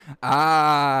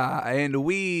And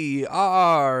we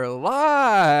are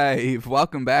live.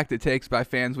 Welcome back to Takes by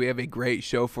Fans. We have a great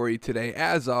show for you today.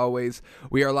 As always,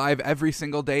 we are live every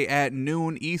single day at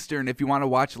noon Eastern. If you want to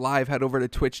watch live, head over to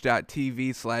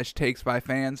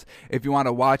twitch.tv/takesbyfans. If you want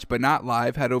to watch but not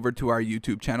live, head over to our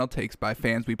YouTube channel, Takes by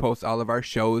Fans. We post all of our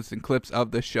shows and clips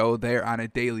of the show there on a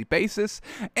daily basis.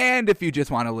 And if you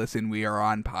just want to listen, we are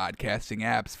on podcasting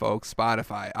apps, folks.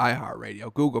 Spotify,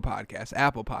 iHeartRadio, Google Podcasts,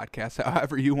 Apple Podcasts,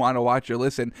 however you want to watch or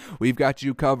listen, we've got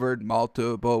you covered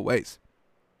multiple ways.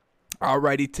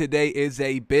 Alrighty, today is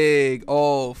a big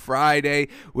old Friday,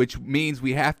 which means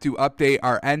we have to update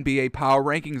our NBA power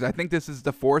rankings. I think this is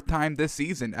the fourth time this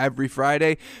season. Every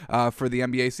Friday for the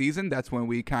NBA season, that's when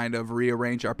we kind of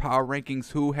rearrange our power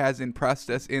rankings. Who has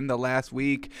impressed us in the last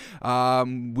week?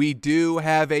 We do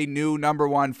have a new number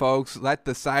one, folks. Let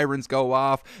the sirens go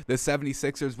off. The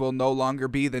 76ers will no longer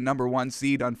be the number one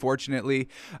seed, unfortunately.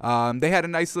 They had a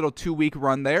nice little 2-week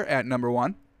run there at number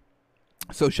one.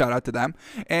 So shout out to them.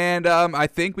 And I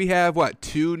think we have,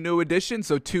 two new additions?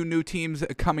 So 2 new teams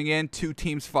coming in, 2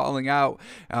 teams falling out.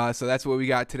 So that's what we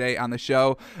got today on the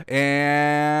show.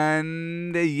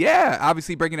 And yeah,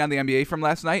 obviously breaking down the NBA from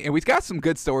last night. And we've got some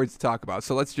good stories to talk about.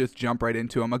 So let's just jump right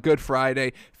into them. A good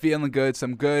Friday, feeling good,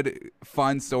 some good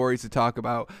fun stories to talk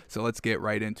about. So let's get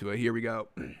right into it. Here we go.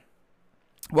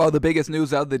 Well, the biggest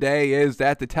news of the day is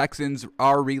that the Texans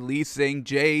are releasing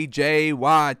J.J.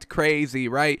 Watt. Crazy,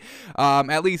 right?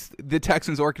 At least the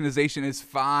Texans organization is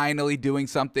finally doing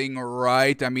something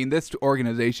right. I mean, this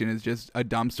organization is just a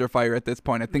dumpster fire at this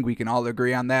point. I think we can all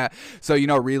agree on that. So,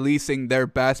 releasing their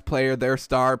best player, their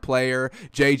star player,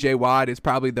 J.J. Watt, is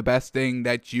probably the best thing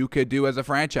that you could do as a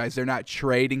franchise. They're not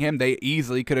trading him. They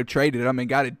easily could have traded him and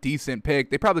got a decent pick.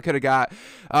 They probably could have got,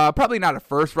 probably not a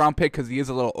first-round pick because he is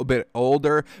a little bit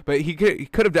older, but he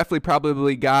could have definitely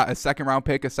probably got a second-round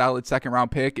pick, a solid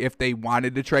second-round pick if they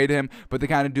wanted to trade him. But they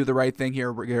kind of do the right thing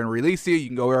here. We're going to release you. You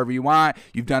can go wherever you want.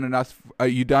 You've done enough.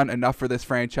 You've done enough for this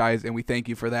franchise, and we thank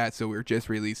you for that. So we're just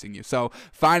releasing you. So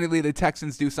finally, the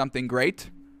Texans do something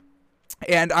great.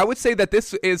 And I would say that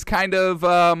this is kind of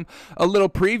a little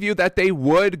preview that they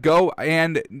would go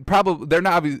and probably they're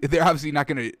obviously not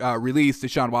going to release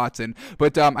Deshaun Watson,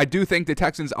 but I do think the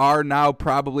Texans are now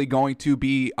probably going to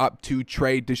be up to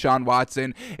trade Deshaun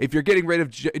Watson. If you're getting rid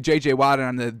of J.J. Watt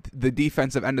on the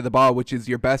defensive end of the ball, which is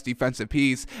your best defensive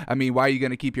piece, I mean, why are you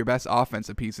going to keep your best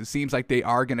offensive piece? It seems like they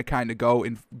are going to kind of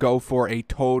go for a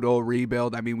total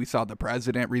rebuild. I mean, we saw the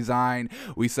president resign.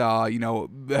 We saw,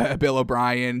 Bill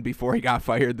O'Brien before he got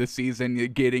fired this season,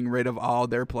 getting rid of all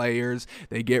their players.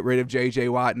 They get rid of J.J.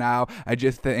 Watt now. I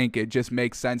just think it just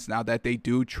makes sense now that they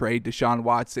do trade Deshaun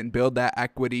Watson, build that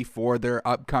equity for their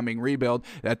upcoming rebuild,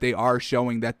 that they are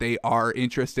showing that they are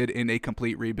interested in a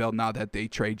complete rebuild now that they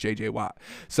trade J.J. Watt.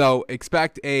 So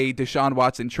expect a Deshaun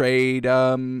Watson trade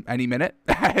any minute.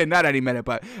 Not any minute,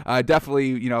 but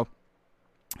definitely,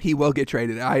 he will get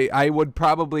traded. I would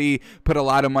probably put a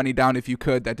lot of money down if you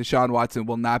could that Deshaun Watson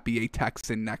will not be a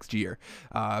Texan next year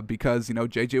because,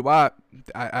 J.J. Watt,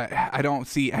 I don't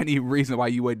see any reason why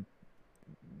you would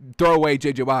throw away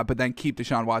J.J. Watt but then keep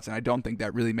Deshaun Watson. I don't think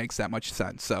that really makes that much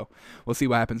sense. So we'll see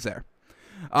what happens there.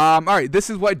 All right, this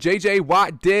is what J.J.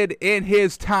 Watt did in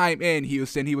his time in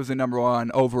Houston. He was the number 1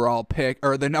 overall pick,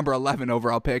 or the number 11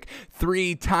 overall pick,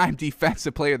 3-time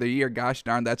Defensive Player of the Year. Gosh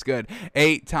darn, that's good.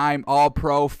 8-time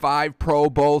All-Pro, 5 Pro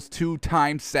Bowls,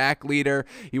 2-time sack leader.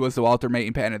 He was the Walter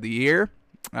Payton of the Year.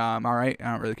 All right,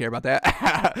 I don't really care about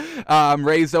that.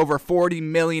 Raised over $40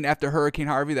 million after Hurricane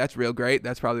Harvey. That's real great.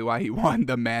 That's probably why he won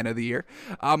the Man of the Year.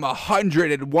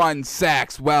 101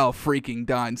 sacks. Well freaking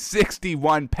done.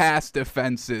 61 pass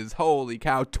defenses. Holy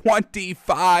cow.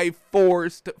 25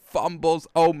 forced fumbles.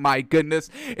 Oh my goodness.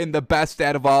 And the best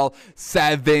stat of all,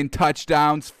 7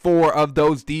 touchdowns. 4 of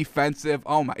those defensive.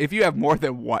 Oh my. If you have more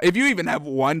than one, if you even have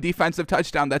one defensive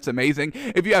touchdown, that's amazing.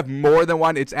 If you have more than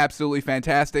one, it's absolutely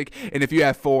fantastic. And if you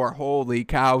have 4, holy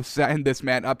cow, send this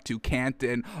man up to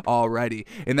Canton already.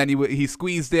 And then he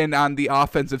squeezed in on the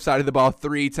offensive side of the ball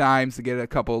 3 times to get a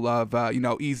couple of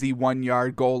easy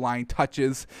 1-yard goal line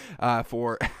touches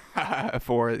for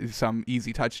some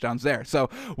easy touchdowns there. So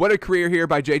what a career here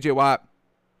by J.J. Watt.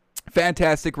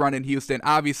 Fantastic run in Houston.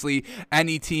 Obviously,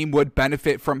 any team would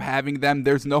benefit from having them.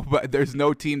 There's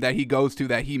no team that he goes to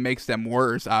that he makes them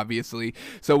worse, obviously.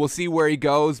 So we'll see where he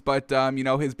goes. But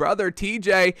his brother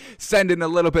TJ sending a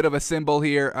little bit of a signal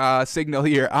here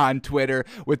on Twitter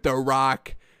with The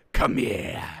Rock come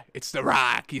here. It's The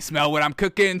Rock. You smell what I'm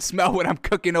cooking? Smell what I'm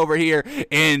cooking over here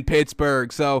in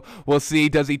Pittsburgh. So we'll see.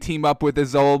 Does he team up with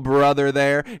his old brother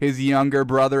there, his younger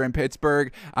brother in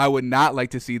Pittsburgh? I would not like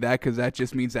to see that, because that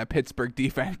just means that Pittsburgh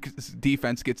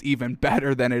defense gets even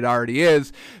better than it already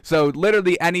is. So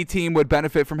literally any team would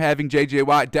benefit from having J.J.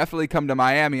 Watt. Definitely come to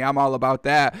Miami. I'm all about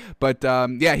that. But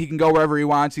yeah, he can go wherever he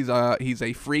wants. He's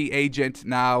a free agent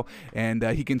now, and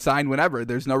he can sign whenever.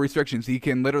 There's no restrictions. He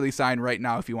can literally sign right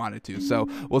now if he wanted to. So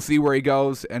we'll see where he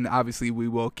goes, and obviously we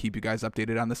will keep you guys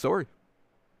updated on the story.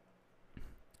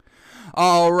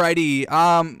 Alrighty,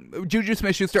 Juju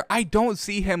Smith-Schuster, I don't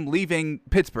see him leaving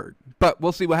Pittsburgh, but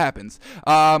we'll see what happens.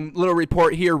 Little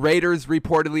report here, Raiders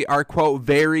reportedly are, quote,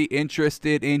 very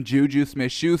interested in Juju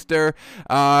Smith-Schuster.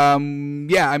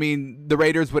 Yeah, I mean, the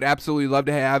Raiders would absolutely love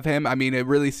to have him. I mean, it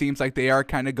really seems like they are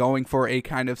kind of going for a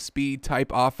kind of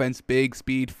speed-type offense, big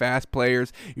speed, fast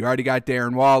players. You already got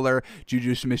Darren Waller.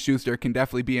 Juju Smith-Schuster can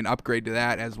definitely be an upgrade to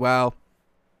that as well.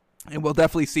 And we'll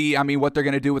definitely see, I mean, what they're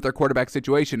going to do with their quarterback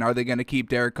situation. Are they going to keep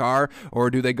Derek Carr, or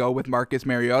do they go with Marcus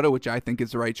Mariota, which I think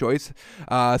is the right choice?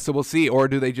 So we'll see. Or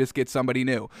do they just get somebody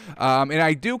new? And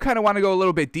I do kind of want to go a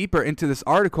little bit deeper into this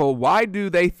article. Why do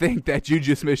they think that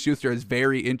Juju Smith-Schuster is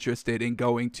very interested in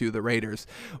going to the Raiders?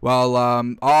 Well,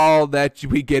 all that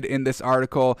we get in this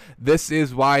article, this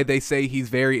is why they say he's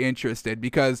very interested.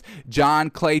 Because John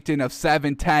Clayton of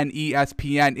 710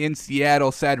 ESPN in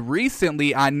Seattle said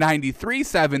recently on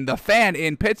 93.7 The Fan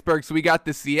in Pittsburgh. So we got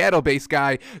the Seattle-based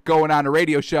guy going on a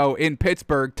radio show in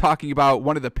Pittsburgh talking about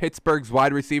one of the Pittsburgh's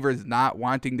wide receivers not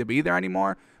wanting to be there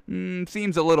anymore.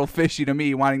 Seems a little fishy to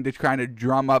me, wanting to kind of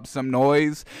drum up some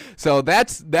noise. So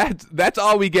that's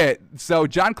all we get. So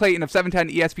John Clayton of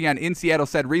 710 ESPN in Seattle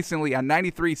said recently on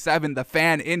 93.7 The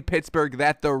Fan in Pittsburgh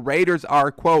that the Raiders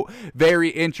are, quote, very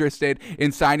interested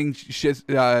in signing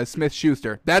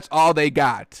Smith-Schuster. That's all they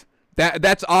got.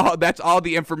 That's all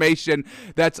the information.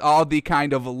 That's all the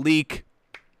kind of leak.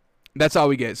 That's all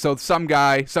we get. So some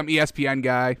ESPN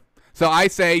guy. So I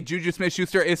say Juju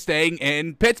Smith-Schuster is staying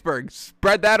in Pittsburgh.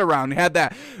 Spread that around. Had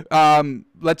that.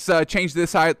 Let's change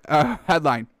this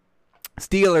headline.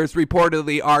 Steelers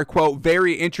reportedly are, quote,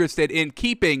 very interested in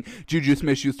keeping Juju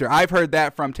Smith-Schuster. I've heard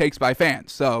that from Takes by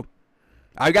Fans. So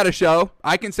I got a show.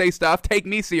 I can say stuff. Take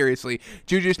me seriously.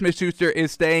 Juju Smith-Schuster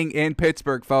is staying in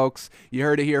Pittsburgh, folks. You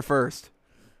heard it here first.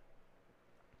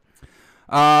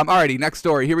 Alrighty, next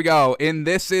story. Here we go. And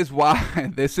this is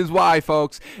why,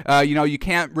 folks. You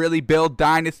can't really build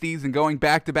dynasties, and going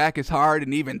back to back is hard,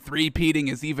 and even three-peating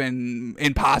is even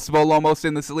impossible almost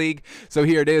in this league. So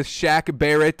here it is. Shaq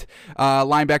Barrett,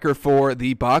 linebacker for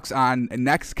the Bucks, on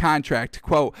next contract.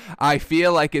 Quote, I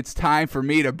feel like it's time for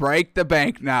me to break the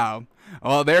bank now.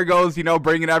 Well, there goes,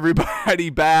 bringing everybody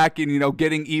back and,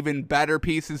 getting even better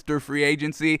pieces through free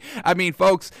agency. I mean,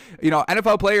 folks,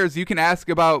 NFL players, you can ask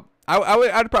about,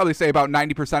 I'd probably say about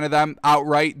 90% of them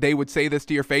outright, they would say this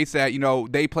to your face that,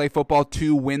 they play football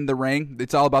to win the ring.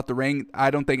 It's all about the ring. I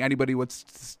don't think anybody would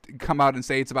come out and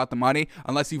say it's about the money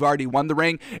unless you've already won the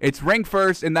ring. It's ring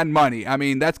first and then money. I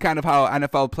mean, that's kind of how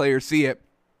NFL players see it.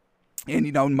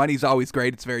 And, money's always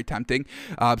great. It's very tempting.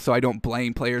 So I don't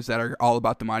blame players that are all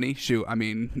about the money. Shoot, I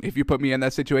mean, if you put me in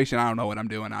that situation, I don't know what I'm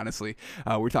doing, honestly.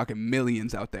 We're talking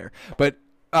millions out there. But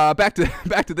back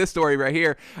to this story right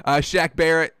here. Shaq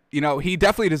Barrett, he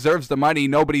definitely deserves the money.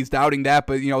 Nobody's doubting that.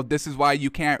 But, this is why you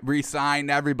can't re-sign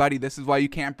everybody. This is why you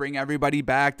can't bring everybody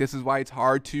back. This is why it's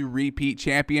hard to repeat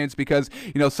champions, because,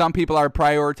 some people are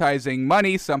prioritizing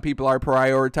money. Some people are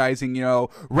prioritizing,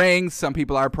 rings. Some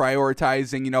people are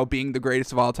prioritizing, being the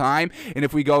greatest of all time. And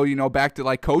if we go, back to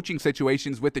like coaching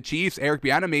situations with the Chiefs, Eric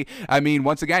Bieniemy, I mean,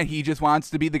 once again, he just wants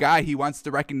to be the guy. He wants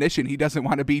the recognition. He doesn't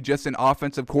want to be just an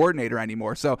offensive coordinator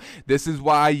anymore. So this is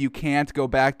why you can't go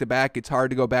back to back. It's hard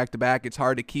to go back to back. It's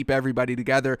hard to keep everybody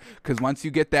together, because once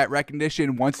you get that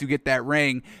recognition, once you get that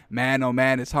ring, man, oh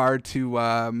man, it's hard to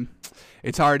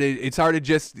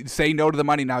just say no to the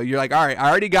money now. You're like, all right,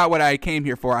 I already got what I came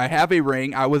here for. I have a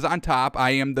ring. I was on top.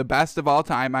 I am the best of all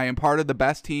time. I am part of the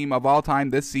best team of all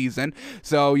time this season.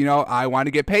 So, I want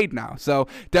to get paid now. So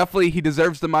definitely he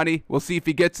deserves the money. We'll see if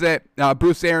he gets it.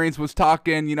 Bruce Arians was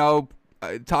talking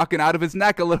out of his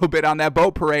neck a little bit on that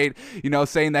boat parade,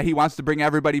 saying that he wants to bring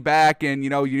everybody back, and,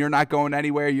 you're not going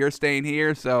anywhere, you're staying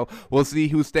here. So we'll see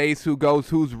who stays, who goes,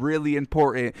 who's really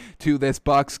important to this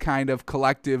Bucks kind of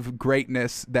collective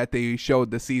greatness that they showed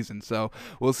this season. So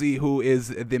we'll see who is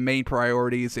the main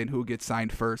priorities and who gets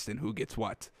signed first and who gets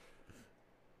what.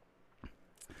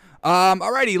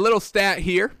 Alrighty, little stat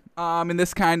here. And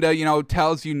this kind of,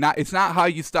 tells you it's not how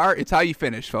you start, it's how you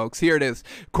finish, folks. Here it is.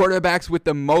 Quarterbacks with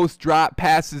the most drop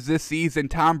passes this season.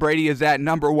 Tom Brady is at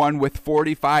number 1 with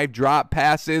 45 drop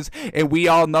passes. And we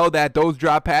all know that those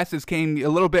drop passes came a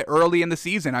little bit early in the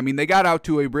season. I mean, they got out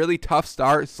to a really tough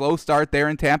start, slow start there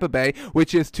in Tampa Bay,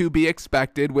 which is to be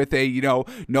expected with a,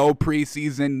 no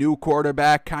preseason, new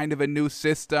quarterback, kind of a new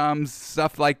system,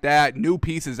 stuff like that, new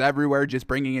pieces everywhere, just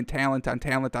bringing in talent on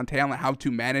talent on talent, how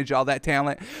to manage all that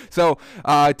talent. So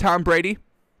Tom Brady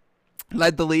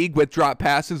led the league with drop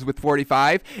passes with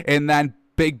 45, and then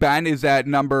Big Ben is at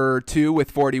number 2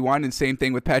 with 41, and same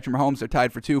thing with Patrick Mahomes. They're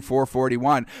tied for 2 for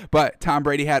 41. But Tom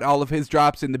Brady had all of his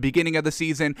drops in the beginning of the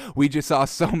season. We just saw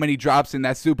so many drops in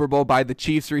that Super Bowl by the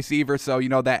Chiefs receiver, so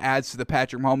that adds to the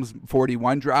Patrick Mahomes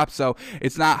 41 drops. So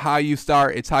it's not how you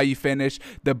start, it's how you finish.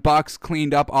 The Bucs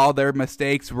cleaned up all their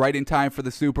mistakes right in time for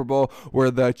the Super Bowl, where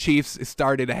the Chiefs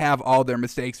started to have all their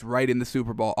mistakes right in the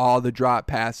Super Bowl, all the drop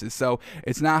passes. So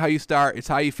it's not how you start, it's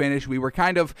how you finish. We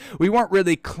weren't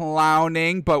really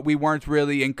clowning, but we weren't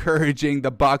really encouraging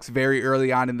the Bucs very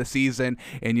early on in the season.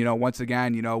 And once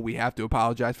again, we have to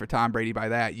apologize for Tom Brady by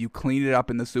that. You clean it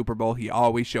up in the Super Bowl. He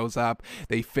always shows up.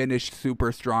 They finished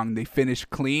super strong. They finished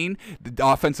clean,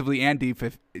 offensively and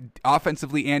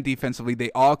defensively.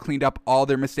 They all cleaned up all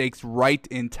their mistakes right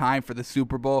in time for the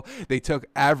Super Bowl. They took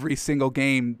every single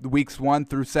game, weeks 1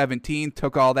 through 17,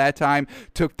 took all that time,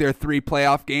 took their 3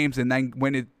 playoff games, and then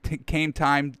when it came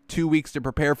time 2 weeks to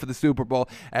prepare for the Super Bowl,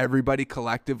 everybody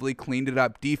collectively cleaned it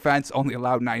up. Defense only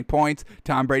allowed 9 points.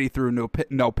 Tom Brady threw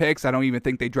no picks. I don't even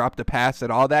think they dropped a pass at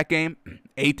all that game.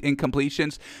 8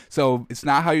 incompletions. So it's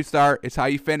not how you start, it's how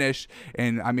you finish.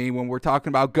 And I mean, when we're talking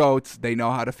about GOATs, they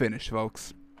know how to finish,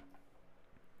 folks.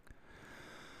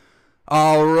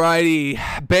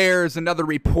 Alrighty, Bears, another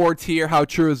report here. How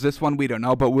true is this one? We don't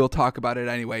know, but we'll talk about it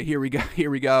anyway. Here we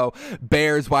go.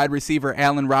 Bears wide receiver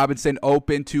Allen Robinson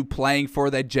open to playing for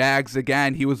the Jags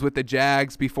again. He was with the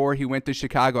Jags before he went to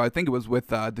Chicago. I think it was with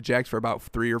the Jags for about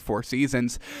 3 or 4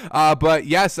 seasons. But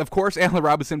yes, of course, Allen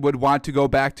Robinson would want to go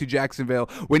back to Jacksonville.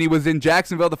 When he was in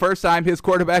Jacksonville the first time, his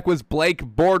quarterback was Blake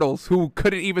Bortles, who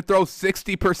couldn't even throw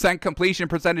 60% completion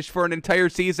percentage for an entire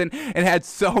season and had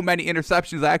so many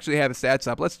interceptions. I actually have a stats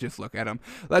up. Let's just look at him.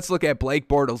 Let's look at Blake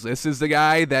Bortles. This is the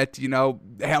guy that,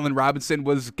 Allen Robinson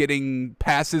was getting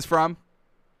passes from.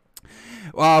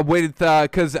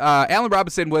 Because Allen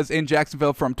Robinson was in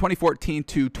Jacksonville from 2014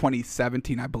 to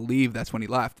 2017, I believe that's when he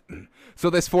left. So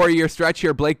this 4-year stretch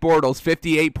here, Blake Bortles,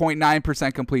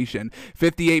 58.9% completion,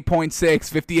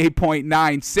 58.6, 58.9,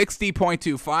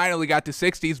 60.2, finally got to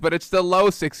 60s, but it's the low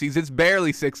 60s. It's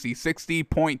barely 60,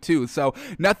 60.2. So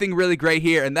nothing really great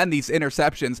here. And then these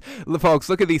interceptions. Folks,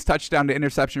 look at these touchdown to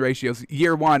interception ratios.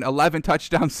 Year 1, 11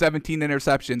 touchdowns, 17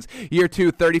 interceptions. Year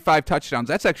 2, 35 touchdowns.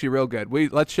 That's actually real good.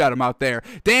 Let's shout him out there.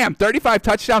 Damn, 35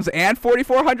 touchdowns and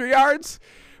 4,400 yards?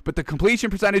 But the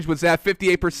completion percentage was at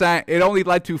 58%. It only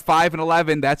led to 5 and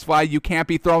 11. That's why you can't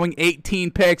be throwing 18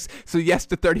 picks. So yes,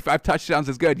 the 35 touchdowns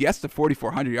is good. Yes, the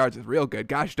 4,400 yards is real good.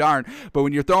 Gosh darn. But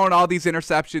when you're throwing all these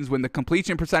interceptions, when the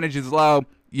completion percentage is low,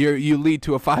 you lead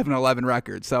to a 5 and 11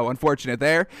 record. So unfortunate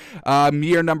there.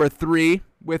 Year number 3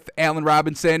 with Allen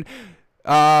Robinson.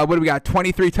 What do we got?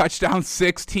 23 touchdowns,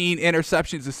 16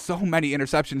 interceptions. There's so many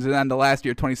interceptions. And then the last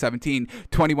year, 2017,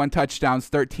 21 touchdowns,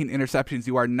 13 interceptions.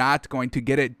 You are not going to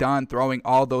get it done throwing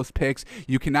all those picks.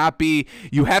 You have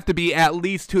to be at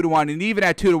least 2-1. And even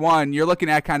at 2-1, you're looking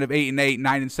at kind of 8-8,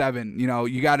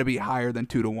 9-7. You got to be higher than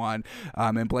 2-1.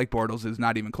 And Blake Bortles is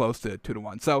not even close to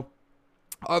 2-1. So,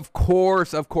 Of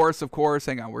course.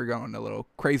 Hang on, we're going a little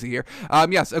crazy here.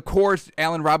 Yes, of course,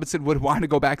 Allen Robinson would want to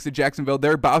go back to Jacksonville.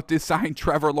 They're about to sign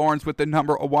Trevor Lawrence with the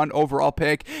number 1 overall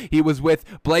pick. He was with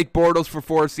Blake Bortles for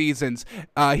 4 seasons.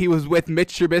 He was with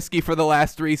Mitch Trubisky for the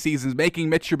last 3 seasons, making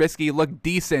Mitch Trubisky look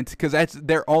decent because that's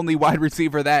their only wide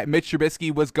receiver that Mitch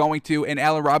Trubisky was going to, and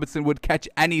Allen Robinson would catch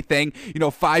anything,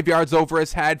 5 yards over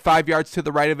his head, 5 yards to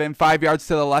the right of him, 5 yards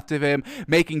to the left of him,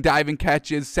 making diving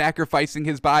catches, sacrificing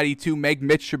his body to make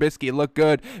Mitch Trubisky look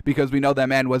good because we know that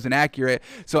man wasn't accurate.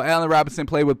 So Allen Robinson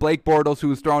played with Blake Bortles, who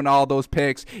was throwing all those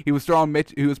picks. He was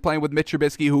playing with Mitch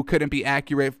Trubisky, who couldn't be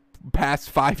accurate past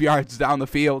 5 yards down the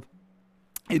field.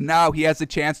 And now he has a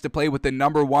chance to play with the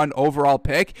number 1 overall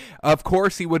pick. Of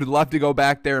course, he would love to go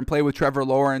back there and play with Trevor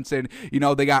Lawrence. And,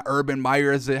 they got Urban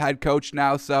Meyer as the head coach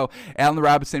now. So Allen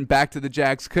Robinson back to the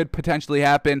Jags could potentially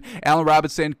happen. Allen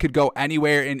Robinson could go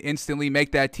anywhere and instantly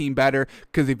make that team better.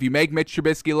 Because if you make Mitch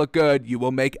Trubisky look good, you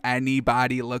will make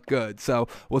anybody look good. So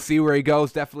we'll see where he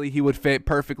goes. Definitely he would fit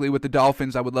perfectly with the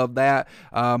Dolphins. I would love that.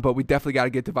 But we definitely got to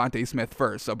get Devontae Smith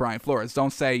first. So Brian Flores,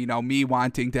 don't say, me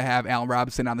wanting to have Allen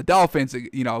Robinson on the Dolphins,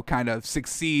 kind of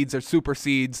succeeds or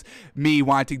supersedes me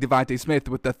wanting Devontae Smith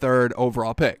with the 3rd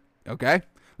overall pick. Okay?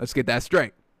 Let's get that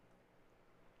straight.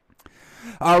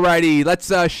 Alrighty,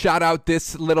 let's shout out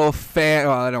this little fan.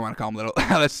 Well, I don't want to call him little.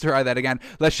 Let's try that again.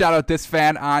 Let's shout out this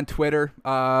fan on Twitter,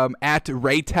 at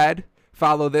RayTed.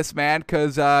 Follow this man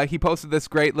because he posted this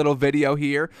great little video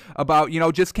here about,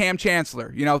 just Kam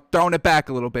Chancellor, throwing it back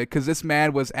a little bit because this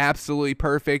man was absolutely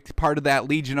perfect, part of that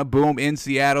Legion of Boom in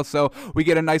Seattle. So we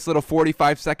get a nice little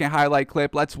 45-second highlight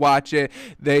clip. Let's watch it.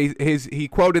 He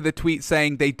quoted the tweet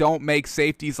saying they don't make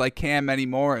safeties like Kam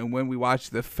anymore. And when we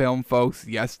watch the film, folks,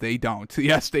 yes, they don't.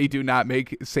 Yes, they do not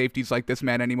make safeties like this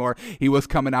man anymore. He was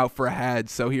coming out for a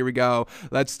head. So here we go.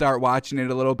 Let's start watching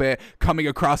it a little bit. Coming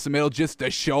across the middle, just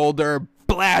a shoulder,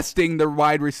 blasting the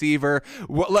wide receiver.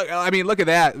 Look at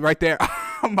that right there.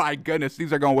 Oh my goodness,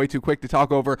 these are going way too quick to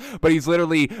talk over, but he's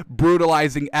literally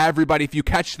brutalizing everybody. If you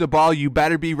catch the ball, you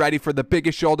better be ready for the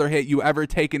biggest shoulder hit you ever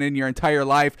taken in your entire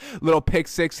life. Little pick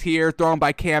 6 here, thrown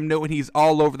by Cam Newton. He's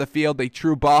all over the field, a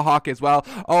true ball hawk as well.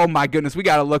 Oh my goodness, we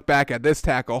got to look back at this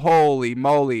tackle. Holy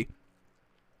moly.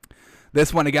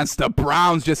 This one against the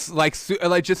Browns just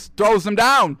throws them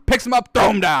down, picks them up, throw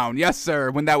them down. Yes,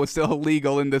 sir, when that was still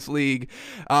illegal in this league.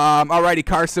 Alrighty,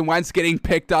 Carson Wentz getting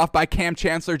picked off by Kam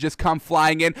Chancellor, just come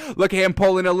flying in. Look at him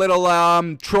pulling a little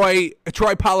Troy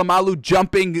Polamalu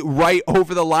jumping right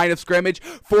over the line of scrimmage,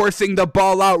 forcing the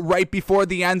ball out right before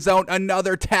the end zone.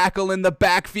 Another tackle in the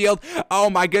backfield. Oh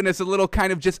my goodness, a little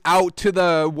kind of just out to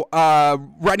the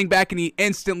running back, and he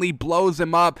instantly blows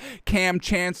him up. Kam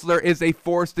Chancellor is a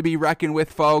force to be reckoned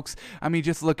with, folks. I mean,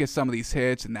 just look at some of these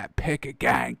hits and that pick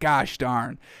again. Gosh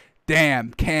darn.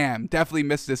 Damn, Cam. Definitely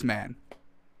missed this man.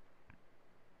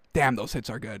 Damn, those hits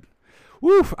are good.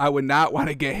 Woof, I would not want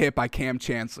to get hit by Kam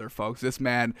Chancellor, folks. This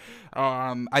man,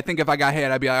 I think if I got hit,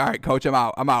 I'd be like, all right, coach, I'm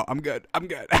out. I'm good.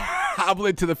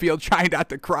 Hobbling to the field, trying not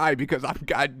to cry because I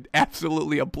got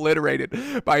absolutely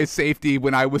obliterated by a safety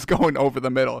when I was going over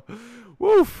the middle.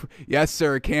 Woof. Yes,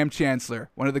 sir, Kam Chancellor.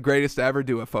 One of the greatest to ever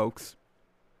do it, folks.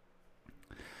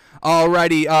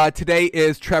 Alrighty, today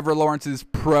is Trevor Lawrence's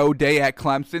pro day at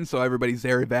Clemson, so everybody's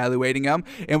there evaluating him.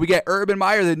 And we get Urban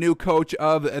Meyer, the new coach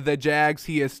of the Jags.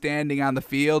 He is standing on the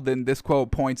field, and this quote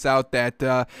points out that,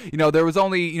 there was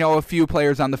only, a few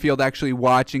players on the field actually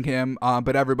watching him,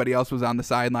 but everybody else was on the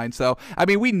sideline. So, I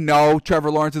mean, we know Trevor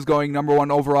Lawrence is going number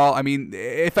 1 overall. I mean,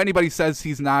 if anybody says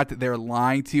he's not, they're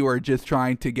lying to you or just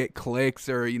trying to get clicks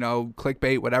or,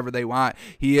 clickbait, whatever they want.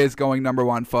 He is going number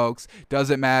 1, folks.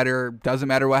 Doesn't matter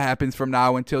what happens from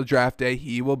now until draft day.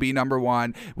 He will be number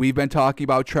 1. We've been talking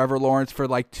about Trevor Lawrence for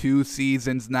like 2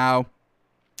 seasons now.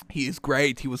 He's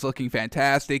great. He was looking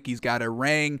fantastic. He's got a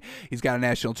ring. He's got a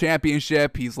national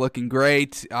championship. He's looking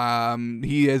great.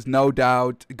 He is no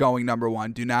doubt going number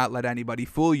 1. Do not let anybody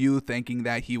fool you thinking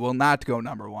that he will not go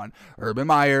number 1. Urban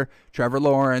Meyer, Trevor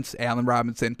Lawrence, Allen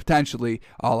Robinson, potentially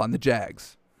all on the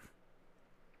Jags.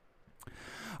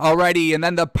 Alrighty, and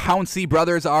then the Pouncey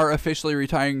brothers are officially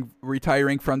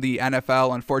retiring from the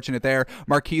NFL. Unfortunate there.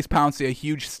 Maurkice Pouncey, a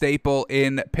huge staple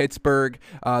in Pittsburgh,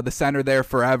 the center there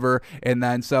forever. And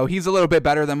then, so he's a little bit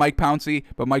better than Mike Pouncey,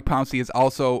 but Mike Pouncey is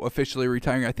also officially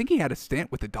retiring. I think he had a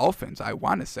stint with the Dolphins, I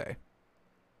want to say.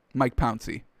 Mike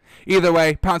Pouncey. Either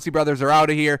way, Pouncey brothers are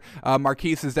out of here.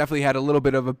 Maurkice has definitely had a little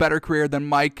bit of a better career than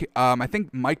Mike. I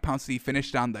think Mike Pouncey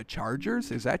finished on the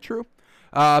Chargers. Is that true?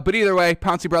 But either way,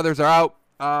 Pouncey brothers are out.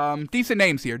 Decent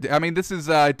names here. I mean, this is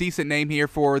a decent name here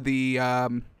for the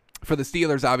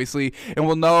Steelers, obviously, and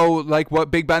we'll know like what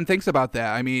Big Ben thinks about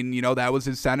that. I mean, that was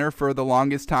his center for the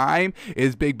longest time.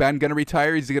 Is Big Ben going to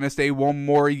retire? Is he going to stay 1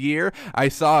 more year? I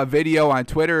saw a video on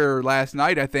Twitter last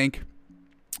night, I think.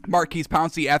 Maurkice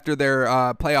Pouncey, after their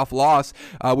playoff loss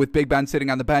with Big Ben sitting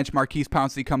on the bench, Maurkice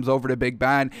Pouncey comes over to Big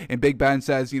Ben, and Big Ben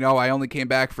says, I only came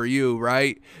back for you,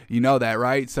 right? You know that,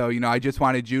 right? So, I just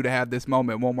wanted you to have this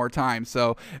moment 1 more time.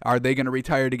 So, are they going to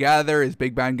retire together? Is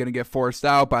Big Ben going to get forced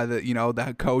out by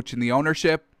the coach and the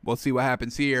ownership? We'll see what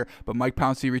happens here. But Mike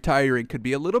Pouncey retiring could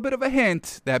be a little bit of a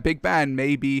hint that Big Ben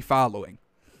may be following.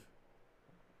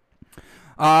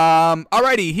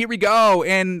 Alrighty, here we go.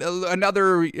 And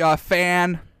another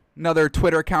another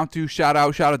Twitter account to shout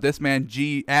out this man,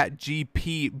 at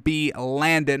GPB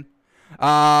Landon,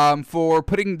 for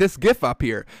putting this GIF up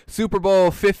here. Super Bowl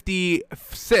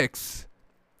 56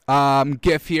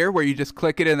 GIF here, where you just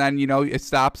click it and then it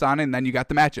stops on it, and then you got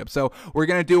the matchup. So we're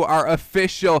gonna do our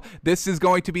official. This is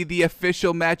going to be the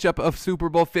official matchup of Super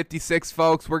Bowl 56,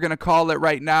 folks. We're gonna call it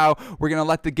right now. We're gonna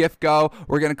let the GIF go.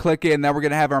 We're gonna click it, and then we're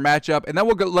gonna have our matchup, and then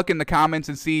we'll go look in the comments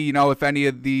and see if any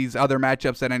of these other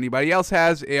matchups that anybody else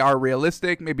has are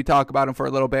realistic. Maybe talk about them for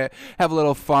a little bit. Have a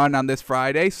little fun on this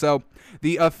Friday. So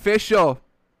the official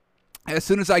As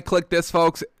soon as I click this,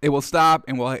 folks, it will stop,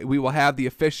 and we will have the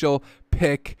official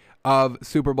pick of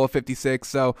Super Bowl 56.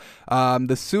 So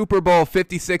the Super Bowl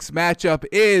 56 matchup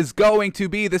is going to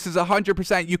be, this is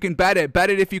 100%, you can bet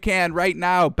it if you can right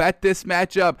now. Bet this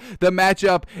matchup. The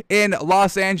matchup in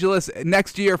Los Angeles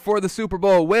next year for the Super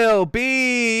Bowl will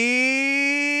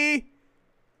be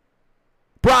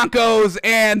Broncos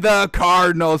and the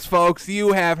Cardinals, folks.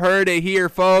 You have heard it here,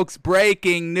 folks.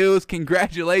 Breaking news.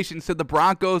 Congratulations to the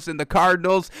Broncos and the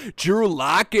Cardinals. Drew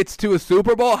Lock gets to a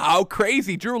Super Bowl. How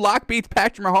crazy. Drew Lock beats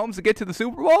Patrick Mahomes to get to the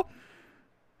Super Bowl?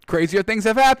 Crazier things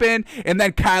have happened. And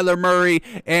then Kyler Murray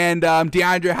and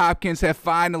DeAndre Hopkins have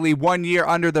finally 1 year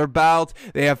under their belt.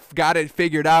 They have got it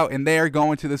figured out, and they're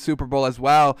going to the Super Bowl as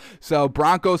well. So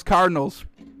Broncos, Cardinals.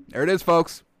 There it is,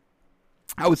 folks.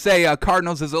 I would say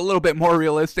Cardinals is a little bit more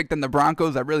realistic than the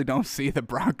Broncos. I really don't see the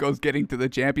Broncos getting to the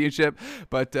championship.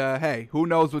 But, hey, who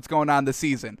knows what's going on this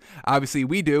season? Obviously,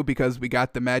 we do because we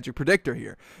got the magic predictor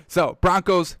here. So,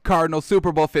 Broncos, Cardinals,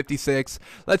 Super Bowl 56.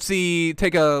 Let's see,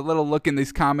 take a little look in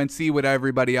these comments, see what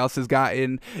everybody else has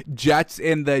gotten. Jets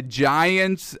and the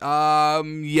Giants.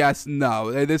 Yes,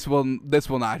 no. This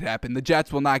will not happen. The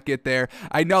Jets will not get there.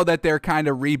 I know that they're kind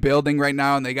of rebuilding right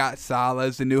now, and they got Saleh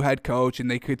as the new head coach, and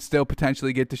they could still potentially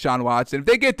get Deshaun Watson. If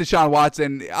they get Deshaun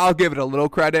Watson, I'll give it a little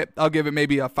credit. I'll give it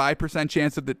maybe a 5%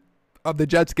 chance of the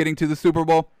Jets getting to the Super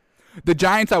Bowl. The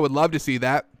Giants, I would love to see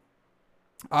that.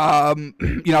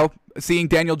 Seeing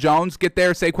Daniel Jones get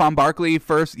there, Saquon Barkley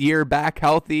first year back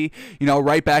healthy,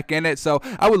 right back in it. So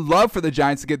I would love for the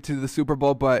Giants to get to the Super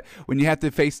Bowl, but when you have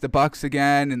to face the Bucs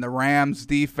again and the Rams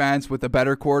defense with a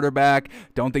better quarterback,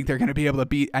 don't think they're going to be able to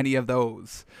beat any of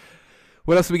those.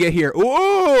 What else do we get here?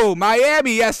 Ooh,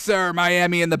 Miami. Yes, sir.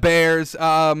 Miami and the Bears.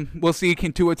 We'll see.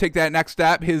 Can Tua take that next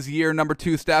step, his year number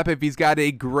 2 step, if he's got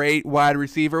a great wide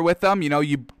receiver with them?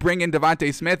 You bring in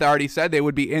Devontae Smith. I already said they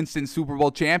would be instant Super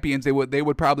Bowl champions. They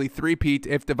would probably three-peat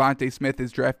if Devontae Smith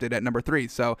is drafted at number 3.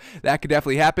 So that could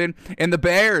definitely happen. And the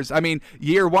Bears,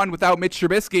 year 1 without Mitch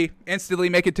Trubisky, instantly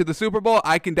make it to the Super Bowl.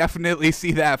 I can definitely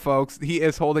see that, folks. He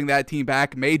is holding that team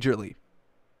back majorly.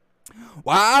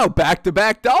 Wow,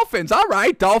 back-to-back Dolphins. All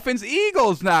right, Dolphins,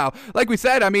 Eagles now. Like we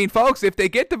said, folks, if they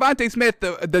get Devontae Smith,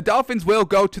 the Dolphins will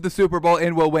go to the Super Bowl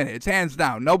and will win it. It's hands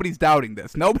down. Nobody's doubting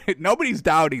this. Nobody's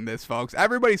doubting this, folks.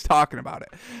 Everybody's talking about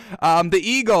it. The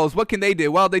Eagles, what can they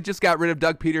do? Well, they just got rid of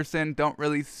Doug Peterson. Don't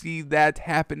really see that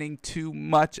happening too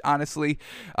much, honestly.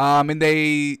 And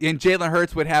Jalen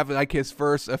Hurts would have like his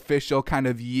first official kind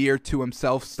of year to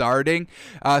himself starting.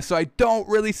 So I don't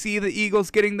really see the Eagles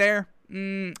getting there.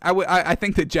 I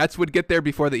think the Jets would get there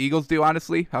before the Eagles do,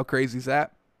 honestly. How crazy is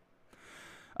that?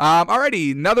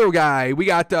 Alrighty, another guy. We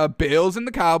got Bills and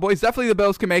the Cowboys. Definitely the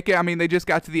Bills can make it. They just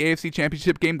got to the AFC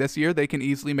Championship game this year. They can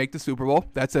easily make the Super Bowl.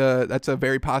 That's a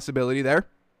very possibility there.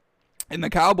 And the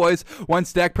Cowboys,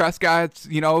 once Dak Prescott,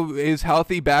 is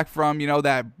healthy back from,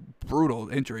 that brutal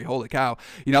injury. Holy cow.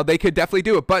 They could definitely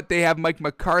do it, but they have Mike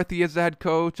McCarthy as the head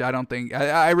coach.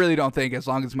 I really don't think as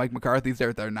long as Mike McCarthy's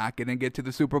there, they're not going to get to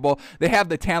the Super Bowl. They have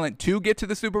the talent to get to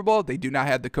the Super Bowl. They do not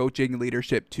have the coaching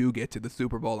leadership to get to the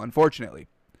Super Bowl, unfortunately.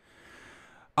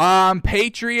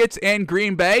 Patriots and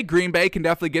Green Bay. Green Bay can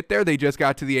definitely get there. They just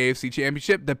got to the AFC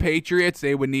Championship. The Patriots,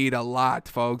 they would need a lot,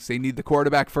 folks. They need the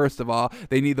quarterback, first of all.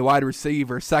 They need the wide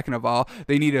receiver, second of all.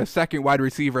 They need a second wide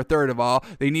receiver, third of all.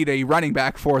 They need a running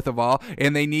back, fourth of all.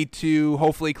 And they need to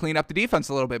hopefully clean up the defense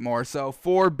a little bit more. So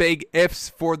 4 big ifs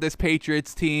for this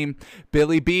Patriots team.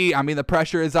 Billy B, the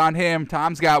pressure is on him.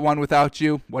 Tom's got one without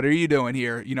you. What are you doing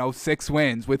here? 6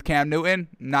 wins with Cam Newton?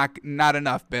 Not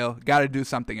enough, Bill. Got to do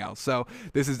something else. So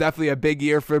this is definitely a big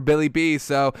year for Billy B.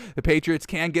 So the Patriots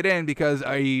can get in because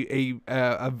a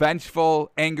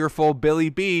vengeful, angerful Billy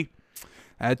B.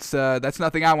 That's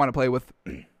nothing I want to play with.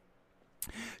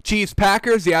 Chiefs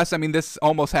Packers, yes, this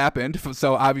almost happened,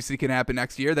 so obviously can happen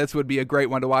next year. This would be a great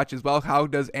one to watch as well. How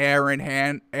does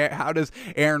Aaron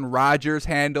Rodgers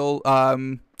handle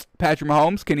Patrick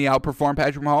Mahomes? Can he outperform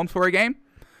Patrick Mahomes for a game?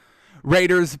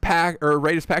 Raiders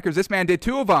Packers. This man did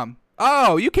 2 of them.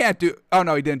 Oh, you can't do... Oh,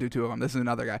 no, he didn't do 2 of them. This is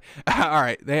another guy. All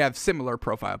right, they have similar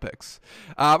profile picks.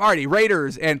 Alrighty,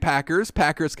 Raiders and Packers.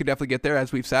 Packers could definitely get there,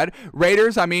 as we've said.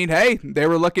 Raiders, hey, they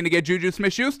were looking to get Juju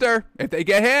Smith-Schuster. If they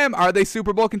get him, are they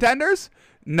Super Bowl contenders?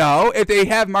 No. If they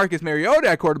have Marcus Mariota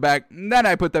at quarterback, then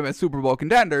I put them as Super Bowl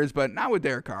contenders, but not with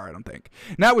Derek Carr, I don't think.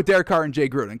 Not with Derek Carr and Jay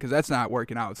Gruden, because that's not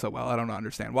working out so well. I don't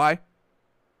understand why.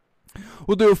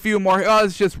 We'll do a few more.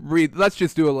 Let's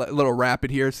just do a little rapid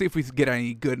here. See if we can get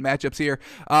any good matchups here.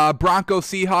 Broncos,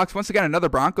 Seahawks. Once again, another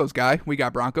Broncos guy. We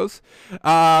got Broncos.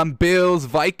 Bills,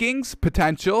 Vikings.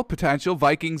 Potential.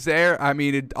 Vikings there. I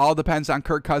mean, it all depends on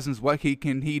Kirk Cousins. What he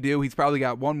do? He's probably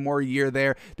got one more year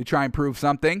there to try and prove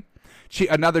something.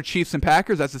 Another Chiefs and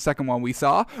Packers. That's the second one we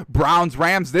saw. Browns,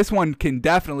 Rams. This one can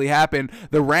definitely happen.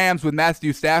 The Rams with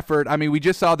Matthew Stafford. I mean, we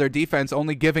just saw their defense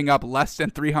only giving up less than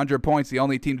 300 points. The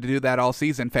only team to do that all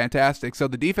season. Fantastic. So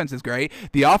the defense is great.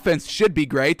 The offense should be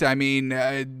great. I mean,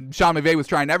 Sean McVay was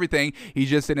trying everything. He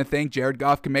just didn't think Jared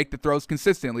Goff can make the throws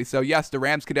consistently. So yes, the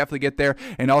Rams could definitely get there,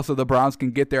 and also the Browns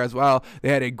can get there as well. They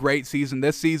had a great season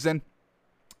this season.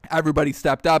 Everybody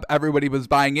stepped up. Everybody was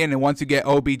buying in. And once you get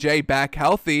OBJ back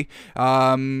healthy,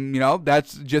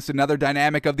 that's just another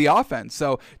dynamic of the offense.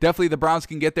 So definitely the Browns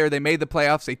can get there. They made the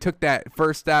playoffs. They took that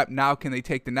first step. Now can they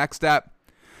take the next step?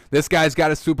 This guy's got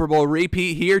a Super Bowl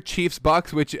repeat here, Chiefs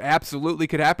Bucks, which absolutely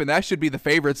could happen. That should be the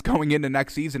favorites going into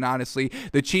next season, honestly.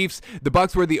 The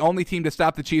Bucks were the only team to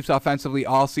stop the Chiefs offensively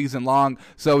all season long.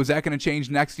 So is that going to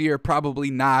change next year? Probably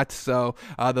not. So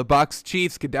the Bucks,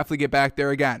 Chiefs could definitely get back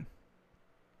there again.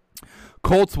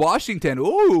 Colts, Washington.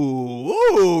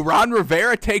 Ooh, Ron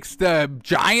Rivera takes the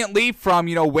giant leap from,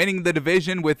 winning the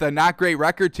division with a not great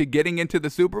record to getting into the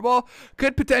Super Bowl.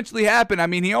 Could potentially happen. I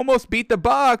mean, he almost beat the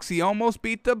Bucks.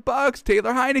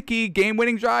 Taylor Heineke,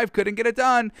 game-winning drive, couldn't get it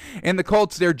done. And the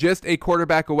Colts, they're just a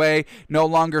quarterback away. No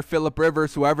longer Phillip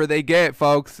Rivers. Whoever they get,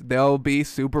 folks, they'll be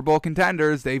Super Bowl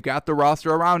contenders. They've got the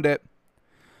roster around it.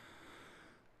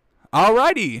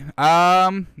 Alrighty.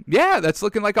 That's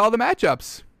looking like all the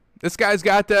matchups. This guy's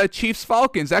got Chiefs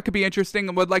Falcons. That could be interesting.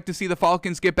 I would like to see the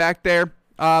Falcons get back there.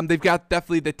 They've got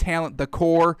definitely the talent, the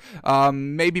core.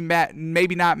 Maybe not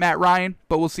Matt Ryan,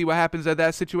 but we'll see what happens at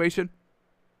that situation.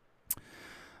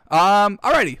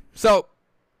 Alrighty. So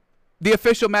the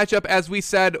official matchup, as we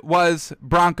said, was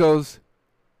Broncos,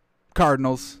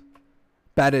 Cardinals.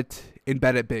 Bet it and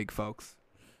bet it big, folks.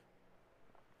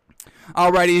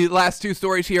 Alrighty, last two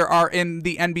stories here are in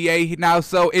the NBA now.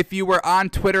 So if you were on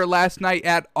Twitter last night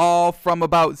at all from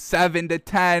about 7 to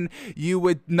 10, you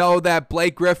would know that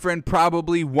Blake Griffin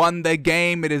probably won the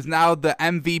game. It is now the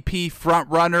MVP front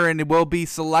runner, and it will be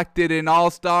selected an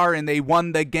All-Star, and they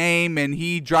won the game, and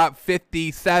he dropped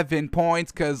 57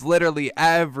 points because literally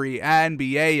every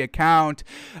NBA account,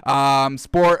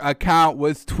 sport account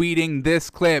was tweeting this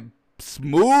clip.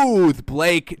 Smooth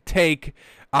Blake take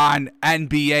on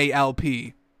NBA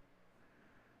LP.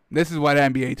 This is what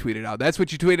NBA tweeted out. That's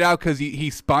what you tweeted out because he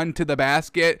spun to the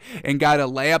basket and got a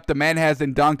layup. The man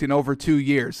hasn't dunked in over 2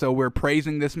 years, so we're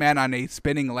praising this man on a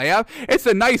spinning layup. It's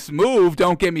a nice move,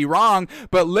 don't get me wrong,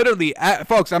 but literally,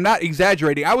 folks, I'm not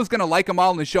exaggerating. I was going to like them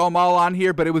all and show them all on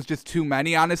here, but it was just too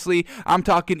many, honestly. I'm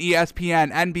talking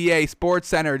ESPN, NBA,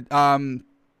 SportsCenter,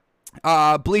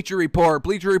 Bleacher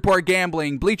Report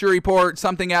gambling, Bleacher Report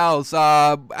something else.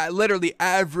 Literally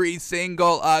every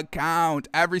single account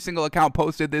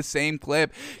posted this same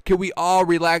clip. Can we all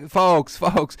relax,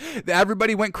 folks?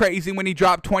 Everybody went crazy when he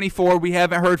dropped 24. We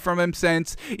haven't heard from him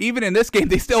since. Even in this game,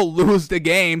 they still lose the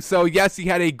game. So yes, he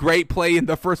had a great play in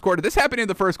the first quarter. This happened in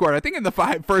the first quarter. I think in the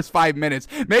first 5 minutes,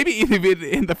 maybe even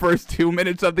in the first 2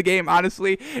 minutes of the game.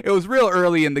 Honestly, it was real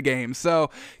early in the game. So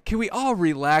can we all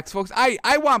relax, folks?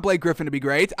 I want Blake Griffin to be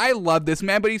great. I love this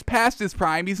man, but he's past his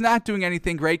prime. He's not doing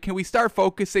anything great. Can we start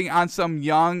focusing on some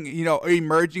young,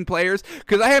 emerging players?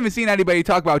 Because I haven't seen anybody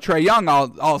talk about Trae Young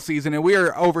all season, and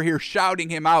we're over here shouting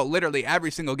him out literally every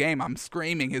single game. I'm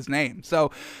screaming his name. So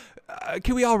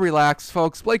can we all relax,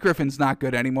 folks? Blake Griffin's not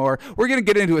good anymore. We're gonna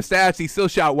get into his stats. He still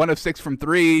shot 1 of 6 from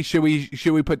 3. Should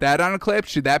we put that on a clip?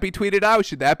 Should that be tweeted out?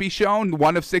 Should that be shown?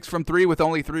 1 of 6 from 3 with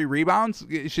only 3 rebounds.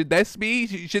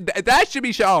 That should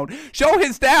be shown? Show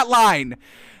his stat line.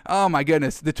 Oh my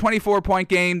goodness, the 24-point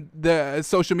game. The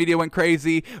social media went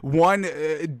crazy. One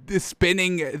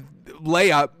spinning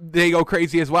layup, they go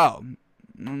crazy as well.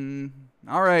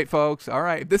 All right, folks. All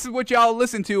right. If this is what y'all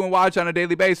listen to and watch on a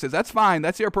daily basis, that's fine.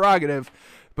 That's your prerogative.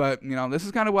 But, this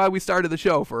is kind of why we started the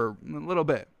show for a little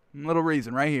bit. A little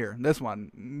reason right here. This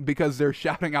one. Because they're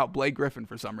shouting out Blake Griffin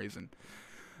for some reason.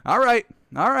 All right.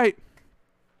 And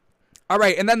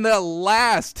then the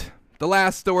last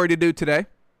story to do today.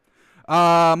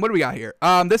 What do we got here?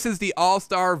 This is the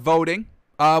All-Star voting.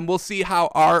 We'll see how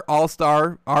our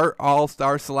All-Star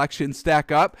selections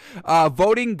stack up.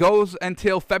 Voting goes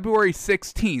until February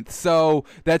 16th, so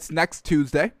that's next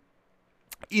Tuesday.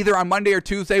 Either on Monday or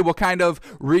Tuesday, we'll kind of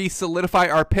re-solidify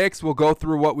our picks. We'll go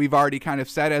through what we've already kind of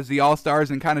said as the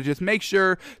All-Stars and kind of just make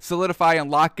sure, solidify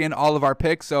and lock in all of our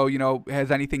picks. So,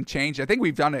 has anything changed? I think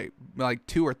we've done it like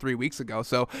 2 or 3 weeks ago.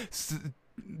 So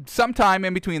sometime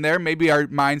in between there. Maybe our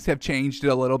minds have changed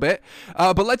a little bit.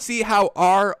 But let's see how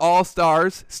our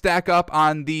All-Stars stack up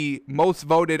on the most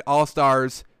voted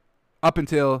All-Stars up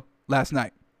until last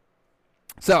night.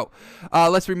 So,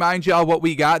 let's remind y'all what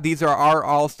we got. These are our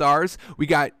All-Stars. We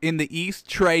got in the East,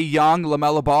 Trae Young,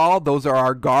 LaMelo Ball. Those are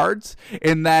our guards.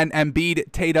 And then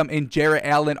Embiid, Tatum, and Jarrett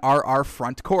Allen are our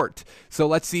front court. So,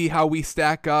 let's see how we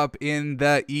stack up in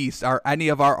the East. Are any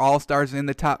of our All-Stars in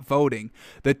the top voting?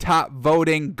 The top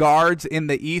voting guards in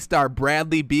the East are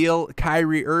Bradley Beal,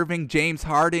 Kyrie Irving, James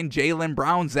Harden, Jaylen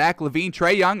Brown, Zach LaVine,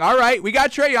 Trae Young. All right, we got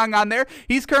Trae Young on there.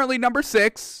 He's currently number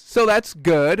 6, so that's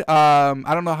good. I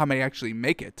don't know how many actually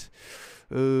make it.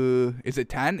 Is it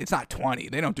 10? It's not 20.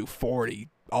 They don't do 40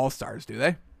 All-Stars, do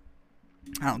they?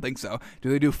 I don't think so. Do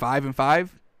they do 5 and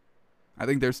 5? I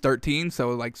think there's 13, so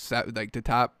like the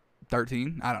top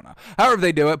 13. I don't know. However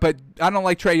they do it, but I don't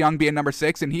like Trae Young being number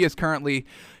 6, and he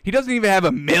doesn't even have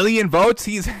 1 million votes.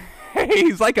 He's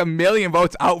like 1 million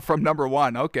votes out from number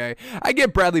 1. Okay. I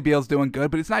get Bradley Beal's doing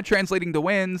good, but it's not translating to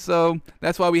wins, so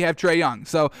that's why we have Trae Young.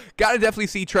 So, got to definitely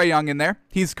see Trae Young in there.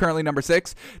 He's currently number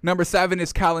 6. Number 7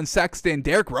 is Colin Sexton.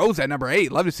 Derrick Rose at number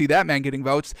 8. Love to see that man getting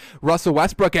votes. Russell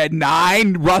Westbrook at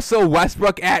 9. Russell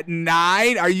Westbrook at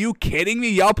 9. Are you kidding me?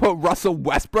 Y'all put Russell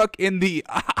Westbrook in the...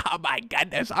 Oh, my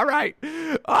goodness. All right.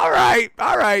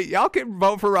 Y'all can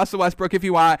vote for Russell Westbrook if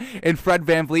you want. And Fred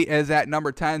VanVleet is at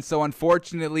number 10. So,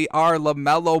 unfortunately, our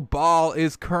LaMelo Ball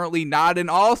is currently not an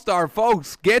All-Star.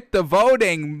 Folks, get the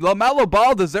voting. LaMelo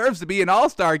Ball deserves to be an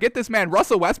All-Star. Get this man.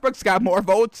 Russell Westbrook's got more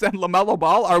votes than LaMelo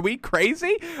Ball. Are we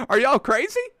crazy? Are y'all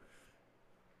crazy?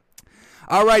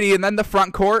 Alrighty, and then the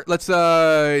front court. Let's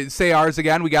say ours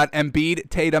again. We got Embiid,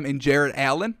 Tatum, and Jarrett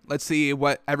Allen. Let's see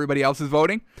what everybody else is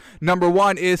voting. Number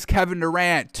 1 is Kevin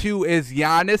Durant. 2 is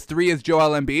Giannis. 3 is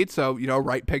Joel Embiid. So,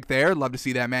 right pick there. Love to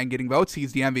see that man getting votes.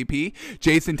 He's the MVP.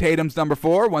 Jason Tatum's number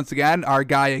 4. Once again, our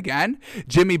guy again.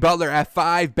 Jimmy Butler at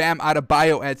 5. Bam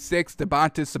Adebayo at 6.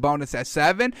 Domantas Sabonis at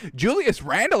 7. Julius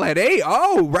Randle at 8.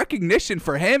 Oh, recognition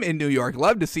for him in New York.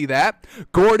 Love to see that.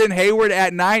 Gordon Hayward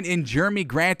at 9. And Jeremy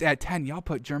Grant at 10. Y'all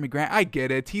put Jeremy Grant. I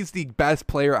get it. He's the best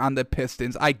player on the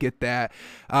Pistons. I get that.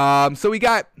 So we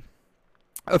got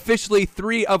officially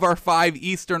 3 of our 5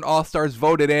 Eastern All-Stars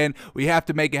voted in. We have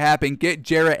to make it happen. Get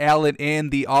Jarrett Allen in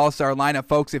the All-Star lineup,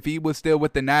 folks. If he was still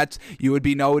with the Nets, you would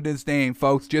be knowing his name,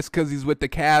 folks. Just because he's with the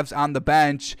Cavs on the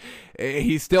bench,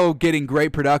 he's still getting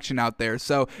great production out there.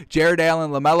 So Jarrett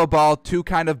Allen, LaMelo Ball, 2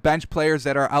 kind of bench players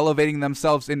that are elevating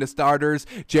themselves into starters.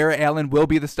 Jarrett Allen will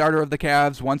be the starter of the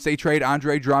Cavs once they trade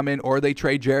Andre Drummond or they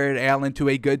trade Jarrett Allen to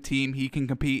a good team he can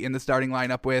compete in the starting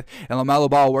lineup with. And LaMelo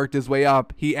Ball worked his way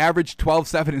up. He averaged 12,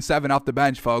 7, and 7 off the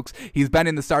bench, folks. He's been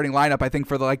in the starting lineup, I think,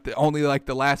 for only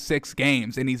the last 6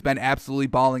 games, and he's been absolutely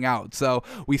balling out. So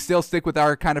we still stick with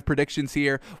our kind of predictions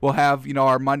here. We'll have,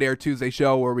 our Monday or Tuesday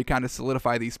show where we kind of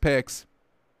solidify these picks.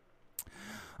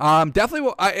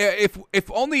 Definitely,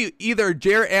 if only either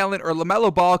Jarrett Allen or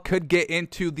LaMelo Ball could get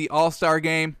into the All-Star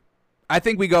game, I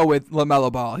think we go with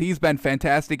LaMelo Ball. He's been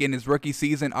fantastic in his rookie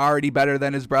season, already better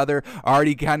than his brother,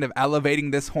 already kind of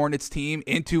elevating this Hornets team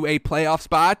into a playoff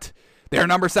spot. They're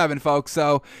number 7, folks.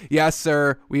 So, yes,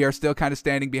 sir, we are still kind of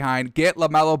standing behind. Get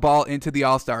LaMelo Ball into the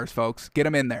All-Stars, folks. Get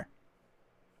him in there.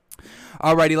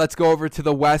 Alrighty, let's go over to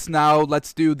the West now.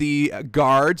 Let's do the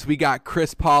guards. We got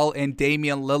Chris Paul and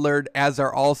Damian Lillard as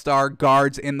our all-star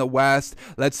guards in the West.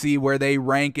 Let's see where they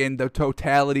rank in the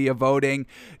totality of voting.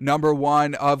 Number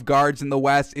 1 of guards in the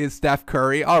West is Steph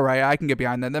Curry. All right, I can get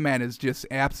behind that. The man is just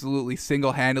absolutely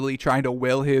single-handedly trying to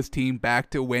will his team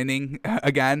back to winning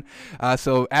again.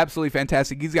 So absolutely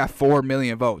fantastic. He's got 4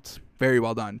 million votes. Very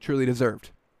well done. Truly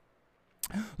deserved.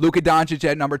 Luka Doncic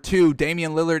at number 2,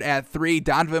 Damian Lillard at 3,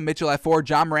 Donovan Mitchell at 4,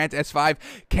 John Morant at 5,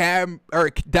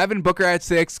 Devin Booker at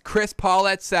 6, Chris Paul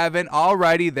at 7.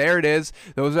 Alrighty, there it is.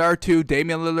 Those are our 2.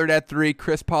 Damian Lillard at 3,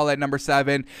 Chris Paul at number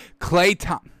 7, Klay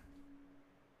Thompson.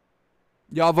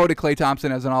 Y'all voted Klay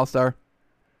Thompson as an All-Star.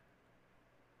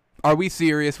 Are we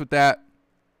serious with that?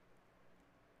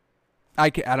 I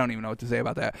don't even know what to say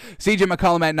about that. CJ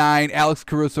McCollum at 9, Alex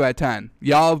Caruso at 10.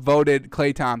 Y'all voted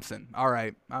Klay Thompson. All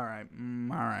right.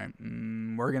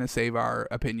 We're going to save our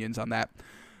opinions on that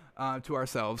to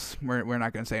ourselves. We're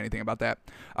not going to say anything about that.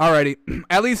 Alrighty.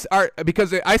 At least,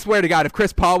 because I swear to God, if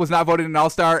Chris Paul was not voted an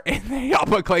All-Star and they all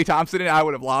put Klay Thompson in, I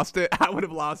would have lost it.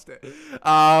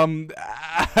 All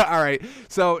right.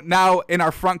 So now in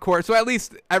our front court, so at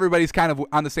least everybody's kind of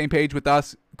on the same page with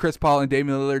us. Chris Paul and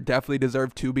Damian Lillard definitely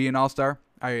deserve to be an All-Star.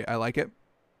 I like it.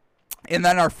 And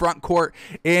then our front court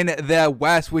in the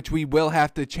West, which we will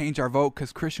have to change our vote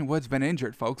because Christian Wood's been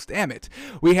injured, folks. Damn it.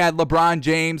 We had LeBron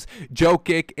James,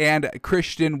 Jokic, and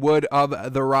Christian Wood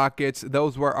of the Rockets.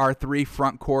 Those were our 3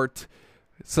 front court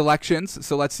selections.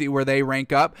 So let's see where they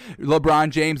rank up.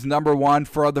 LeBron James, number 1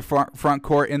 for the front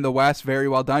court in the West. Very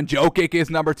well done. Jokic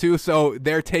is number 2. So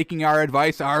they're taking our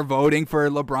advice, are voting for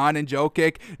LeBron and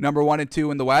Jokic, number 1 and 2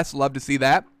 in the West. Love to see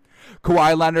that.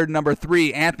 Kawhi Leonard, number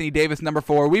 3. Anthony Davis, number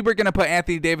 4. We were going to put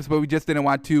Anthony Davis, but we just didn't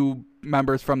want 2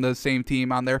 members from the same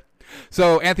team on there.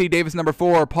 So Anthony Davis, number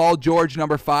 4. Paul George,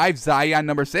 number 5. Zion,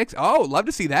 number 6. Oh, love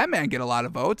to see that man get a lot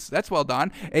of votes. That's well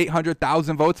done.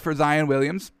 800,000 votes for Zion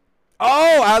Williams.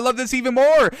 Oh, I love this even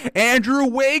more. Andrew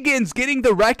Wiggins getting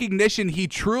the recognition he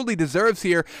truly deserves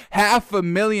here.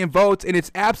 500,000 votes, and it's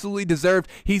absolutely deserved.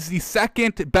 He's the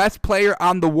 2nd best player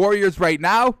on the Warriors right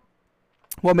now.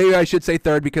 Well, maybe I should say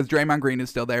 3rd because Draymond Green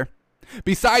is still there.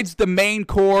 Besides the main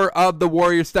core of the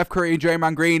Warriors, Steph Curry and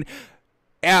Draymond Green,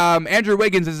 Andrew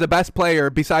Wiggins is the best player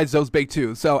besides those big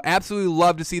 2. So absolutely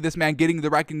love to see this man getting the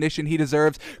recognition he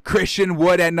deserves. Christian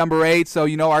Wood at number 8. So,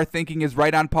 our thinking is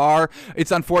right on par.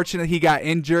 It's unfortunate he got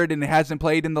injured and hasn't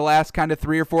played in the last kind of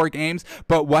 3 or 4 games.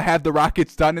 But what have the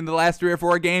Rockets done in the last 3 or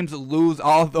 4 games? Lose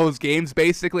all of those games,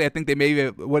 basically. I think they maybe,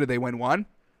 what did they win? 1?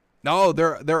 No,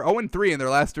 they're 0-3 in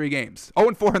their last 3 games.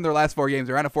 0-4 in their last 4 games.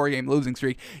 They're on a 4-game losing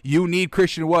streak. You need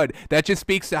Christian Wood. That just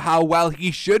speaks to how well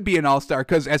he should be an all-star,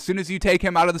 because as soon as you take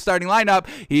him out of the starting lineup,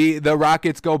 the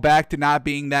Rockets go back to not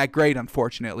being that great,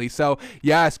 unfortunately. So,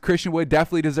 yes, Christian Wood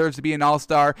definitely deserves to be an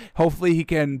all-star. Hopefully he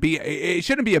can be – it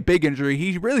shouldn't be a big injury.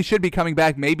 He really should be coming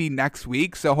back maybe next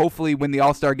week. So, hopefully when the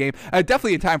all-star game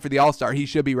definitely in time for the all-star, he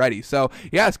should be ready. So,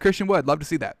 yes, Christian Wood. Love to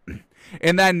see that.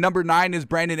 And then number 9 is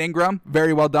Brandon Ingram.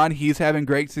 Very well done. He's having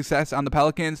great success on the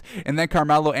Pelicans. And then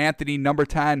Carmelo Anthony, number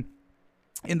 10.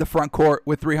 In the front court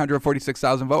with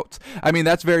 346,000 votes. I mean,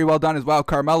 that's very well done as well.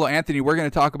 Carmelo Anthony, we're going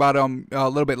to talk about him a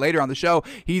little bit later on the show.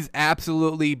 He's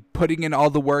absolutely putting in all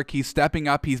the work. He's stepping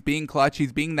up. He's being clutch.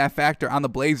 He's being that factor on the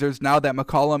Blazers now that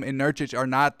McCollum and Nurkic are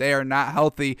not there, not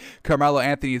healthy. Carmelo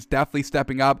Anthony is definitely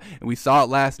stepping up, and we saw it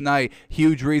last night.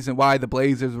 Huge reason why the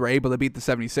Blazers were able to beat the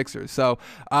 76ers. So,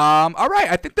 all right,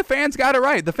 I think the fans got it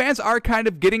right. The fans are kind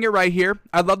of getting it right here.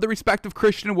 I love the respect of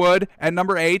Christian Wood at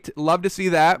number 8. Love to see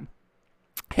that.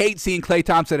 Hate seeing Klay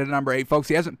Thompson at number 8, folks.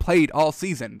 He hasn't played all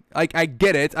season. Like, I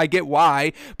get it. I get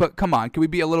why. But come on. Can we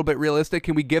be a little bit realistic?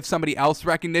 Can we give somebody else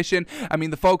recognition? I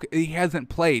mean, he hasn't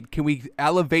played. Can we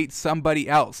elevate somebody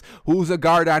else? Who's a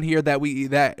guard on here that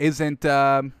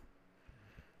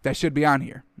should be on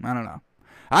here?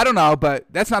 I don't know, but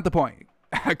that's not the point.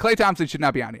 Klay Thompson should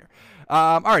not be on here.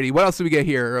 Alrighty, what else do we get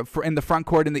here? In the front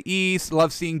court in the East,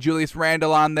 love seeing Julius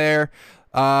Randle on there.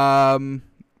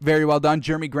 Very well done.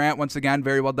 Jeremy Grant, once again,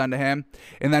 very well done to him.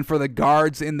 And then for the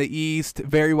guards in the East,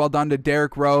 very well done to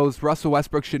Derrick Rose. Russell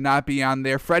Westbrook should not be on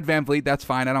there. Fred VanVleet, that's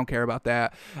fine. I don't care about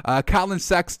that. Colin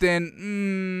Sexton,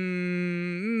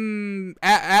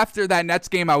 after that Nets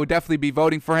game, I would definitely be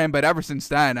voting for him. But ever since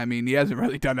then, I mean, he hasn't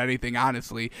really done anything,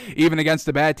 honestly. Even against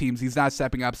the bad teams, he's not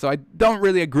stepping up. So I don't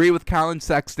really agree with Colin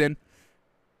Sexton.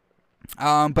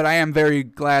 But I am very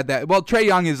glad that, Trae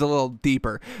Young is a little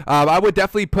deeper. I would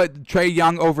definitely put Trae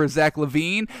Young over Zach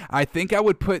LaVine. I think I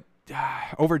would put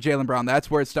over Jaylen Brown.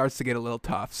 That's where it starts to get a little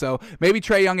tough. So maybe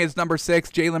Trae Young is number 6.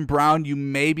 Jaylen Brown, you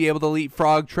may be able to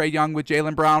leapfrog Trae Young with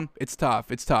Jaylen Brown. It's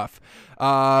tough.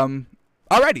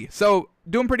 Alrighty, so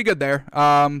doing pretty good there.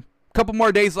 Couple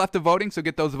more days left of voting, so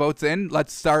get those votes in.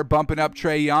 Let's start bumping up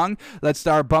Trae Young. Let's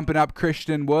start bumping up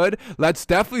Christian Wood. Let's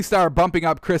definitely start bumping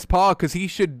up Chris Paul, because he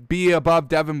should be above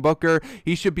Devin Booker.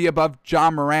 He should be above Ja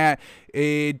Morant.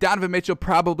 Donovan Mitchell,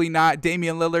 probably not.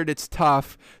 Damian Lillard, it's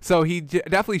tough. So he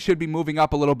definitely should be moving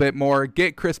up a little bit more.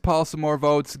 Get Chris Paul some more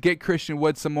votes. Get Christian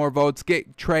Wood some more votes.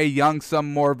 Get Trae Young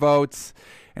some more votes.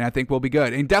 And I think we'll be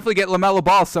good. And definitely get LaMelo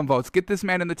Ball some votes. Get this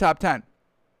man in the top 10.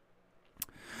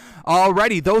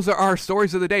 Alrighty, those are our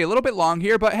stories of the day. A little bit long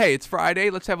here, but hey, it's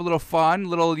Friday. Let's have a little fun,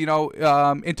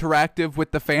 interactive with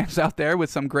the fans out there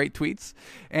with some great tweets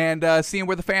and seeing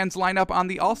where the fans line up on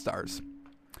the All-Stars.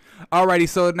 Alrighty,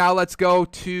 so now let's go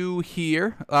to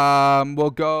here.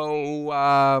 We'll go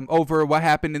over what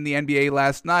happened in the NBA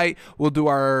last night. We'll do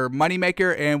our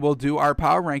moneymaker and we'll do our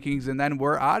power rankings, and then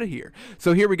we're out of here.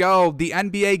 So here we go. The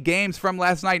NBA games from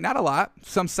last night, not a lot,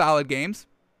 some solid games.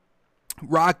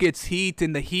 Rockets, Heat,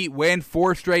 and the Heat win.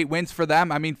 4 straight wins for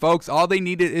them. I mean, folks, all they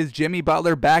needed is Jimmy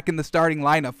Butler back in the starting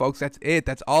lineup, folks. That's it.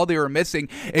 That's all they were missing.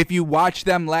 If you watched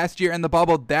them last year in the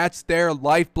bubble, that's their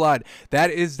lifeblood.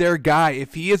 That is their guy.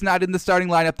 If he is not in the starting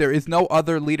lineup, there is no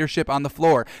other leadership on the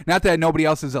floor. Not that nobody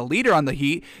else is a leader on the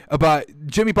Heat, but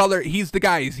Jimmy Butler, he's the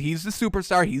guy. He's the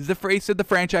superstar. He's the face of the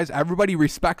franchise. Everybody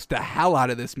respects the hell out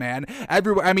of this man.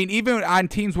 I mean, even on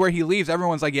teams where he leaves,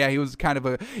 everyone's like, he was kind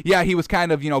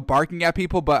of, barking at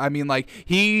people, but I mean, like,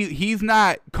 he's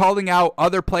not calling out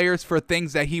other players for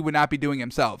things that he would not be doing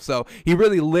himself. So he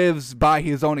really lives by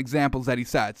his own examples that he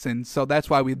sets, and so that's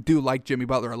why we do like Jimmy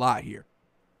Butler a lot here.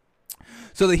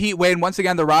 So the Heat win. Once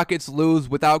again, the Rockets lose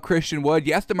without Christian Wood.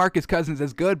 Yes, DeMarcus Cousins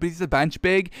is good, but he's a bench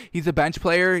big. He's a bench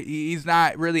player. He's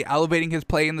not really elevating his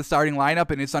play in the starting lineup,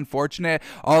 and it's unfortunate.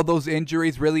 All those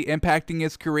injuries really impacting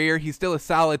his career. He's still a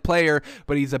solid player,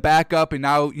 but he's a backup, and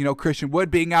now, Christian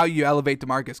Wood being out, you elevate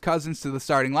DeMarcus Cousins to the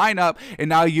starting lineup, and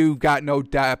now you've got no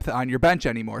depth on your bench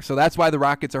anymore. So that's why the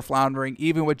Rockets are floundering.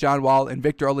 Even with John Wall and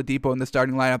Victor Oladipo in the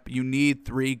starting lineup, you need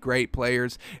 3 great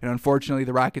players, and unfortunately,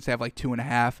 the Rockets have like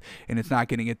 2.5, and it's not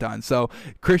getting it done. So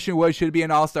Christian Wood should be an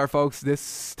all-star, folks.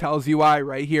 This tells you why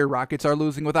right here. Rockets are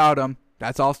losing without him.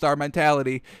 That's all-star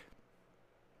mentality.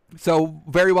 So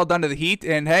very well done to the Heat.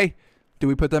 And hey, do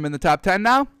we put them in the top 10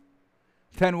 now?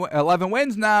 11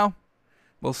 wins now.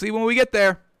 We'll see when we get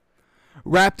there.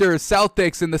 Raptors,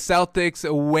 Celtics, and the Celtics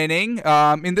winning.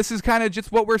 And this is kind of just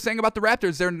what we're saying about the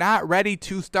Raptors. They're not ready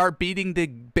to start beating the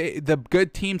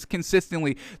good teams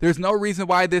consistently. There's no reason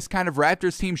why this kind of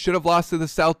Raptors team should have lost to the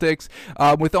Celtics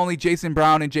with only Jason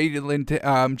Tatum and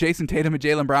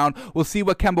Jaylen Brown. We'll see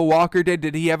what Kemba Walker did.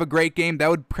 Did he have a great game? That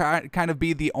would kind of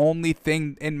be the only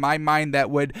thing in my mind that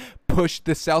would push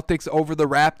the Celtics over the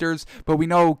Raptors, but we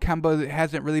know Kemba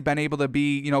hasn't really been able to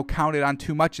be, counted on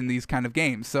too much in these kind of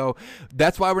games. So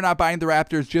that's why we're not buying the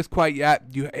Raptors just quite yet.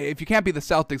 If you can't be the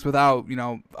Celtics without,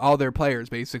 all their players,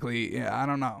 basically, I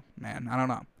don't know, man. I don't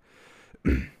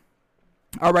know.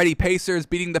 Alrighty, Pacers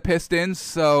beating the Pistons.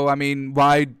 So, I mean,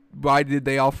 why did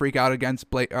they all freak out against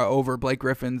over Blake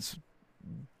Griffin's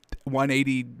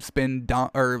 180 spin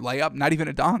dunk or layup? Not even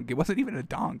a dunk. It wasn't even a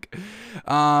dunk. He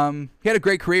had a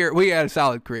great career. He had a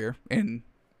solid career in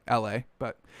LA,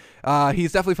 but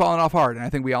he's definitely fallen off hard, and I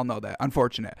think we all know that.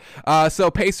 Unfortunate.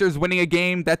 So Pacers winning a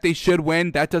game that they should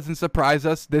win. That doesn't surprise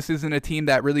us. This isn't a team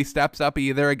that really steps up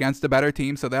either against a better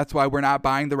team, so that's why we're not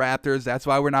buying the Raptors. That's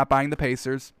why we're not buying the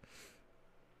Pacers.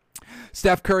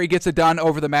 Steph Curry gets it done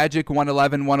over the Magic,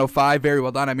 111-105. Very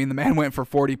well done. I mean, the man went for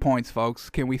 40 points, folks.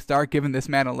 Can we start giving this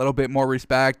man a little bit more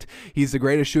respect? He's the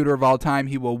greatest shooter of all time.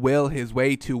 He will will his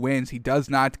way to wins. He does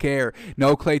not care.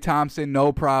 No Klay Thompson,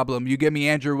 no problem. You give me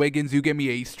Andrew Wiggins, you give me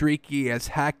a streaky as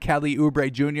heck Kelly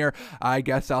Oubre Jr., I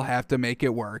guess I'll have to make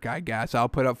it work. I guess I'll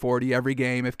put up 40 every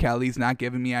game if Kelly's not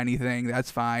giving me anything.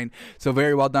 That's fine. So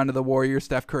very well done to the Warriors.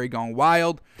 Steph Curry going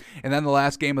wild. And then the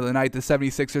last game of the night, the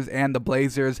 76ers and the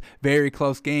Blazers. Very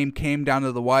close game, came down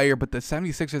to the wire, but the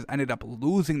 76ers ended up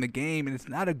losing the game, and it's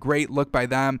not a great look by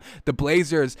them. The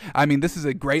Blazers, I mean, this is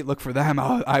a great look for them.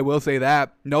 I will say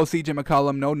that. No CJ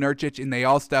McCollum, no Nurkic, and they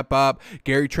all step up.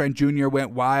 Gary Trent Jr.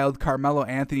 went wild. Carmelo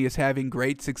Anthony is having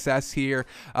great success here.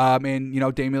 And,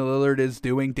 Damian Lillard is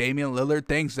doing Damian Lillard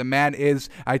things. The man is,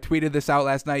 I tweeted this out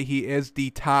last night, he is the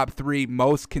top 3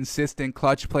 most consistent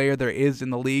clutch player there is in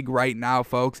the league right now,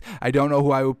 folks. I don't know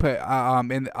who I would put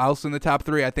also in the top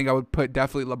 3. I think I would put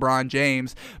definitely LeBron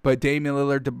James, but Damian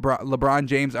Lillard, LeBron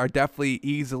James are definitely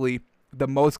easily the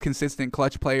most consistent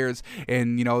clutch players,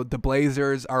 and the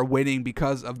Blazers are winning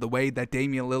because of the way that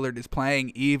Damian Lillard is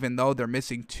playing, even though they're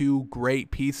missing 2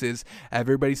 great pieces.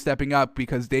 Everybody's stepping up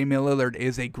because Damian Lillard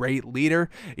is a great leader.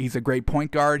 He's a great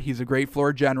point guard. He's a great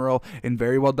floor general, and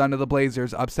very well done to the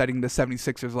Blazers, upsetting the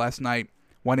 76ers last night,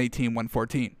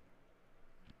 118-114.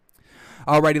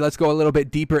 Alrighty, let's go a little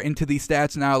bit deeper into these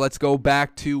stats now. Let's go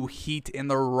back to Heat and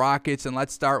the Rockets, and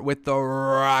let's start with the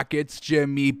Rockets.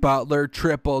 Jimmy Butler,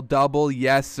 triple-double,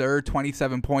 yes, sir.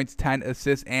 27 points, 10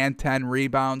 assists, and 10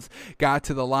 rebounds. Got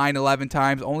to the line 11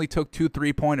 times, only took 2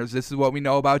 3-pointers. This is what we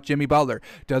know about Jimmy Butler.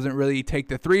 Doesn't really take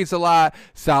the threes a lot,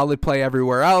 solid play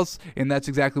everywhere else, and that's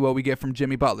exactly what we get from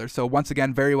Jimmy Butler. So once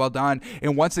again, very well done.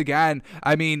 And once again,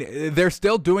 I mean, they're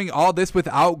still doing all this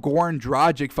without Goran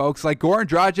Dragic, folks. Like, Goran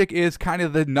Dragic is kind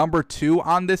of the number 2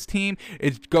 on this team.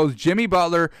 It goes Jimmy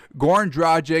Butler, Goran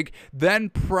Dragic, then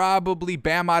probably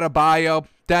Bam Adebayo,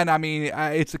 then, I mean,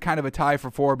 it's a kind of a tie for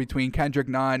 4 between Kendrick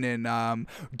Nunn and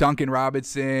Duncan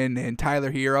Robinson and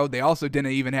Tyler Hero. They also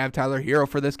didn't even have Tyler Hero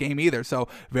for this game either. So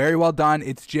very well done.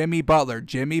 It's Jimmy Butler.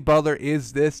 Jimmy Butler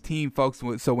is this team, folks.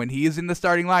 So when he is in the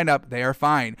starting lineup, they are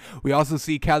fine. We also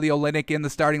see Kelly Olynyk in the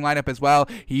starting lineup as well.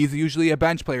 He's usually a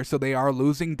bench player, so they are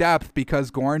losing depth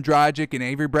because Goran Dragic and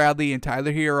Avery Bradley and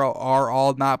Tyler Hero are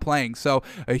all not playing. So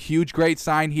a huge, great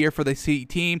sign here for the Heat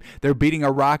team. They're beating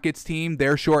a Rockets team.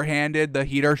 They're shorthanded. The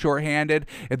Heat are shorthanded.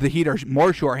 If the Heat are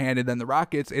more shorthanded than the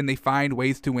Rockets, and they find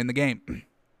ways to win the game.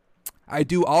 I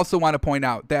do also want to point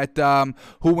out that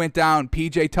who went down,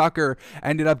 PJ Tucker,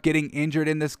 ended up getting injured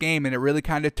in this game, and it really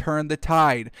kind of turned the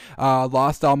tide.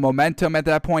 Lost all momentum at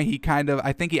that point.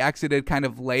 I think he exited kind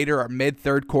of later or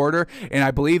mid-third quarter, and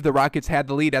I believe the Rockets had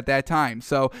the lead at that time.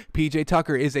 So PJ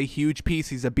Tucker is a huge piece.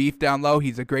 He's a beef down low.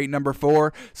 He's a great number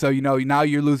 4. So, now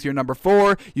you lose your number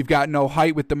 4. You've got no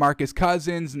height with DeMarcus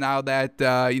Cousins now that,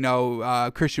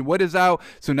 Christian Wood is out.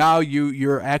 So now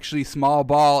you're actually small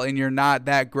ball, and you're not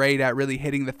that great at really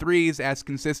hitting the threes as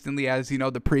consistently as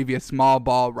the previous small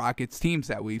ball Rockets teams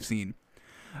that we've seen.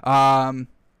 So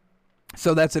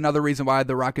that's another reason why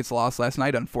the Rockets lost last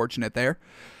night. Unfortunate there.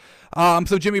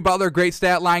 So Jimmy Butler, great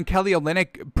stat line. Kelly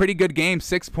Olynyk, pretty good game,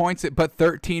 6 points, but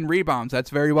 13 rebounds. That's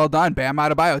very well done. Bam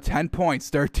Adebayo, 10 points,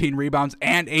 13 rebounds,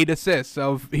 and 8 assists.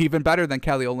 So even better than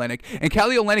Kelly Olynyk. And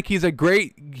Kelly Olynyk,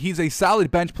 he's a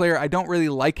solid bench player. I don't really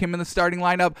like him in the starting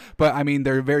lineup, but I mean,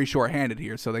 they're very short-handed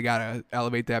here, so they got to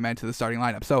elevate that man to the starting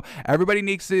lineup. So everybody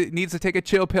needs to take a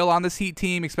chill pill on this Heat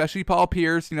team, especially Paul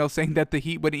Pierce, saying that the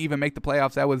Heat wouldn't even make the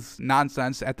playoffs. That was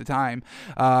nonsense at the time.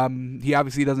 He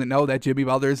obviously doesn't know that Jimmy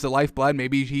Butler is the lifeblood.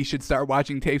 Maybe he should start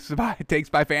watching takes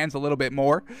by fans a little bit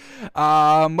more.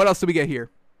 What else do we get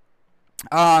here?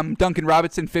 Duncan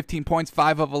Robinson, 15 points,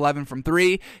 5 of 11 from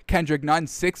 3. Kendrick Nunn,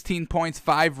 16 points,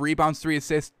 5 rebounds, 3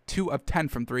 assists, 2 of 10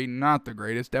 from 3. Not the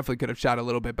greatest. Definitely could have shot a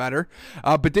little bit better,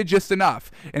 but did just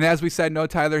enough. And as we said, no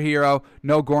Tyler Hero,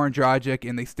 no Goran Dragic,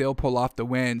 and they still pull off the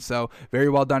win. So very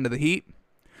well done to the Heat.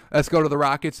 Let's go to the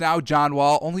Rockets now. John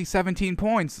Wall, only 17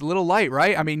 points. A little light,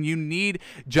 right? I mean, you need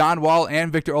John Wall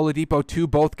and Victor Oladipo to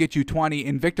both get you 20,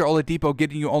 and Victor Oladipo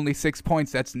getting you only 6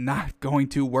 points. That's not going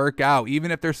to work out.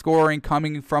 Even if they're scoring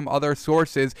coming from other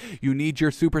sources, you need your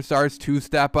superstars to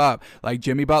step up, like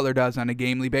Jimmy Butler does on a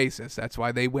gamely basis. That's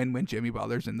why they win when Jimmy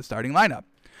Butler's in the starting lineup.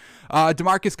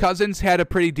 DeMarcus Cousins had a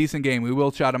pretty decent game. We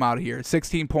will shout him out here.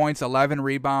 16 points, 11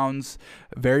 rebounds.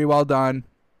 Very well done.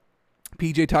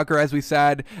 PJ Tucker, as we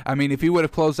said, I mean, if he would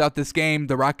have closed out this game,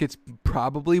 the Rockets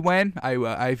probably win.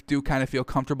 I do kind of feel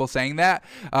comfortable saying that.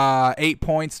 8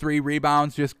 points, 3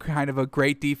 rebounds, just kind of a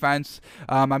great defense.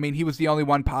 I mean, he was the only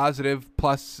one positive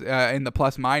plus in the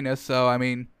plus minus. So, I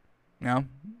mean,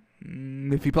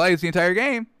 if he plays the entire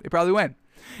game, they probably win.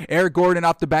 Eric Gordon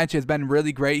off the bench has been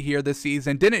really great here this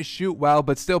season. Didn't shoot well,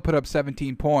 but still put up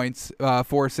 17 points,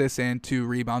 4 assists, and 2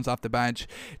 rebounds off the bench.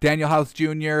 Daniel House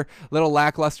Jr., little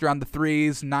lackluster on the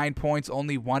threes, 9 points,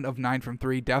 only 1 of 9 from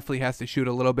 3. Definitely has to shoot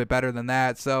a little bit better than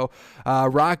that. So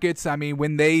Rockets, I mean,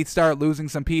 when they start losing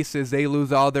some pieces, they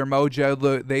lose all their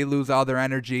mojo, they lose all their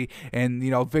energy, and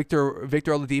Victor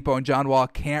Oladipo and John Wall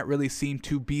can't really seem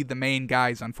to be the main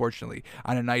guys, unfortunately,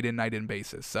 on a night in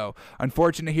basis. So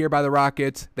unfortunate here by the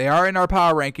Rockets. They are in our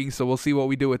power rankings, so we'll see what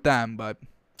we do with them, but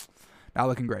not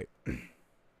looking great.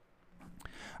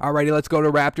 Alrighty, let's go to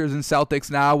Raptors and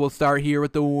Celtics now. We'll start here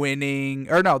with the losing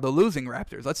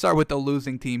Raptors. Let's start with the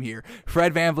losing team here.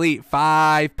 Fred VanVleet,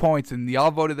 5 points, and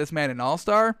y'all voted this man an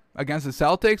all-star against the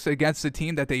Celtics, against a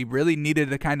team that they really needed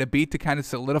to kind of beat to kind of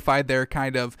solidify their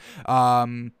kind of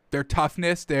their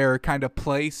toughness, their kind of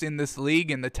place in this league,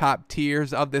 in the top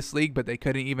tiers of this league, but they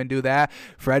couldn't even do that.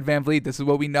 Fred VanVleet, this is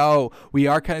what we know. We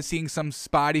are kind of seeing some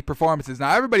spotty performances.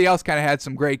 Now, everybody else kind of had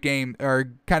some great game,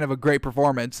 or kind of a great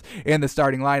performance in the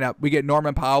starting lineup. We get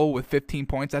Norman Powell with 15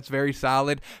 points. That's very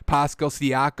solid. Pascal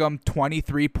Siakam,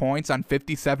 23 points on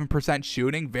 57%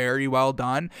 shooting. Very well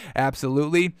done.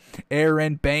 Absolutely.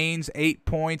 Aaron Baines, 8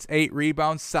 points, 8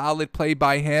 rebounds. Solid play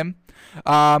by him.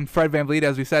 Fred VanVleet,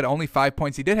 as we said, only 5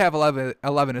 points. He did have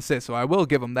 11 assists, so I will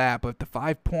give him that. But the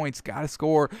 5 points, got to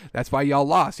score. That's why y'all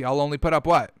lost. Y'all only put up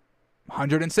what?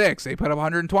 106. They put up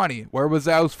 120. Where was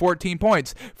those 14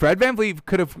 points? Fred VanVleet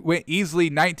could have went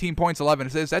easily 19 points, 11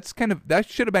 assists. That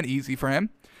should have been easy for him.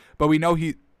 But we know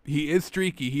he is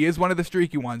streaky. He is one of the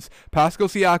streaky ones. Pascal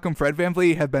Siakam, Fred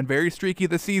VanVleet have been very streaky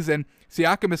this season.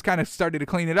 Siakam has kind of started to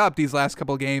clean it up these last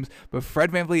couple of games, but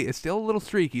Fred VanVleet is still a little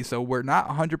streaky, so we're not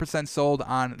 100% sold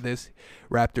on this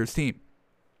Raptors team.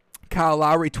 Kyle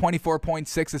Lowry,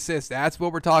 24.6 assists. That's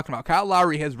what we're talking about. Kyle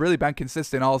Lowry has really been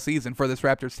consistent all season for this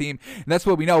Raptors team, and that's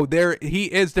what we know. He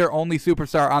is their only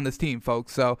superstar on this team,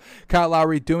 folks. So Kyle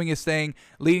Lowry doing his thing,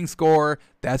 leading scorer.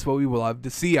 That's what we will love to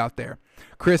see out there.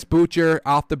 Chris Boucher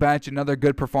off the bench, another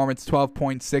good performance,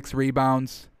 12.6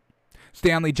 rebounds.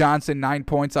 Stanley Johnson, 9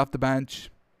 points off the bench.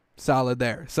 Solid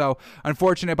there. So,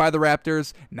 unfortunate by the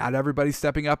Raptors. Not everybody's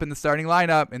stepping up in the starting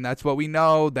lineup, and that's what we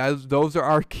know. Those are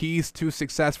our keys to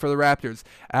success for the Raptors.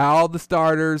 All the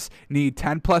starters need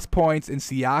 10-plus points, and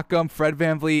Siakam, Fred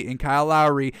VanVleet, and Kyle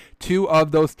Lowry, 2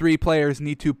 of those 3 players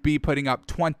need to be putting up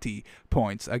 20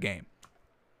 points a game.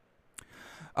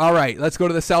 All right, let's go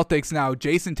to the Celtics now.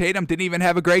 Jason Tatum didn't even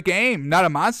have a great game. Not a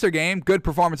monster game. Good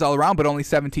performance all around, but only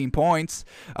 17 points.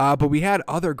 But we had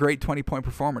other great 20-point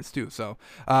performers, too. So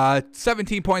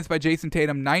 17 points by Jason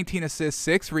Tatum, 19 assists,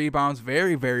 6 rebounds.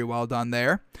 Very, very well done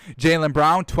there. Jaylen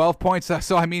Brown, 12 points.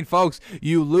 So, I mean, folks,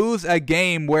 you lose a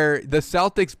game where the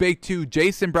Celtics big 2,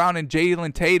 Jason Brown and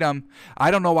Jaylen Tatum.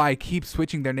 I don't know why I keep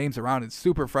switching their names around. It's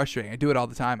super frustrating. I do it all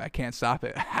the time. I can't stop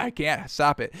it. I can't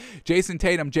stop it. Jason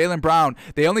Tatum, Jaylen Brown,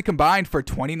 they only combined for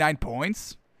 29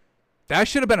 points. That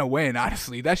should have been a win,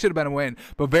 honestly. That should have been a win.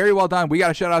 But very well done. We got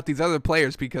to shout out these other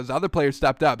players because other players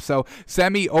stepped up. So,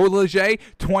 Semi Ojeleye,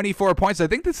 24 points. I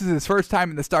think this is his first time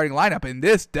in the starting lineup, and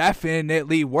this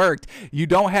definitely worked. You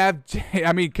don't have,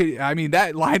 I mean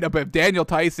that lineup of Daniel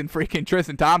Theis, freaking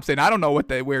Tristan Thompson. I don't know what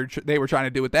they were trying to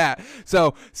do with that.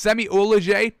 So, Semi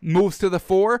Ojeleye moves to the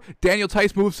 4. Daniel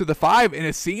Theis moves to the 5, and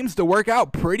it seems to work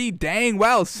out pretty dang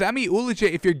well. Semi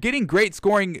Ojeleye, if you're getting great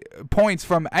scoring points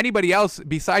from anybody else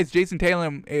besides Jason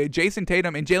Tatum and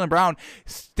Jaylen Brown,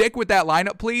 stick with that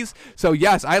lineup, please. So,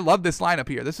 yes, I love this lineup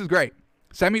here. This is great.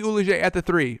 Semi Ojeleye at the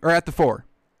 3, or at the 4.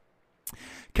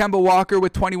 Kemba Walker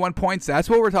with 21 points. That's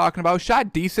what we're talking about.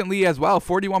 Shot decently as well.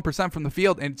 41% from the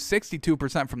field and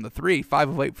 62% from the 3. 5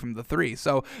 of 8 from the 3.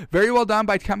 So, very well done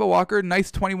by Kemba Walker. Nice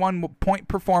 21-point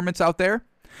performance out there.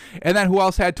 And then who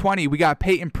else had 20? We got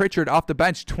Peyton Pritchard off the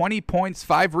bench, 20 points,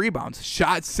 5 rebounds.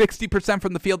 Shot 60%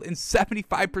 from the field and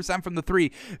 75% from the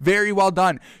 3. Very well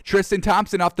done. Tristan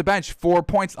Thompson off the bench, 4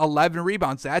 points, 11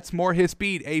 rebounds. That's more his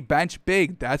speed, a bench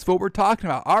big. That's what we're talking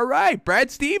about. All right, Brad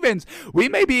Stevens. We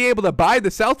may be able to buy the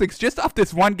Celtics just off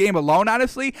this one game alone,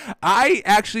 honestly. I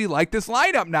actually like this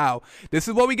lineup now. This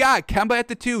is what we got. Kemba at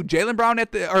the 2,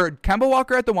 Kemba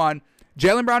Walker at the 1,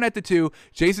 Jaylen Brown at the 2,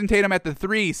 Jason Tatum at the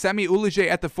 3, Semi Ojeleye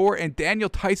at the 4, and Daniel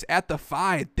Theis at the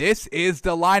 5. This is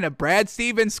the lineup. Brad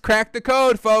Stevens cracked the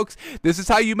code, folks. This is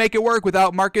how you make it work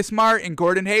without Marcus Smart and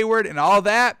Gordon Hayward and all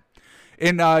that.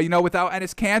 And, without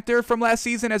Enes Kanter from last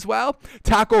season as well.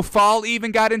 Taco Fall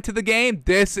even got into the game.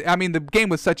 The game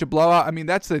was such a blowout. I mean,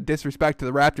 that's a disrespect to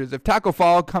the Raptors. If Taco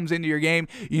Fall comes into your game,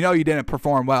 you know you didn't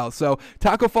perform well. So,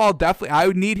 Taco Fall, definitely, I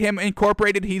would need him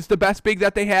incorporated. He's the best big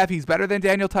that they have. He's better than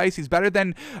Daniel Theis. He's better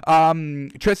than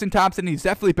Tristan Thompson. He's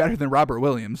definitely better than Robert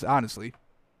Williams, honestly.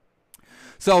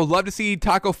 So, love to see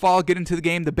Taco Fall get into the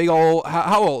game. The big old,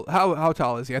 how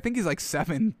tall is he? I think he's like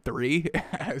 7'3".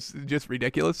 It's just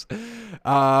ridiculous.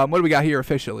 What do we got here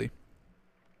officially?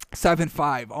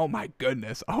 7'5". Oh my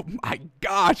goodness. Oh my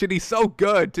gosh. And he's so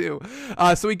good too.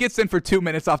 So he gets in for 2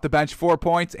 minutes off the bench, 4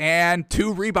 points and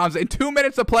 2 rebounds. In 2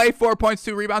 minutes of play, 4 points,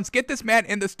 2 rebounds. Get this man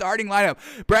in the starting lineup.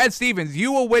 Brad Stevens,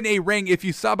 you will win a ring if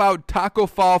you sub out Taco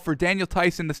Fall for Daniel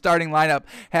Theis in the starting lineup.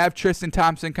 Have Tristan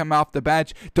Thompson come off the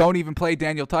bench. Don't even play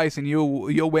Daniel Theis and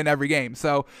you'll win every game.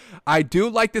 So I do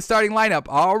like the starting lineup.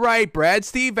 All right, Brad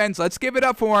Stevens, let's give it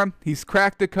up for him. He's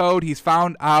cracked the code. He's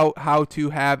found out how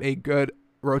to have a good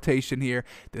rotation here.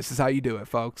 This is how you do it,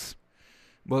 folks.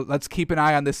 Well, let's keep an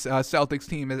eye on this Celtics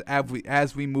team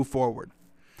as we move forward.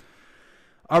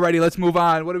 Alrighty, let's move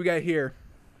on. What do we got here?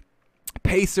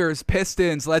 Pacers,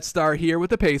 Pistons. Let's start here with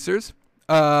the Pacers.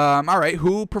 All right,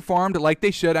 who performed like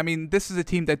they should? I mean, this is a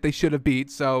team that they should have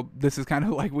beat, so this is kind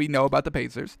of like we know about the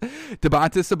Pacers.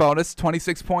 Domantas Sabonis,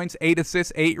 26 points, 8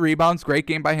 assists, 8 rebounds. Great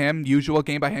game by him. Usual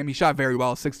game by him. He shot very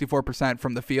well, 64%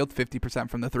 from the field, 50%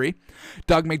 from the 3.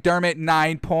 Doug McDermott,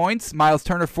 9 points. Miles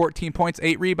Turner, 14 points,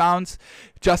 8 rebounds.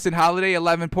 Justin Holiday,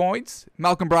 11 points.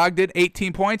 Malcolm Brogdon,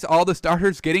 18 points. All the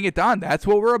starters getting it done. That's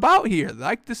what we're about here.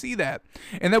 Like to see that.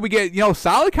 And then we get,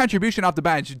 solid contribution off the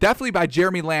bench. Definitely by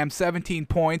Jeremy Lamb, 17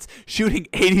 points, shooting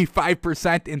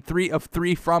 85% in 3 of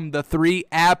 3 from the 3.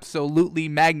 Absolutely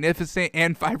magnificent.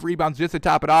 And 5 rebounds just to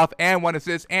top it off. And 1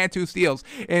 assist and 2 steals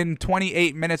in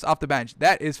 28 minutes off the bench.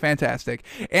 That is fantastic.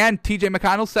 And TJ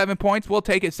McConnell, 7 points. We'll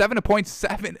take it. 7 points,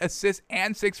 7 assists,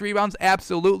 and 6 rebounds.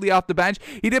 Absolutely off the bench.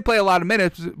 He did play a lot of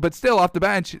minutes, but still off the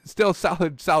bench, still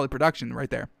solid production right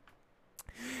there.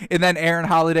 And then Aaron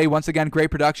Holiday, once again,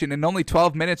 great production in only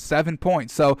 12 minutes, 7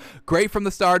 points. So great from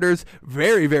the starters,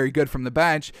 very, very good from the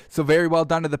bench. So very well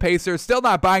done to the Pacers. Still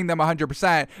not buying them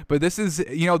 100%, but this is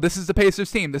the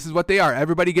Pacers team. This is what they are.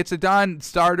 Everybody gets it done.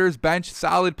 Starters, bench,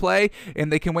 solid play,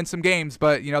 and they can win some games.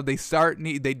 But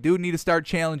they do need to start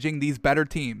challenging these better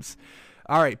teams.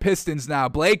 All right, Pistons now.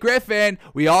 Blake Griffin.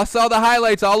 We all saw the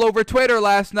highlights all over Twitter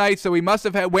last night, so we must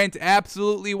have went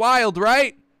absolutely wild,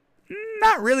 right?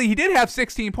 Not really. He did have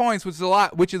 16 points,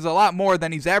 which is a lot more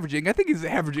than he's averaging. I think he's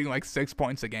averaging like 6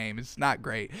 points a game. It's not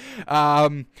great.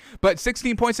 But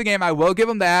 16 points a game, I will give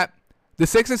him that. The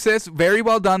 6 assists, very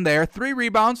well done there. 3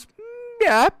 rebounds,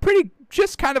 yeah, pretty,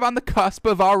 just kind of on the cusp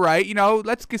of all right.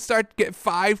 Let's get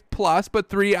 5+, but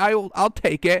 3, I'll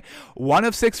take it. 1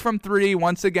 of 6 from 3.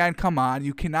 Once again, come on.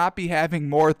 You cannot be having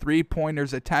more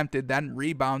 3-pointers attempted than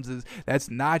rebounds. That's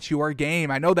not your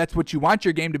game. I know that's what you want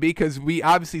your game to be, because we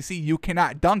obviously see you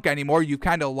cannot dunk anymore. You've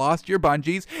kind of lost your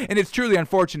bungees, and it's truly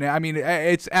unfortunate. I mean,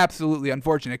 it's absolutely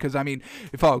unfortunate, because, I mean,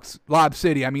 folks, Lob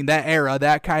City, I mean, that era,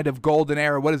 that kind of golden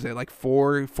era, what is it, like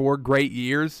 4 great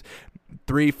years?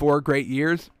 3-4 great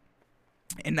years?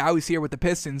 And now he's here with the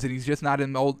Pistons, and he's just not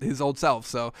in his old self.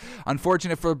 So,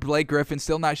 unfortunate for Blake Griffin.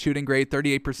 Still not shooting great.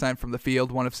 38% from the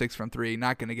field. 1 of 6 from 3.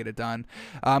 Not going to get it done.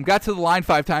 Got to the line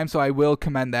 5 times, so I will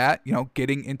commend that.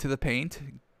 Getting into the paint.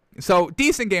 So,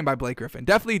 decent game by Blake Griffin.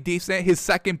 Definitely decent. His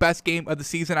second best game of the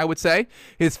season, I would say.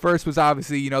 His first was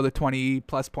obviously, the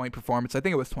 20-plus point performance. I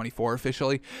think it was 24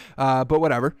 officially. But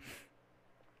whatever.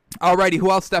 Alrighty, who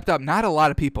else stepped up? Not a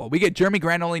lot of people. We get Jeremy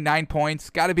Grant, only 9 points.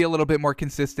 Got to be a little bit more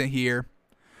consistent here.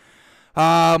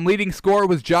 Leading scorer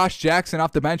was Josh Jackson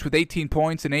off the bench with 18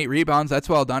 points and 8 rebounds. That's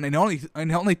well done. And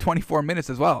only 24 minutes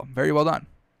as well. Very well done.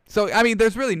 So, I mean,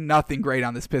 there's really nothing great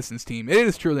on this Pistons team. It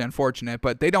is truly unfortunate,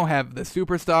 but they don't have the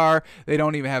superstar. They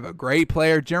don't even have a great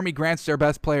player. Jeremy Grant's their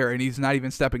best player, and he's not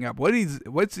even stepping up. What is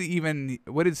he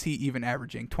even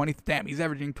averaging? 20? Damn, he's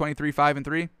averaging 23, 5, and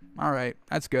 3? All right,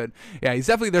 that's good. Yeah, he's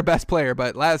definitely their best player,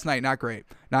 but last night, not great.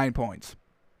 9 points.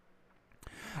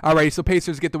 All right, so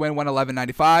Pacers get the win,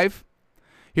 111-95.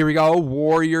 Here we go,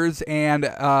 Warriors and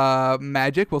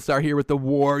Magic. We'll start here with the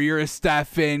Warriors.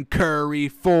 Stephen Curry,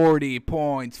 40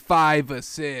 points, 5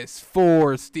 assists,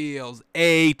 4 steals,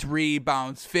 8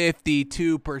 rebounds,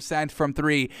 52% from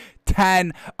 3.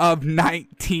 10 of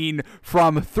 19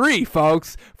 from 3,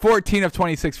 folks. 14 of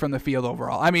 26 from the field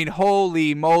overall. I mean,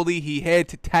 holy moly, he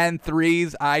hit 10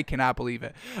 threes. I cannot believe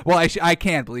it. Well, I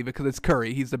can't believe it because it's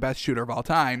Curry. He's the best shooter of all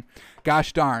time.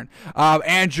 Gosh darn.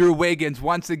 Andrew Wiggins,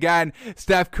 once again,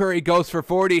 Steph Curry goes for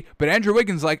 40, but Andrew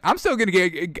Wiggins like, I'm still gonna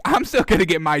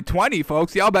get my 20,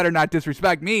 folks. Y'all better not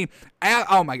disrespect me.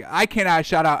 Oh my God, I cannot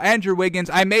shout out Andrew Wiggins.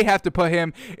 I may have to put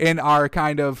him in our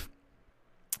kind of.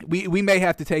 We may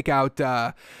have to take out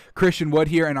Christian Wood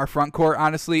here in our front court,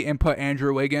 honestly, and put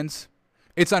Andrew Wiggins.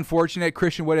 It's unfortunate.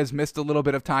 Christian Wood has missed a little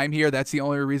bit of time here. That's the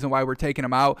only reason why we're taking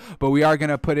him out. But we are going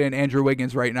to put in Andrew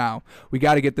Wiggins right now. We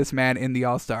got to get this man in the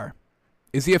All-Star.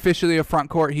 Is he officially a front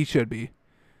court? He should be.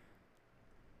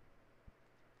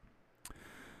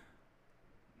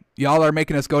 Y'all are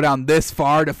making us go down this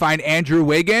far to find Andrew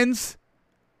Wiggins?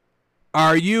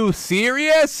 Are you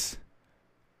serious?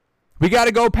 We got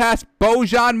to go past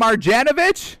Bojan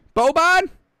Marjanovic? Boban?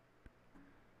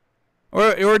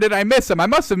 Or did I miss him? I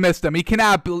must have missed him. He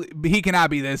cannot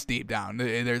be this deep down.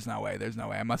 There's no way.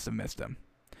 I must have missed him.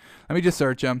 Let me just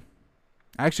search him.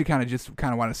 I actually kind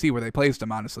of want to see where they placed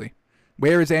him, honestly.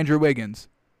 Where is Andrew Wiggins?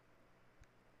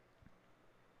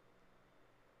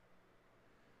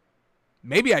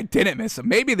 Maybe I didn't miss him.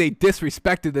 Maybe they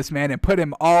disrespected this man and put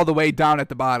him all the way down at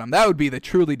the bottom. That would be the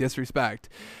truly disrespect.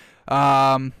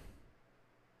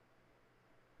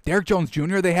 Derrick Jones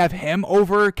Jr., they have him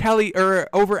over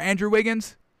over Andrew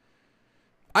Wiggins?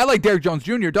 I like Derrick Jones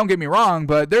Jr., don't get me wrong,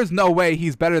 but there's no way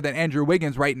he's better than Andrew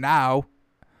Wiggins right now.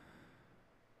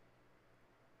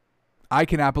 I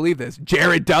cannot believe this.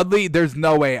 Jared Dudley? There's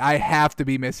no way. I have to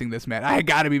be missing this man. I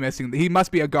got to be missing. He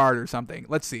must be a guard or something.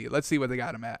 Let's see what they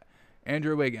got him at.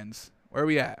 Andrew Wiggins. Where are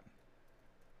we at?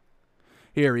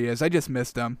 Here he is. I just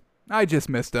missed him. All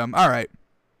right.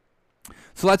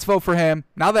 So let's vote for him.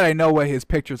 Now that I know what his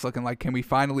picture's looking like, can we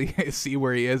finally see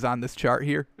where he is on this chart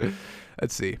here?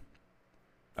 Let's see.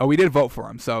 Oh, we did vote for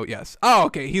him, so yes. Oh,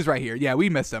 okay, he's right here. Yeah, we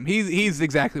missed him. He's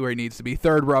exactly where he needs to be.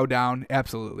 3rd row down.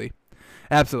 Absolutely.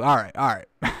 All right.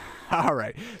 All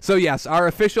right. So, yes, our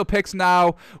official picks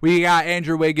now, we got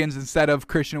Andrew Wiggins instead of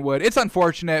Christian Wood. It's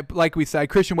unfortunate. Like we said,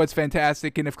 Christian Wood's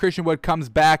fantastic, and if Christian Wood comes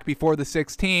back before the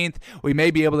 16th, we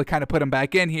may be able to kind of put him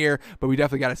back in here, but we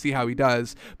definitely got to see how he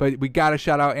does. But we got to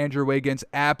shout out Andrew Wiggins.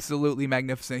 Absolutely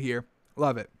magnificent here.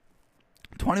 Love it.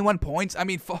 21 points. I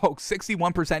mean, folks,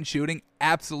 61% shooting.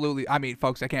 Absolutely. I mean,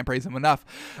 folks, I can't praise him enough.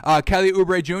 Kelly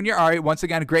Oubre Jr., all right, once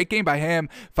again, a great game by him.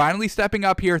 Finally stepping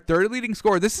up here. Third leading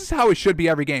scorer. This is how it should be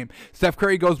every game. Steph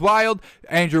Curry goes wild.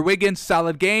 Andrew Wiggins,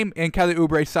 solid game. And Kelly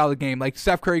Oubre, solid game. Like,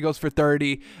 Steph Curry goes for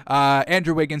 30.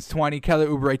 Andrew Wiggins, 20. Kelly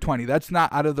Oubre, 20. That's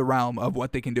not out of the realm of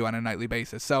what they can do on a nightly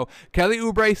basis. So, Kelly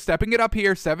Oubre stepping it up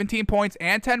here. 17 points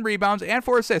and 10 rebounds and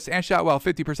 4 assists. And shot well,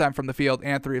 50% from the field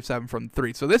and 3 of 7 from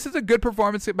 3. So, this is a good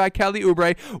performance by Kelly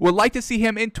Oubre. Would like to see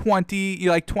him in 20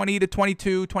 to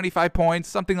 22, 25 points,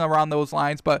 something around those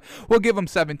lines, but we'll give him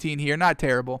 17 here. Not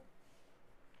terrible.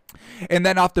 And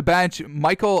then off the bench,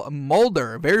 Michael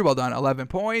Mulder, very well done, 11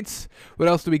 points. What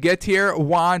else do we get here?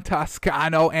 Juan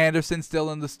Toscano Anderson still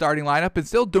in the starting lineup and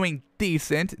still doing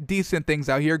decent things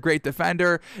out here. Great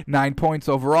defender, 9 points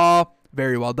overall.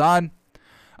 Very well done.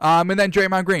 And then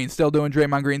Draymond Green, still doing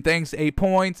Draymond Green things, 8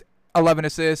 points. 11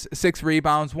 assists, 6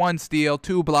 rebounds, 1 steal,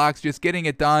 2 blocks, just getting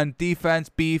it done. Defense,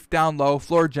 beef, down low,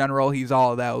 floor general. He's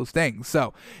all of those things.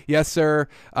 So, yes, sir.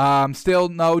 Still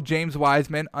no James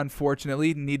Wiseman,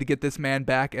 unfortunately. Need to get this man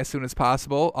back as soon as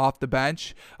possible off the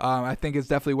bench. I think it's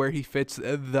definitely where he fits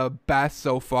the best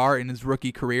so far in his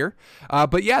rookie career.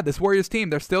 But, yeah, this Warriors team,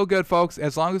 they're still good, folks.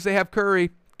 As long as they have Curry,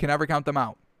 can never count them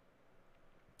out.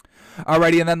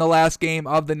 Alrighty, and then the last game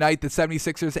of the night, the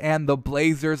 76ers and the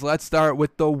Blazers. Let's start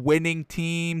with the winning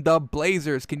team, the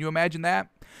Blazers. Can you imagine that?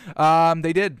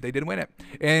 They did win it.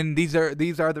 And these are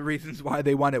the reasons why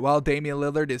they won it. Well, Damian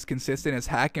Lillard is consistent as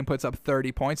heck and puts up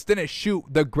 30 points. Didn't shoot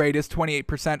the greatest,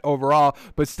 28% overall,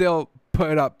 but still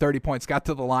put up 30 points. Got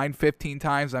to the line 15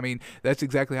 times. I mean, that's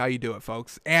exactly how you do it,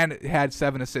 folks. And had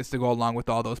 7 assists to go along with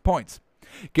all those points.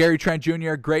 Gary Trent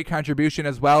Jr., great contribution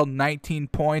as well. 19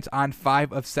 points on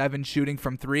 5 of 7 shooting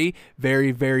from 3.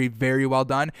 Very, very, very well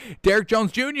done. Derrick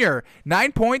Jones Jr.,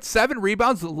 9 points, 7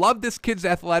 rebounds. Love this kid's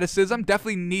athleticism.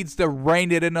 Definitely needs to rein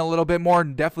it in a little bit more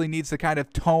and definitely needs to kind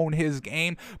of tone his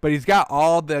game. But he's got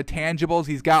all the tangibles.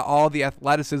 He's got all the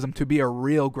athleticism to be a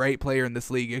real great player in this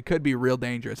league. It could be real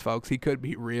dangerous, folks. He could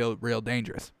be real, real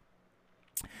dangerous.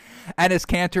 Enes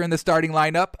Kanter in the starting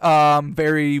lineup.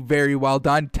 Very, very well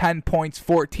done. 10 points,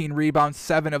 14 rebounds,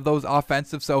 7 of those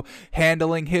offensive. So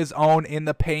handling his own in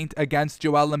the paint against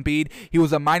Joel Embiid. He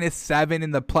was a -7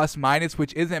 in the plus-minus,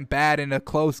 which isn't bad in a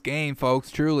close game, folks,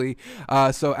 truly.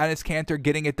 So Enes Kanter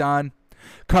getting it done.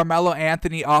 Carmelo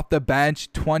Anthony off the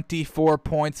bench, 24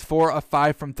 points, 4 of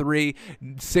 5 from 3,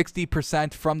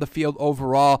 60% from the field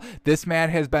overall. This man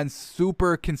has been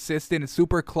super consistent and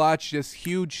super clutch, just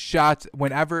huge shots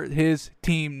whenever his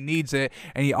team needs it,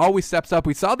 and he always steps up.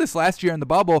 We saw this last year in the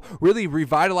bubble, really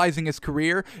revitalizing his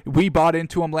career. We bought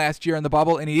into him last year in the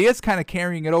bubble, and he is kind of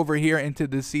carrying it over here into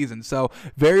this season. So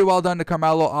very well done to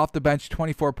Carmelo off the bench,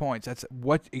 24 points.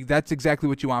 That's exactly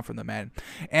what you want from the man.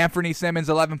 Anthony Simmons,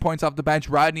 11 points off the bench.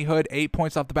 Rodney Hood, 8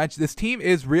 points off the bench. This team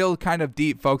is real kind of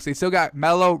deep, folks. They still got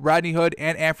Melo, Rodney Hood,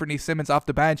 and Anthony Simmons off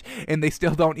the bench, and they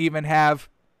still don't even have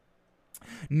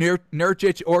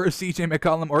Nurkic or CJ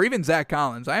McCollum or even Zach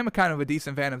Collins. I am a kind of a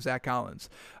decent fan of Zach Collins.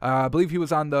 I believe he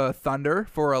was on the Thunder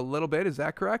for a little bit. Is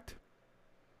that correct?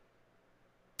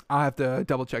 I'll have to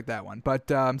double check that one. But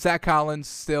Zach Collins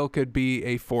still could be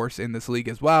a force in this league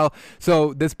as well.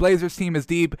 So this Blazers team is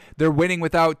deep. They're winning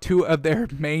without 2 of their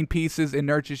main pieces in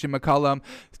Nurkic and McCollum.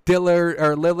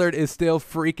 Lillard is still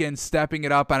freaking stepping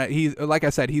it up on it. He's, like I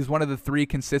said, he's one of the 3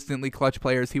 consistently clutch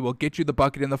players. He will get you the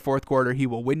bucket in the fourth quarter. He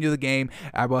will win you the game.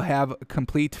 I will have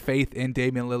complete faith in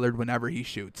Damian Lillard whenever he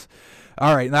shoots.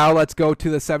 All right, now let's go to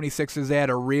the 76ers. They had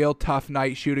a real tough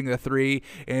night shooting the 3,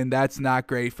 and that's not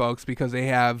great, folks, because they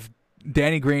have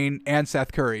Danny Green and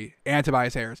Seth Curry and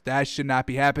Tobias Harris. That should not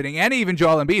be happening. And even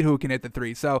Joel Embiid, who can hit the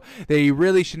 3. So they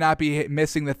really should not be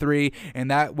missing the 3,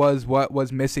 and that was what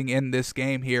was missing in this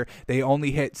game here. They only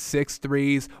hit 6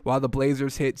 threes while the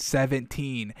Blazers hit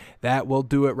 17. That will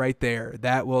do it right there.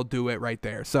 That will do it right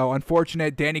there. So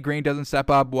unfortunate, Danny Green doesn't step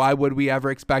up. Why would we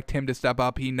ever expect him to step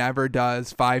up? He never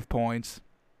does. 5 points.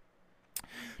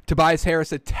 Tobias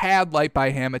Harris, a tad light by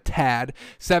him, a tad.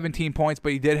 17 points,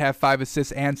 but he did have 5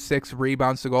 assists and 6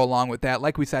 rebounds to go along with that.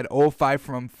 Like we said, 0 of 5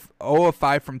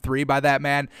 from 3 by that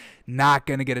man. Not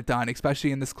going to get it done,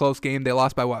 especially in this close game. They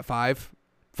lost by what, 5?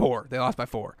 4. They lost by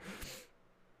 4.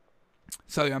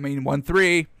 So, I mean,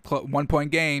 1-3,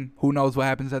 1-point game. Who knows what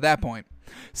happens at that point?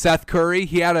 Seth Curry,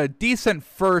 he had a decent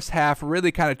first half,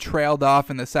 really kind of trailed off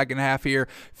in the second half here.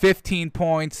 15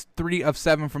 points, 3 of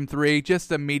 7 from 3,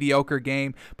 just a mediocre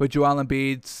game. But Joel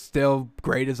Embiid, still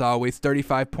great as always.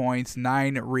 35 points,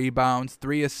 9 rebounds,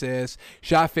 3 assists,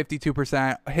 shot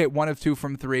 52%, hit 1 of 2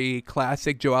 from 3.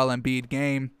 Classic Joel Embiid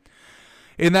game.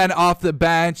 And then off the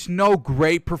bench, no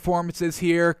great performances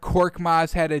here.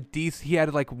 Korkmaz had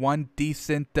one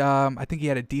decent, I think he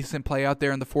had a decent play out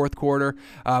there in the fourth quarter,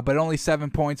 but only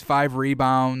 7 points, 5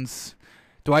 rebounds.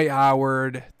 Dwight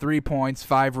Howard, 3 points,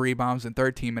 5 rebounds in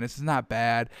 13 minutes. It's not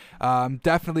bad.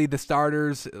 Definitely the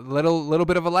starters, little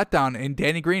bit of a letdown. And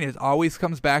Danny Green, it always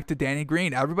comes back to Danny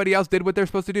Green. Everybody else did what they're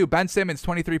supposed to do. Ben Simmons,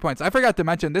 23 points. I forgot to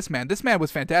mention this man. This man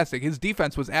was fantastic. His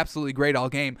defense was absolutely great all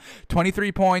game.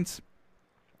 23 points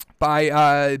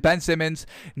by Ben Simmons,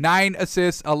 9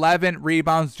 assists, 11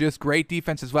 rebounds, just great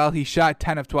defense as well. He shot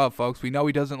 10 of 12, folks. We know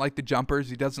he doesn't like the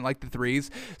jumpers, he doesn't like the threes,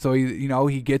 so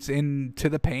he gets into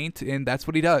the paint, and that's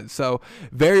what he does. So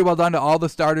very well done to all the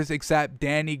starters except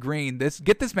Danny Green.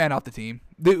 Get this man off the team.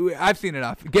 I've seen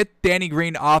enough. Get Danny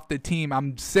Green off the team.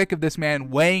 I'm sick of this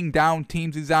man weighing down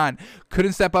teams he's on.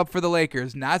 Couldn't step up for the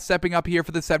Lakers. Not stepping up here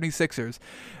for the 76ers.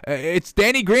 It's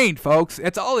Danny Green, folks.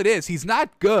 That's all it is. He's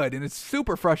not good, and it's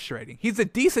super frustrating. He's a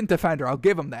decent defender. I'll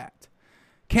give him that.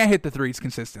 Can't hit the threes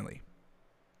consistently.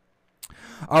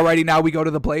 Alrighty, now we go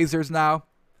to the Blazers now.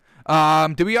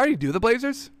 Did we already do the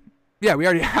Blazers? Yeah, we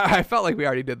already. I felt like we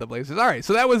already did the Blazers. All right,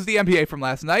 so that was the NBA from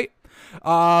last night.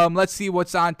 Let's see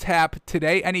what's on tap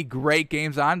today. Any great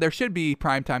games on? There should be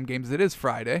primetime games. It is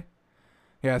Friday.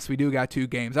 Yes, we do got 2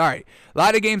 games. All right, a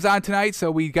lot of games on tonight, so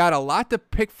we got a lot to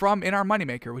pick from in our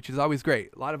moneymaker, which is always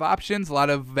great. A lot of options, a lot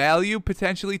of value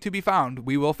potentially to be found.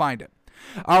 We will find it.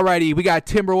 Alrighty, we got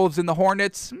Timberwolves and the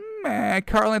Hornets.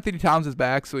 Karl Anthony Towns is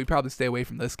back, so we probably stay away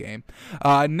from this game.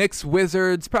 Knicks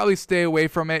Wizards, probably stay away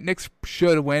from it. Knicks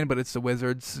should win, but it's the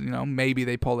Wizards. Maybe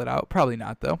they pull it out. Probably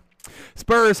not, though.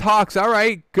 Spurs, Hawks, all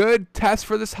right. Good test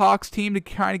for this Hawks team to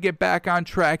kind of get back on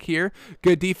track here.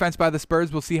 Good defense by the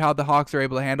Spurs. We'll see how the Hawks are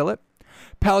able to handle it.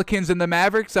 Pelicans and the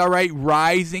Mavericks, all right.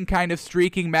 Rising, kind of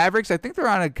streaking Mavericks. I think they're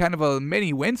on a kind of a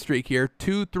mini win streak here.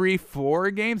 2, 3,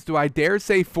 4 games. Do I dare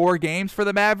say 4 games for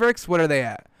the Mavericks? What are they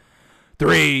at?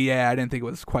 3. Yeah, I didn't think it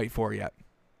was quite 4 yet.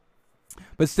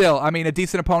 But still, I mean, a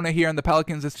decent opponent here in the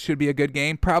Pelicans. This should be a good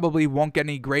game. Probably won't get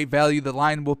any great value. The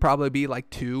line will probably be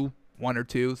like 1 or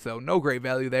 2, so no great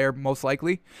value there, most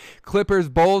likely. Clippers,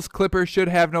 Bulls. Clippers should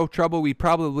have no trouble. We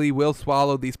probably will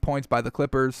swallow these points by the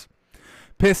Clippers.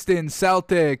 Pistons,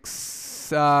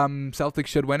 Celtics. Celtics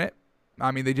should win it.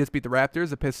 I mean, they just beat the Raptors.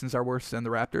 The Pistons are worse than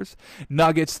the Raptors.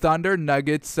 Nuggets, Thunder.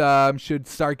 Nuggets should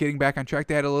start getting back on track.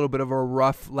 They had a little bit of a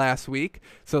rough last week,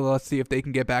 so let's see if they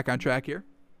can get back on track here.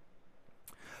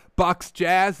 Bucks,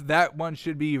 Jazz. That one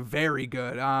should be very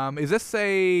good. Is this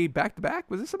a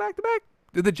back-to-back? Was this a back-to-back?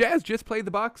 Did the Jazz just play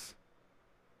the Bucks?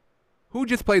 Who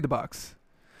just played the Bucks?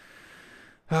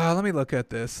 Let me look at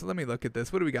this. What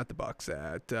do we got the Bucks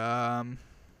at?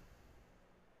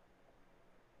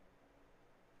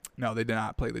 No, they did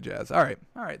not play the Jazz. All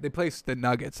right. They placed the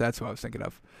Nuggets. That's what I was thinking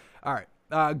of. All right.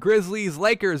 Grizzlies,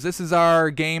 Lakers. This is our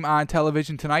game on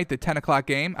television tonight, the 10 o'clock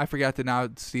game. I forgot to now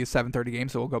see a 7:30 game,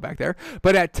 so we'll go back there.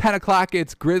 But at 10 o'clock,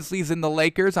 it's Grizzlies and the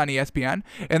Lakers on ESPN.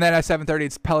 And then at 7:30,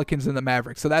 it's Pelicans and the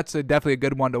Mavericks. So that's definitely a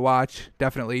good one to watch.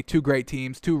 Definitely 2 great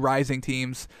teams, 2 rising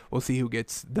teams. We'll see who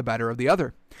gets the better of the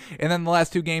other. And then the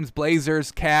last 2 games,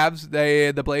 Blazers, Cavs.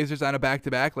 The Blazers on a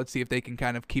back-to-back. Let's see if they can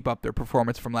kind of keep up their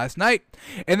performance from last night.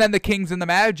 And then the Kings and the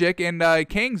Magic. And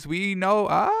Kings, we know,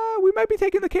 we might be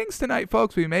taking the Kings tonight,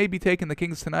 folks. We may be taking the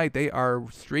Kings tonight. They are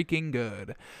streaking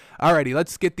good. Alrighty,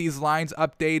 let's get these lines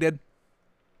updated.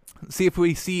 See if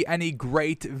we see any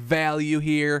great value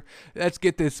here. Let's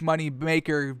get this money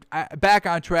maker back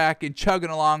on track and chugging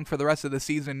along for the rest of the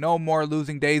season. No more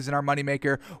losing days in our money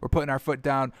maker. We're putting our foot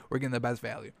down. We're getting the best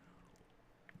value.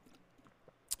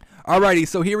 Alrighty,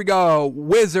 so here we go.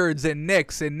 Wizards and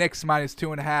Knicks minus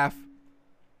 2.5.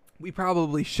 We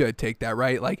probably should take that,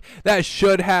 right? Like, that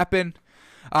should happen.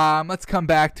 Let's come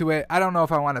back to it. I don't know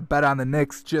if I want to bet on the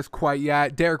Knicks just quite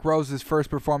yet. Derrick Rose's first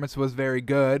performance was very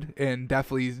good and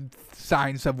definitely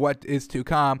signs of what is to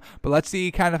come. But let's see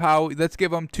kind of how, let's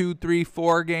give them 2, 3,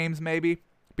 4 games maybe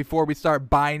before we start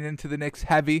buying into the Knicks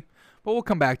heavy. But we'll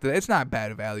come back to that. It's not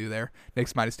bad value there.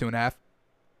 Knicks minus 2.5.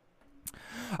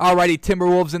 Alrighty,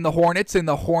 Timberwolves and the Hornets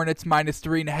minus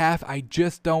 3.5. I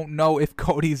just don't know if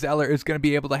Cody Zeller is going to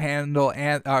be able to handle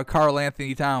Karl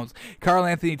Anthony Towns. Karl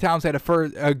Anthony Towns had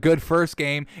a good first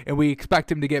game, and we expect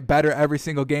him to get better every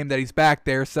single game that he's back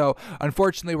there. So,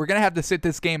 unfortunately, we're going to have to sit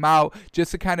this game out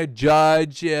just to kind of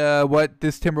judge what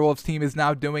this Timberwolves team is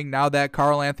now doing now that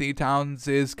Karl Anthony Towns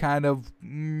is kind of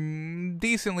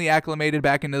decently acclimated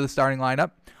back into the starting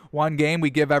lineup. One game, we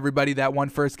give everybody that one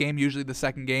first game. Usually the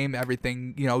second game,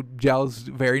 everything, gels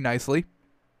very nicely.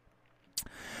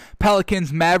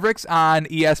 Pelicans Mavericks on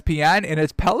ESPN, and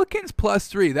it's Pelicans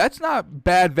 +3. That's not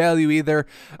bad value either.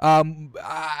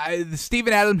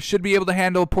 Steven Adams should be able to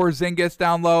handle Porzingis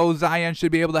down low. Zion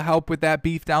should be able to help with that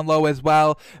beef down low as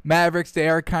well. Mavericks, they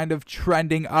are kind of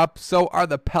trending up. So are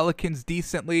the Pelicans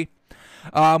decently.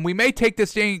 We may take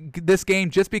this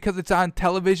game just because it's on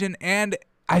television, and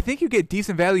I think you get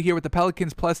decent value here with the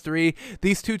Pelicans +3.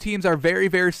 These two teams are very,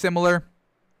 very similar.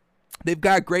 They've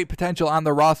got great potential on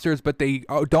the rosters, but they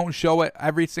don't show it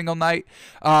every single night.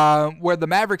 Where the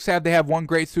Mavericks they have one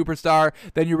great superstar,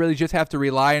 then you really just have to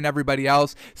rely on everybody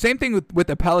else. Same thing with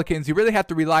the Pelicans. You really have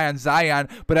to rely on Zion,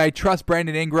 but I trust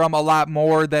Brandon Ingram a lot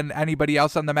more than anybody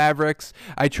else on the Mavericks.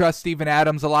 I trust Steven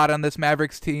Adams a lot on this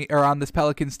Mavericks team, or on this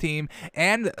Pelicans team,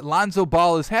 and Lonzo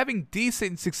Ball is having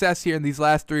decent success here in these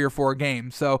last 3 or 4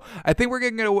 games. So I think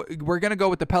we're gonna go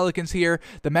with the Pelicans here.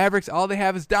 The Mavericks, all they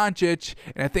have is Doncic,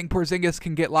 and I think Porzingis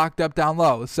can get locked up down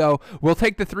low. So we'll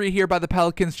take the 3 here by the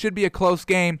Pelicans. Should be a close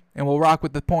game, and we'll rock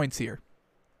with the points here.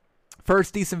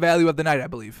 First decent value of the night, I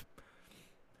believe.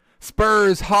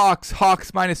 Spurs, Hawks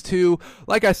 -2.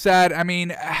 Like I said, I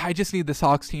mean, I just need this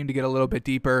Hawks team to get a little bit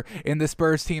deeper. In the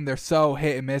Spurs team, they're so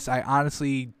hit and miss. I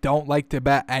honestly don't like to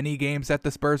bet any games that the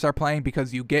Spurs are playing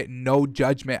because you get no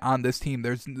judgment on this team.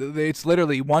 It's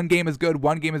literally one game is good,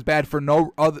 one game is bad for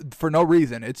no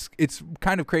reason. It's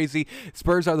kind of crazy.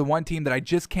 Spurs are the one team that I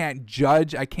just can't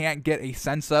judge. I can't get a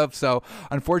sense of. So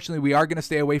unfortunately, we are going to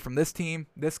stay away from this team,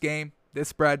 this game, this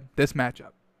spread, this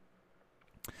matchup.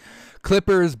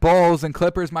 Clippers, Bulls, and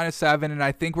Clippers -7, and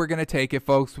I think we're going to take it,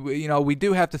 folks. We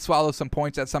do have to swallow some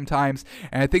points at sometimes,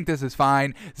 and I think this is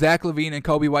fine. Zach LaVine and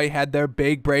Kobe White had their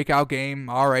big breakout game.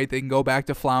 All right, they can go back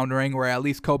to floundering, where at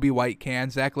least Kobe White can.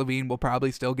 Zach LaVine will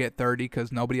probably still get 30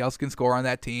 because nobody else can score on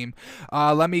that team.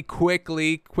 Let me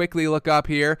quickly look up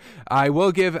here. I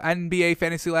will give NBA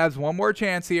Fantasy Labs one more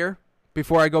chance here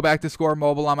before I go back to Score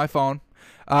Mobile on my phone.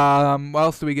 What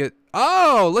else do we get?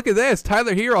 Oh, look at this.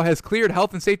 Tyler Hero has cleared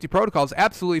health and safety protocols.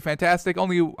 Absolutely fantastic.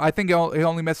 I think he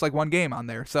only missed like one game on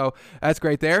there. So that's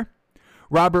great there.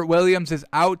 Robert Williams is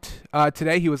out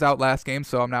today. He was out last game,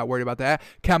 so I'm not worried about that.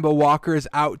 Kemba Walker is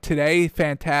out today.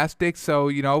 Fantastic. So,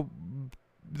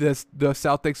 the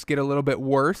Celtics get a little bit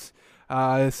worse.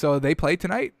 So they play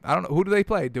tonight. I don't know. Who do they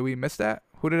play? Do we miss that?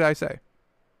 Who did I say?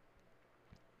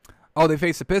 Oh, they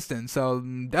face the Pistons, so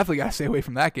definitely got to stay away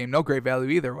from that game. No great value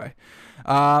either way.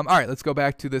 All right, let's go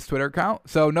back to this Twitter account.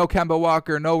 So no Kemba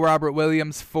Walker, no Robert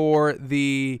Williams for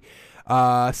the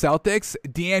Celtics.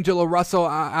 D'Angelo Russell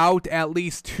out at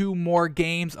least 2 more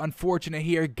games. Unfortunate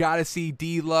here. Got to see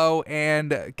D'Lo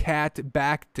and Cat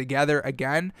back together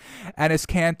again. Enes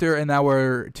Kanter, and now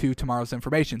we're to tomorrow's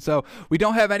information. So we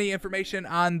don't have any information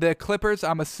on the Clippers.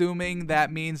 I'm assuming that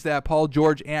means that Paul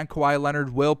George and Kawhi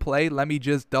Leonard will play. Let me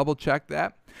just double check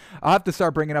that. I'll have to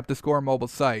start bringing up the Score Mobile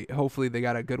site. Hopefully they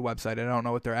got a good website. I don't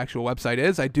know what their actual website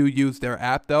is. I do use their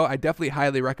app, though. I definitely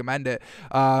highly recommend it.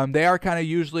 They are kind of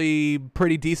usually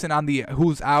pretty decent on the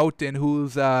who's out and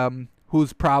who's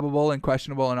probable and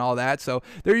questionable and all that. So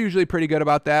they're usually pretty good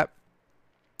about that.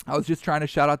 I was just trying to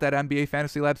shout out that NBA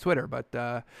Fantasy Labs Twitter,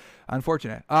 but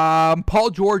unfortunate. Paul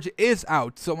George is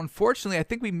out. So unfortunately, I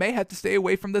think we may have to stay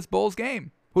away from this Bulls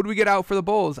game. Who do we get out for the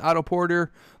Bulls? Otto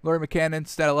Porter, Lauri Markkanen,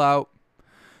 still out.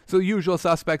 So the usual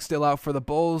suspects still out for the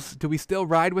Bulls. Do we still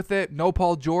ride with it? No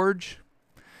Paul George?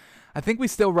 I think we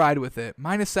still ride with it.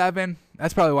 -7.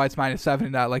 That's probably why it's -7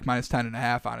 and not like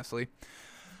 -10.5, honestly.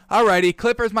 Alrighty,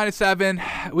 Clippers -7.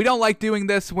 We don't like doing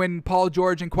this when Paul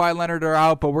George and Kawhi Leonard are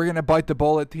out, but we're going to bite the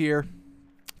bullet here.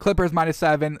 Clippers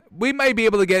 -7. We may be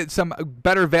able to get some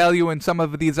better value in some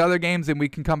of these other games, and we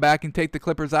can come back and take the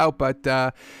Clippers out. But,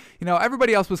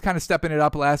 everybody else was kind of stepping it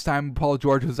up last time Paul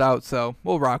George was out, so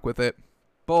we'll rock with it.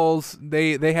 Bulls,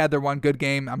 they had their one good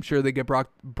game. I'm sure they get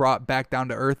brought back down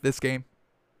to earth this game.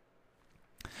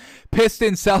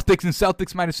 Pistons, Celtics, and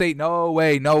Celtics -8. No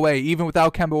way. Even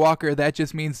without Kemba Walker, that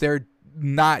just means they're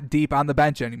not deep on the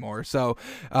bench anymore. So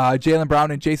Jaylen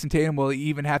Brown and Jason Tatum will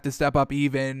even have to step up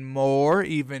even more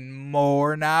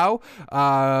now.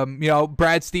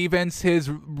 Brad Stevens, his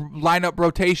lineup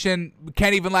rotation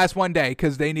can't even last one day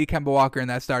because they need Kemba Walker in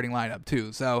that starting lineup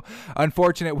too. So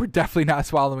unfortunate, we're definitely not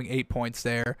swallowing 8 points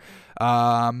there.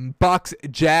 Bucks,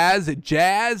 Jazz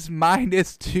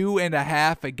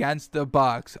 -2.5 against the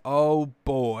Bucks. Oh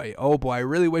boy. I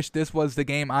really wish this was the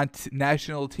game on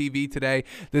national TV today.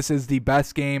 This is the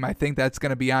best game. I think that's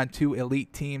going to be on 2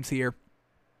 elite teams here.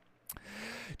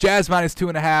 Jazz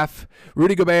 -2.5.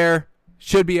 Rudy Gobert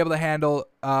should be able to handle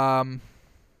Giannis.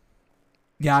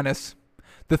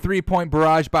 The 3-point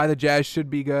barrage by the Jazz should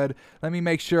be good. Let me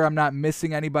make sure I'm not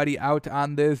missing anybody out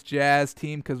on this Jazz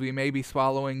team because we may be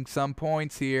swallowing some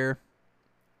points here.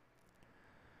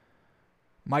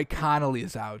 Mike Conley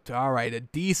is out. All right, a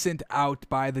decent out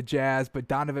by the Jazz, but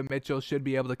Donovan Mitchell should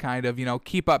be able to kind of,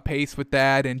 keep up pace with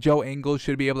that, and Joe Ingles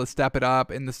should be able to step it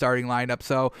up in the starting lineup.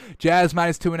 So Jazz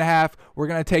minus 2.5. We're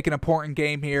going to take an important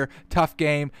game here. Tough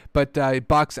game, but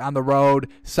Bucks on the road.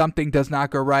 Something does not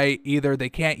go right. Either they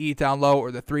can't eat down low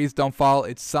or the threes don't fall.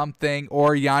 It's something.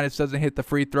 Or Giannis doesn't hit the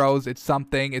free throws. It's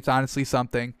something. It's honestly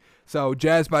something. So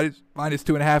Jazz minus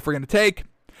 2.5 we're going to take.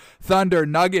 Thunder,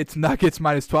 Nuggets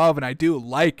minus 12, and I do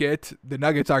like it. The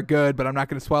Nuggets are good, but I'm not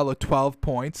going to swallow 12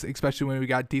 points, especially when we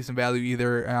got decent value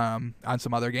either on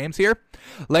some other games here.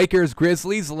 Lakers,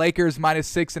 Grizzlies, Lakers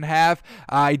minus 6.5.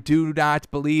 I do not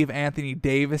believe Anthony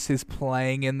Davis is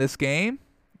playing in this game.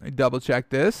 I double check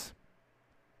this.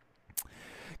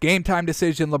 Game time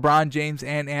decision, LeBron James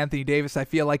and Anthony Davis. I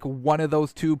feel like one of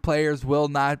those two players will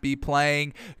not be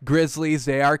playing. Grizzlies,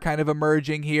 they are kind of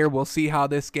emerging here. We'll see how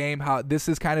this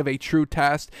is kind of a true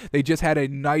test. They just had a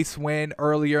nice win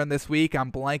earlier in this week.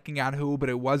 I'm blanking on who, but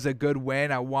it was a good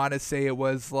win. I want to say it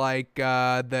was like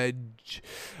the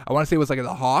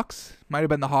Hawks. Might have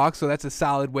been the Hawks, so that's a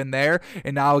solid win there.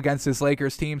 And now against this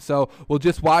Lakers team. So we'll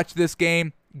just watch this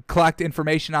game, collect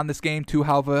information on this game to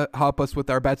help us with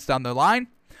our bets down the line.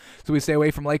 So we stay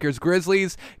away from Lakers,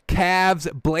 Grizzlies,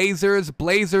 Cavs, Blazers.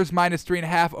 Blazers minus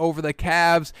 3.5 over the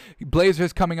Cavs.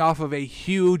 Blazers coming off of a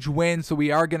huge win, so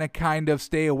we are going to kind of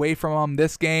stay away from them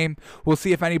this game. We'll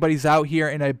see if anybody's out here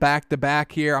in a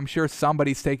back-to-back here. I'm sure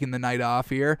somebody's taking the night off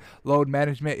here. Load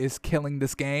management is killing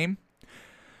this game.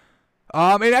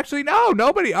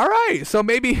 Nobody. All right. So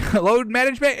maybe load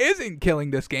management isn't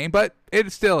killing this game, but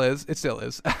it still is. It still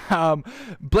is.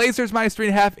 Blazers minus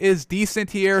 3.5 is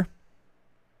decent here.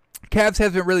 Cavs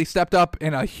haven't really stepped up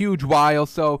in a huge while,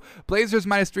 so Blazers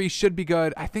minus 3 should be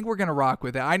good. I think we're going to rock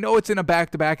with it. I know it's in a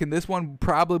back-to-back, and this one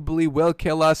probably will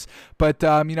kill us, but,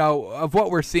 of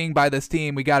what we're seeing by this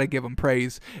team, we got to give them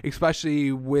praise,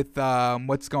 especially with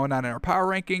what's going on in our power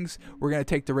rankings. We're going to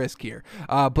take the risk here.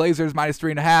 Blazers minus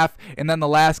 3.5, and then the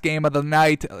last game of the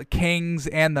night, Kings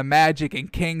and the Magic,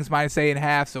 and Kings minus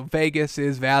 8.5, so Vegas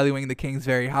is valuing the Kings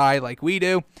very high like we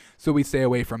do. So we stay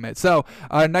away from it. So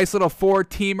a nice little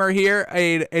 4-teamer here,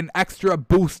 an extra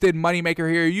boosted moneymaker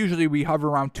here. Usually we hover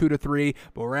around 2 to 3,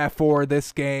 but we're at 4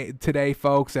 this game today,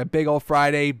 folks. A big old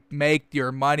Friday. Make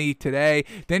your money today.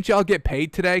 Didn't y'all get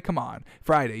paid today? Come on,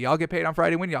 Friday. Y'all get paid on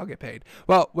Friday. When y'all get paid?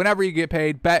 Well, whenever you get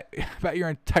paid, bet your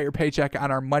entire paycheck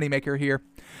on our moneymaker here.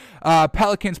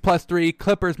 Pelicans plus 3,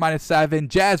 Clippers minus 7,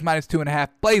 Jazz minus 2.5,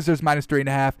 Blazers minus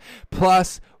 3.5,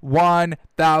 plus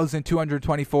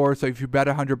 1,224. So if you bet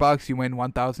 $100, you win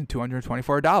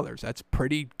 $1,224. That's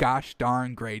pretty gosh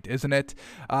darn great, isn't it?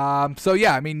 So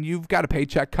yeah, I mean, you've got a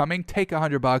paycheck coming. Take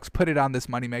 $100, put it on this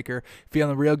moneymaker.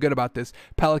 Feeling real good about this.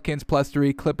 Pelicans plus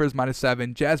 3, Clippers minus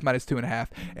 7, Jazz minus 2.5,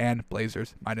 and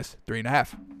Blazers minus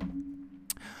 3.5.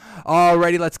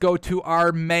 Alrighty, let's go to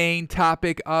our main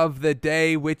topic of the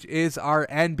day, which is our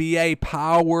NBA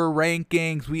power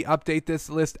rankings. We update this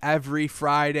list every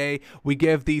Friday. We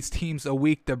give these teams a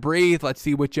week to breathe. Let's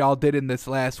see what y'all did in this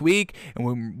last week,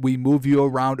 and we move you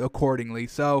around accordingly.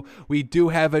 So we do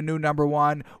have a new number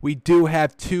 1. We do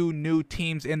have 2 new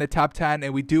teams in the top 10,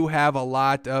 and we do have a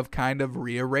lot of kind of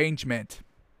rearrangement.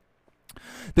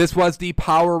 This was the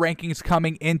power rankings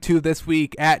coming into this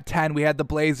week. At 10, we had the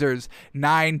Blazers,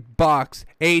 9 Bucks,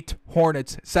 8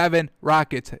 Hornets, 7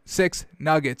 Rockets, 6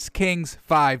 Nuggets, Kings,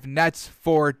 5 Nets,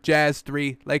 4 Jazz,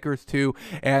 3 Lakers, 2,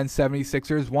 and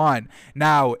 76ers, 1.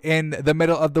 Now, in the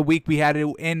middle of the week, we had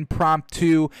an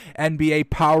impromptu NBA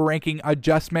power ranking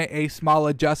adjustment, a small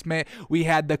adjustment. We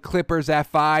had the Clippers at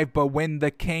 5, but when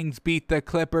the Kings beat the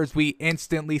Clippers, we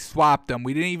instantly swapped them.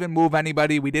 We didn't even move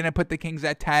anybody. We didn't put the Kings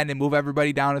at 10 and move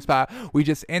everybody down a spot. We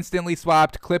just instantly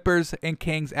swapped Clippers and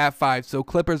Kings at 5. So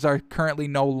Clippers are currently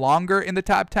no longer in the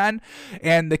top 10,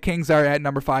 and the Kings are at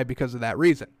number 5 because of that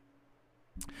reason.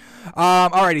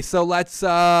 Alrighty, so let's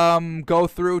go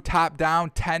through top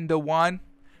down 10 to 1.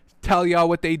 Tell y'all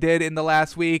what they did in the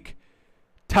last week.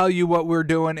 Tell you what we're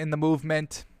doing in the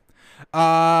movement.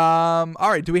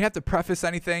 Alright, do we have to preface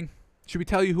anything? Should we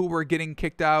tell you who we're getting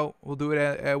kicked out? We'll do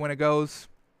it when it goes.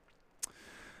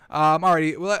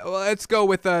 Alrighty, let's go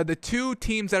with the 2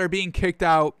 teams that are being kicked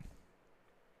out.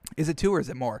 Is it 2 or is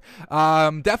it more?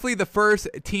 Definitely the first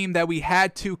team that we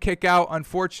had to kick out,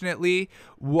 unfortunately,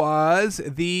 was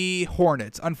the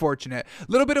Hornets. Unfortunate. A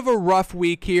little bit of a rough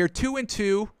week here.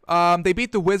 2-2. They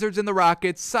beat the Wizards and the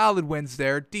Rockets. Solid wins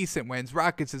there. Decent wins.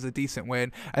 Rockets is a decent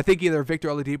win. I think either Victor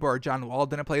Oladipo or John Wall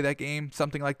didn't play that game.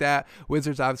 Something like that.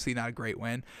 Wizards, obviously not a great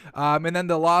win. And then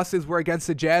the losses were against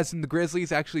the Jazz and the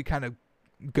Grizzlies. Actually kind of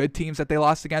good teams that they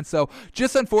lost against. So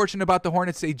just unfortunate about the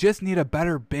Hornets. They just need a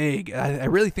better big. I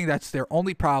really think that's their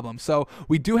only problem. So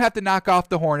we do have to knock off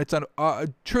the Hornets.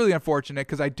 Truly unfortunate,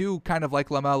 because I do kind of like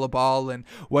LaMelo Ball and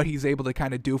what he's able to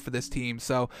kind of do for this team.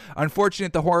 So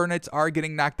unfortunate the Hornets are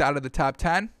getting knocked out of the top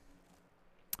 10.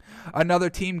 Another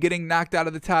team getting knocked out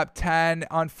of the top 10,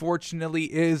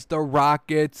 unfortunately, is the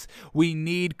Rockets. We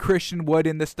need Christian Wood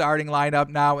in the starting lineup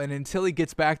now, and until he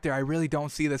gets back there, I really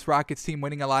don't see this Rockets team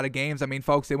winning a lot of games. I mean,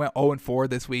 folks, they went 0-4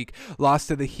 this week. Lost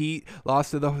to the Heat,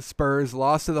 lost to the Spurs,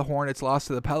 lost to the Hornets, lost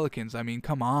to the Pelicans. I mean,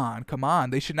 come on.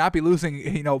 They should not be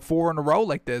losing, 4 in a row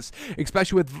like this,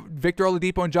 especially with Victor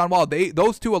Oladipo and John Wall.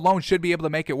 Those two alone should be able to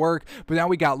make it work, but now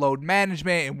we got load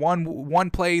management, and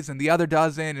one plays and the other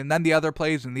doesn't, and then the other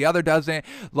plays and the other doesn't.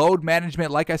 Load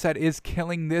management, like I said, is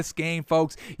killing this game,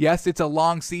 folks. Yes, it's a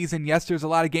long season. Yes, there's a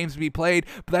lot of games to be played,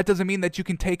 but that doesn't mean that you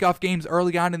can take off games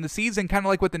early on in the season, kind of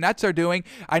like what the Nets are doing.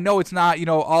 I know it's not,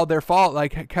 all their fault,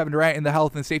 like Kevin Durant and the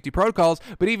health and safety protocols,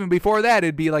 but even before that,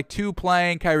 it'd be like 2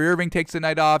 playing. Kyrie Irving takes the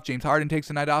night off. James Harden takes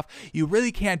the night off. You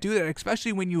really can't do that,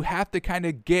 especially when you have to kind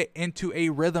of get into a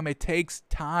rhythm. It takes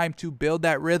time to build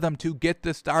that rhythm, to get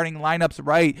the starting lineups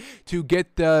right, to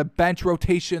get the bench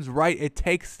rotations right. It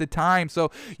takes the time.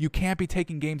 So you can't be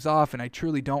taking games off, and I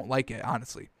truly don't like it,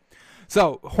 honestly.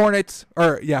 So Hornets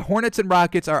and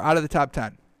Rockets are out of the top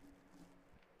 10.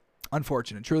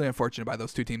 Unfortunate, truly unfortunate by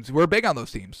those two teams. We're big on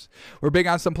those teams. We're big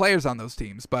on some players on those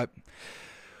teams, but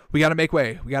we got to make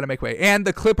way. And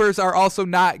the Clippers are also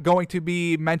not going to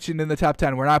be mentioned in the top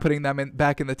 10. We're not putting them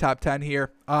back in the top 10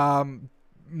 here.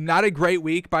 Not a great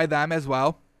week by them as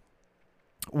well.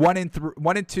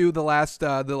 1-2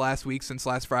 the last week since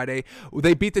last Friday.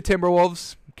 They beat the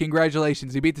Timberwolves.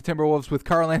 Congratulations. They beat the Timberwolves with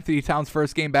Karl Anthony Towns'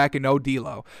 first game back and no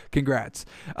D'Lo. Congrats.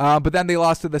 But then they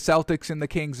lost to the Celtics and the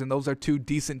Kings, and those are two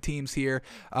decent teams here.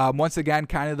 Once again,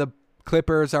 kind of the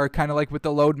Clippers are kind of like with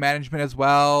the load management as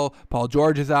well. Paul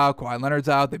George is out. Kawhi Leonard's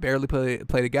out. They barely play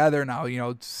together.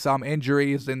 Now, some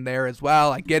injuries in there as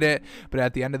well. I get it. But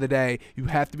at the end of the day, you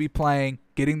have to be playing,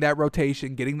 getting that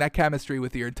rotation, getting that chemistry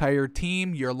with your entire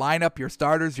team, your lineup, your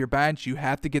starters, your bench. You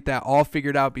have to get that all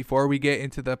figured out before we get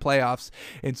into the playoffs.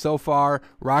 And so far,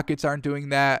 Rockets aren't doing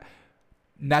that.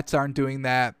 Nets aren't doing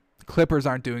that. Clippers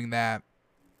aren't doing that.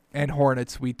 And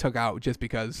Hornets we took out just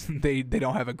because they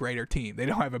don't have a greater team. They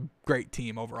don't have a great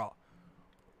team overall.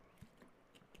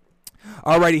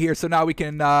 Alrighty here, so now we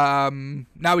can go.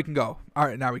 All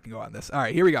right, now we can go on this. All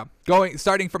right, here we go.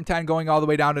 Starting from 10, going all the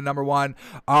way down to number 1.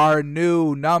 Our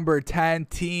new number 10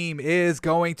 team is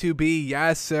going to be,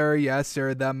 yes sir,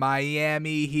 the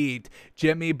Miami Heat.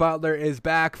 Jimmy Butler is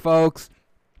back, folks.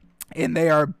 And they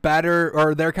are better,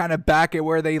 or they're kind of back at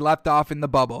where they left off in the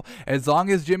bubble. As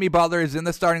long as Jimmy Butler is in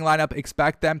the starting lineup,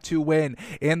 expect them to win.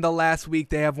 In the last week,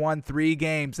 they have won 4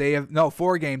 games.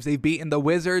 They've beaten the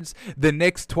Wizards, the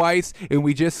Knicks twice, and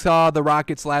we just saw the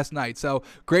Rockets last night. So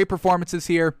great performances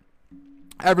here.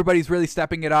 Everybody's really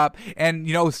stepping it up. And,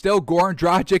 still Goran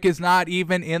Dragic is not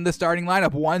even in the starting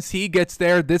lineup. Once he gets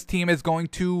there, this team is going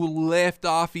to lift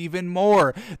off even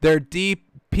more. They're deep.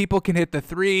 People can hit the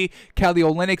 3. Kelly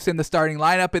Olynyk's in the starting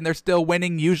lineup, and they're still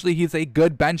winning. Usually he's a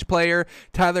good bench player.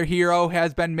 Tyler Hero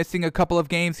has been missing a couple of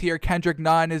games here. Kendrick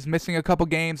Nunn is missing a couple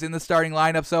games in the starting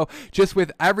lineup. So just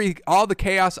with all the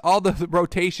chaos, all the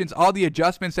rotations, all the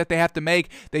adjustments that they have to make,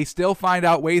 they still find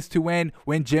out ways to win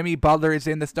when Jimmy Butler is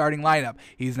in the starting lineup.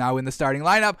 He's now in the starting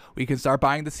lineup. We can start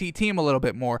buying the C team a little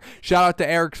bit more. Shout out to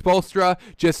Eric Spoelstra.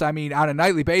 On a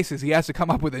nightly basis, he has to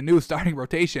come up with a new starting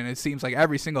rotation. It seems like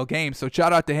every single game. So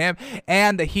shout out to him.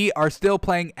 And the Heat are still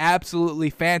playing absolutely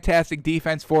fantastic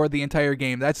defense for the entire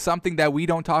game. That's something that we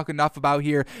don't talk enough about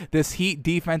here. This Heat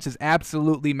defense is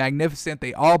absolutely magnificent.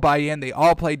 They all buy in. They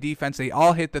all play defense. They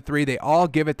all hit the 3. They all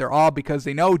give it their all because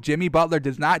they know Jimmy Butler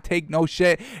does not take no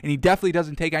shit, and he definitely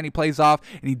doesn't take any plays off,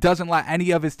 and he doesn't let any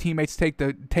of his teammates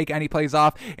take any plays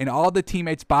off, and all the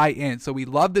teammates buy in. So we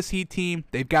love this Heat team.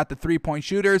 They've got the 3-point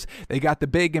shooters. They got the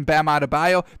big in Bam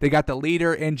Adebayo. They got the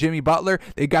leader in Jimmy Butler.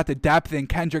 They got the depth in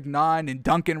Kendrick Nunn and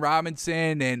Duncan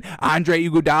Robinson and Andre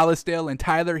Iguodala still and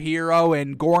Tyler Hero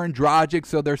and Goran Dragic.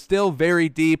 So they're still very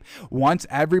deep. Once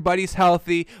everybody's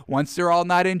healthy, once they're all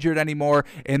not injured anymore,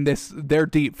 they're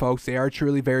deep, folks. They are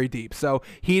truly very deep. So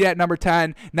Heat at number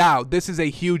 10. Now, this is a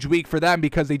huge week for them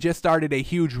because they just started a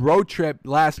huge road trip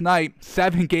last night,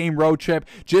 7-game road trip,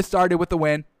 just started with a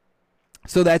win.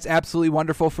 So that's absolutely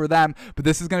wonderful for them. But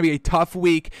this is going to be a tough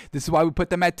week. This is why we put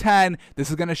them at 10.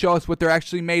 This is going to show us what they're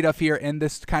actually made of here in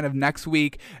this kind of next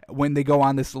week when they go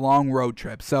on this long road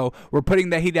trip. So we're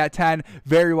putting the Heat at 10.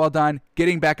 Very well done.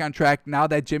 Getting back on track now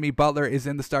that Jimmy Butler is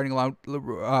in the starting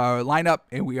lineup,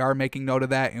 and we are making note of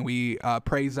that, and we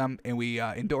praise them, and we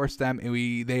endorse them,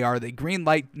 and they are the green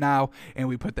light now, and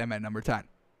we put them at number 10.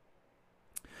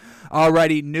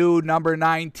 Alrighty, new number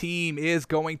 9 team is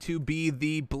going to be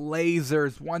the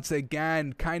Blazers. Once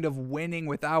again, kind of winning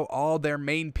without all their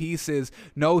main pieces.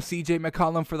 No CJ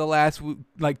McCollum for the last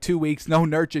 2 weeks. No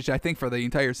Nurkic, I think, for the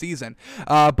entire season.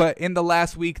 But in the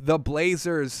last week, the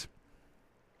Blazers,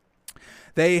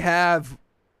 they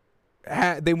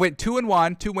went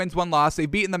 2-1, 2 wins, 1 loss. They've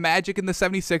beaten the Magic and the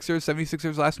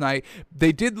 76ers last night.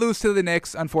 They did lose to the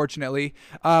Knicks, unfortunately.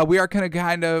 We are going to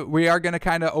kind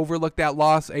of overlook that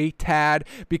loss a tad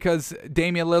because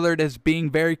Damian Lillard is being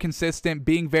very consistent,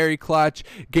 being very clutch.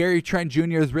 Gary Trent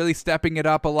Jr. is really stepping it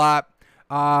up a lot.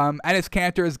 Enes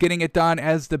Kanter is getting it done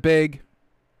as the big.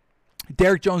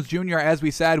 Derrick Jones Jr., as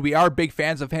we said, we are big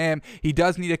fans of him. He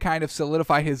does need to kind of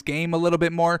solidify his game a little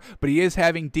bit more, but he is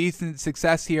having decent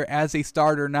success here as a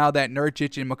starter now that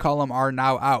Nurkic and McCollum are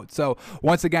now out. So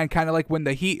once again, kind of like when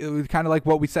the Heat, kind of like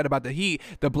what we said about the Heat,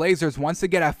 the Blazers, once they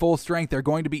get at full strength, they're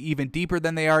going to be even deeper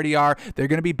than they already are. They're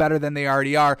going to be better than they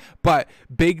already are. But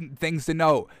big things to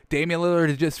note, Damian Lillard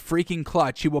is just freaking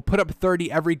clutch. He will put up 30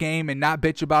 every game and not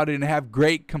bitch about it and have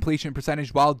great completion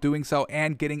percentage while doing so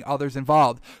and getting others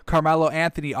involved. Carmelo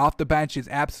Anthony off the bench is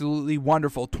absolutely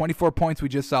wonderful. 24 points we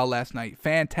just saw last night.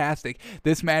 Fantastic.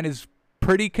 This man is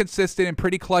pretty consistent and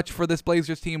pretty clutch for this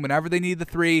Blazers team. Whenever they need the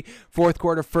 3, fourth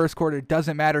quarter, first quarter, it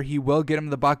doesn't matter. He will get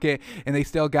them the bucket, and they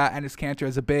still got Enes Kanter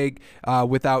as a big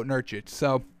without Nurkic.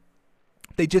 So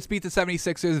they just beat the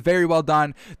 76ers. Very well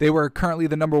done. They were currently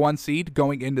the number 1 seed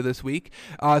going into this week.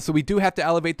 So we do have to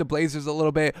elevate the Blazers a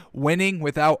little bit. Winning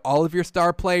without all of your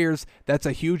star players, that's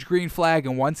a huge green flag.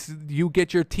 And once you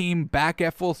get your team back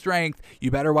at full strength,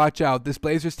 you better watch out. This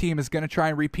Blazers team is going to try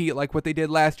and repeat like what they did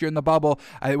last year in the bubble.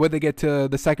 When they get to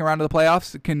the second round of the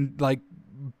playoffs, it can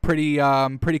pretty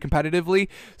competitively.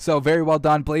 So very well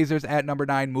done. Blazers at number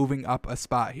 9, moving up a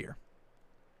spot here.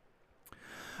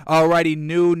 Alrighty,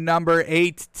 new number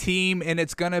 8 team, and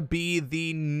it's going to be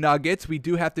the Nuggets. We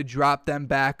do have to drop them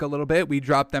back a little bit. We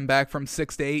dropped them back from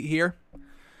 6 to 8 here.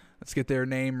 Let's get their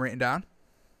name written down.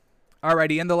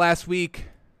 Alrighty, in the last week,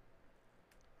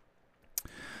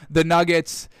 the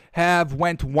Nuggets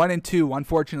went 1-2.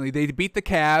 Unfortunately, they beat the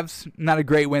Cavs, not a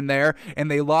great win there, and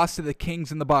they lost to the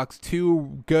Kings and the Bucks.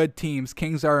 2 good teams.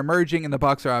 Kings are emerging, and the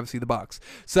Bucks are obviously the Bucks.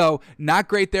 So not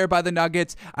great there by the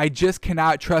Nuggets. I just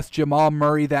cannot trust Jamal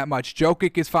Murray that much.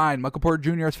 Jokic is fine. Michael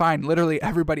Porter Jr. is fine. Literally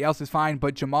everybody else is fine,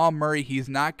 but Jamal Murray, he's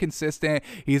not consistent.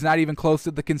 He's not even close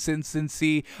to the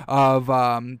consistency of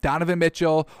Donovan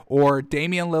Mitchell or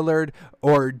Damian Lillard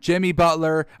or Jimmy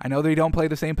Butler. I know they don't play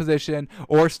the same position,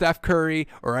 or Steph Curry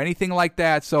or anything like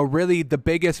that. So really the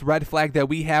biggest red flag that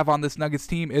we have on this Nuggets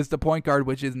team is the point guard,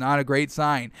 which is not a great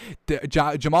sign.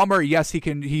 Jamal Murray, yes,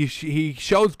 he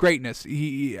shows greatness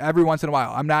every once in a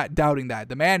while. I'm not doubting that.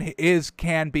 The man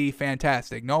can be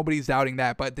fantastic. Nobody's doubting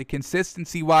that. But the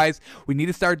consistency wise, we need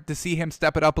to start to see him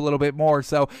step it up a little bit more.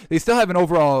 So they still have an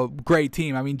overall great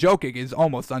team. I mean, Jokic is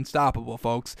almost unstoppable,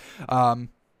 folks.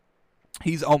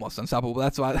 He's almost unstoppable.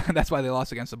 That's why they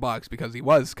lost against the Bucks, because he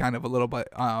was kind of a little bit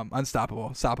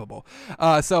unstoppable.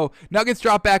 So Nuggets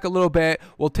drop back a little bit.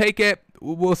 We'll take it.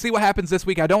 We'll see what happens this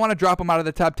week. I don't want to drop them out of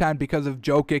the top 10 because of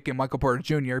Jokic and Michael Porter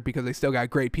Jr., because they still got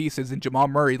great pieces, and Jamal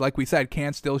Murray, like we said,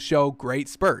 can still show great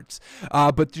spurts.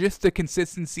 But just the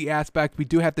consistency aspect, we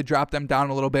do have to drop them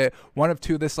down a little bit. 1 of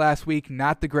 2 this last week,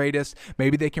 not the greatest.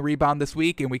 Maybe they can rebound this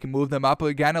week and we can move them up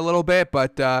again a little bit.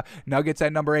 But Nuggets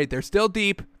at number 8, they're still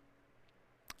deep.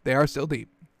 They are still deep.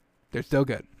 They're still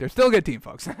good. They're still a good team,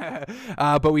 folks.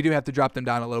 But we do have to drop them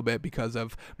down a little bit because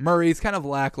of Murray's kind of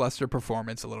lackluster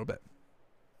performance a little bit.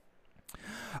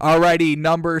 Alrighty,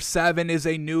 number 7 is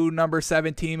a new number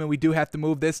 7 team, and we do have to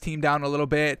move this team down a little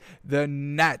bit. The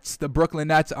Nets, the Brooklyn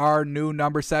Nets, are new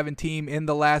number 7 team. In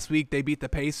the last week, they beat the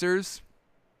Pacers.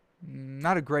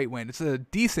 Not a great win. It's a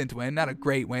decent win, not a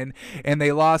great win. And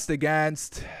they lost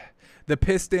against the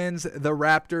Pistons, the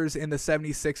Raptors, and the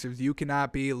 76ers. You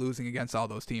cannot be losing against all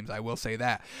those teams. I will say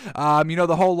that.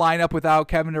 The whole lineup without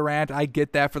Kevin Durant, I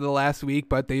get that for the last week,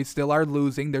 but they still are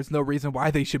losing. There's no reason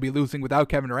why they should be losing without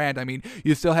Kevin Durant. I mean,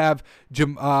 you still have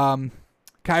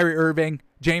Kyrie Irving,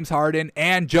 James Harden,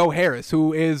 and Joe Harris,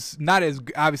 who is not as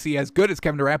obviously as good as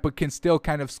Kevin Durant, but can still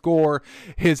kind of score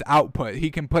his output.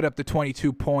 He can put up the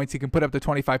 22 points. He can put up the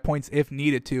 25 points if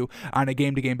needed to on a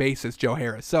game-to-game basis, Joe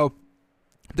Harris. So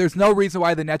there's no reason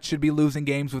why the Nets should be losing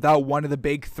games without one of the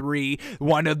big three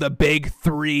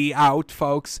out,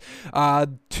 folks.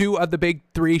 Two of the big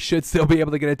three should still be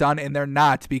able to get it done, and they're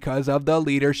not because of the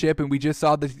leadership. And we just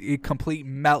saw the complete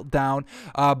meltdown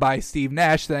by Steve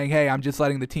Nash saying, hey, I'm just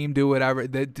letting the team do whatever.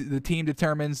 The team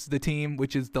determines the team,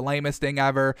 which is the lamest thing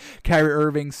ever. Kyrie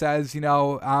Irving says,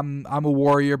 I'm a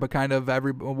warrior, but kind of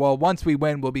once we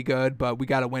win, we'll be good, but we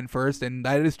got to win first. And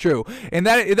that is true. And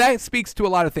that speaks to a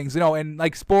lot of things, and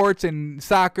like sports and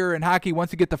soccer and hockey,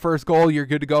 once you get the first goal, you're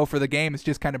good to go for the game. It's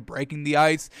just kind of breaking the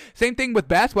ice. Same thing with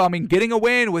basketball. I mean, getting a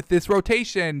win with this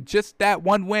rotation, just that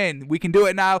one win. We can do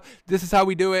it now. This is how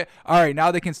we do it. All right,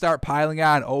 now they can start piling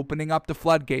on, opening up the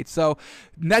floodgates. So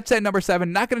Nets at number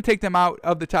 7, not going to take them out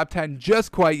of the top 10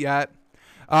 just quite yet.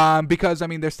 Because, I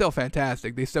mean, they're still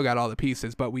fantastic. They still got all the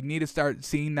pieces, but we need to start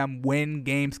seeing them win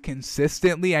games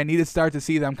consistently. I need to start to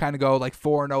see them kind of go like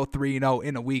 4-0, 3-0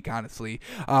 in a week, honestly.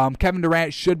 Kevin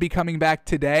Durant should be coming back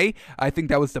today. I think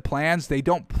that was the plans. They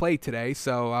don't play today,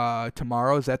 so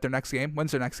tomorrow, is that their next game?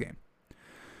 When's their next game?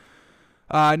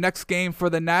 Next game for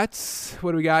the Nets.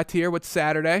 What do we got here? What's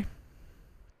Saturday?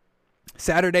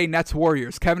 Saturday, Nets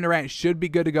Warriors. Kevin Durant should be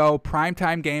good to go.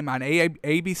 Primetime game on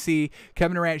ABC.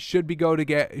 Kevin Durant should be good to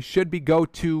go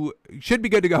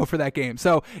for that game.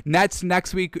 So Nets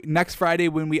next Friday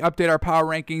when we update our power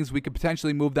rankings, we could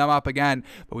potentially move them up again.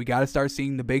 But we got to start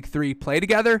seeing the big three play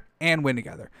together and win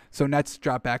together. So Nets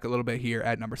drop back a little bit here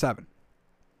at number 7.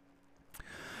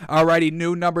 Alrighty,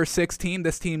 new number 6 team.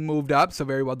 This team moved up, so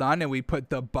very well done. And we put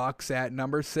the Bucks at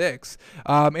number 6.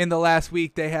 In the last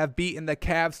week, they have beaten the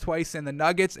Cavs twice and the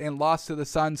Nuggets and lost to the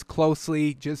Suns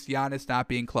closely, just Giannis not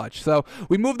being clutch. So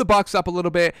we moved the Bucks up a little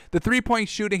bit. The three-point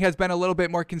shooting has been a little bit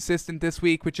more consistent this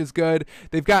week, which is good.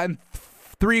 They've gotten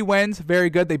 3 wins, very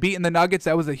good. They beaten the Nuggets.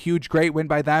 That was a huge, great win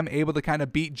by them. Able to kind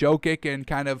of beat Jokic and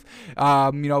kind of,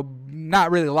 not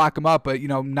really lock him up, but,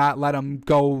 not let him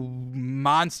go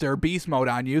monster beast mode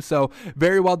on you. So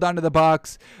very well done to the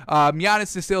Bucks.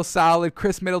 Giannis is still solid.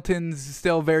 Chris Middleton's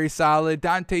still very solid.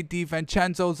 Dante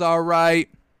DiVincenzo's all right.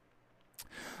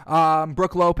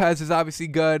 Brook Lopez is obviously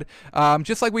good.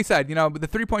 Just like we said, the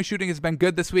three-point shooting has been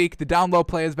good this week. The down-low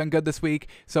play has been good this week,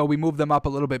 so we moved them up a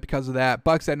little bit because of that.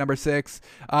 Bucks at number 6.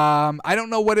 I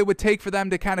don't know what it would take for them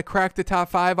to kind of crack the top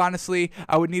 5, honestly.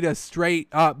 I would need a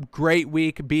straight-up great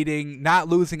week not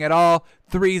losing at all,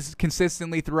 threes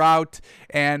consistently throughout,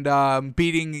 and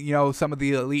beating, some of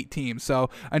the elite teams. So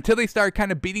until they start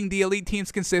kind of beating the elite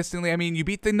teams consistently, I mean, you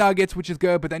beat the Nuggets, which is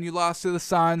good, but then you lost to the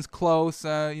Suns, close.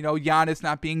 Giannis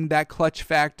not being that clutch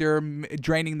factor,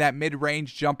 draining that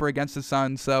mid-range jumper against the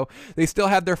Suns. So they still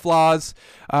have their flaws.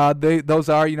 Those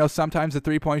are, sometimes the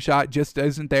three-point shot just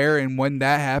isn't there, and when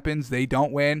that happens, they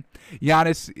don't win.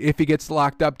 Giannis, if he gets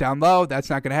locked up down low, that's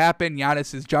not going to happen.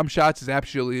 Giannis's jump shots is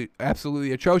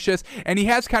absolutely atrocious, and he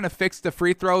has kind of fixed the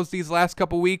free throws these last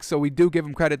couple weeks, so we do give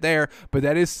him credit there, but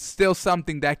that is still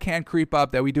something that can creep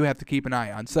up that we do have to keep an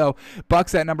eye on. So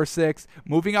Bucks at number 6,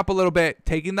 moving up a little bit,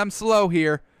 taking them slow.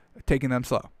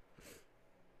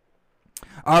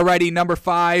 Alrighty, number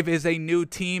 5 is a new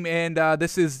team, and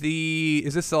is this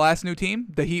the last new team?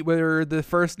 The Heat were the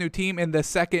first new team, and the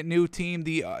second new team,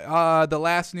 the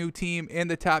last new team in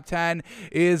the top 10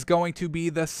 is going to be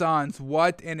the Suns.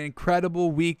 What an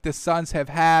incredible week the Suns have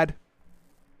had.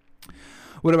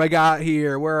 What do I got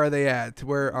here? Where are they at?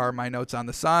 Where are my notes on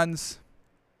the Suns?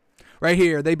 Right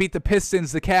here, they beat the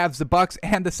Pistons, the Cavs, the Bucks,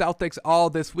 and the Celtics all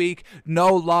this week.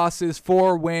 No losses,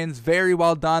 4 wins. Very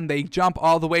well done. They jump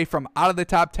all the way from out of the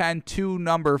top 10 to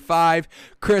number 5.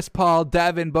 Chris Paul,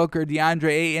 Devin Booker,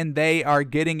 DeAndre Ayton, they are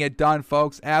getting it done,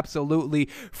 folks. Absolutely.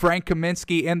 Frank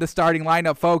Kaminsky in the starting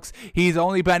lineup, folks. He's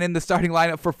only been in the starting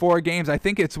lineup for 4 games. I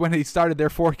think it's when he started their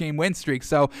 4-game win streak.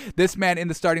 So this man in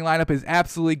the starting lineup is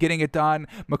absolutely getting it done.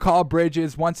 Mikal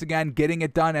Bridges, once again, getting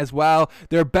it done as well.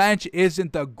 Their bench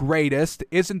isn't the greatest.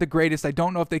 I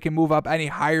don't know if they can move up any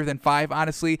higher than 5,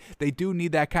 honestly. They do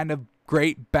need that kind of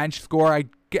great bench score. I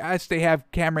guess they have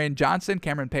Cameron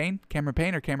Payne,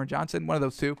 or Cameron Johnson, one of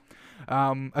those two.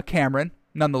 A Cameron,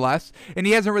 nonetheless. And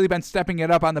he hasn't really been stepping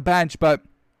it up on the bench, but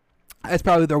That's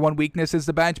probably their one weakness is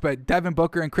the bench, but Devin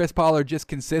Booker and Chris Paul are just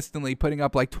consistently putting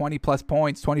up like 20-plus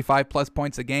points, 25-plus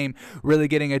points a game, really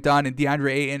getting it done, and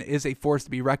DeAndre Ayton is a force to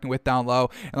be reckoned with down low.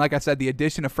 And like I said, the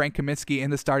addition of Frank Kaminsky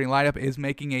in the starting lineup is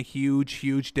making a huge,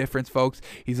 huge difference, folks.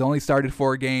 He's only started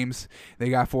 4 games. They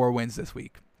got 4 wins this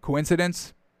week.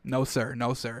 Coincidence? No, sir.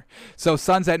 No, sir. So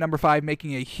Suns at number 5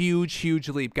 making a huge, huge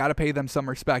leap. Got to pay them some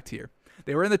respect here.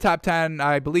 They were in the top 10,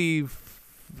 I believe,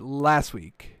 last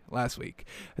week. I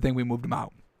think we moved them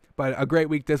out. But a great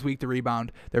week this week to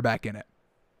rebound. They're back in it.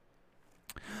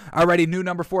 Alrighty, new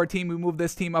number 4 team. We moved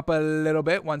this team up a little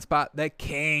bit. One spot, the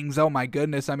Kings. Oh, my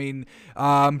goodness. I mean,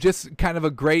 just kind of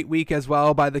a great week as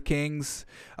well by the Kings.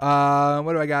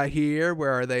 What do I got here?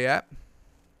 Where are they at?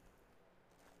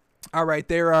 All right,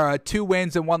 there are 2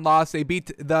 wins and 1 loss. They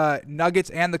beat the Nuggets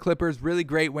and the Clippers, really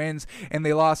great wins, and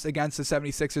they lost against the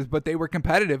 76ers, but they were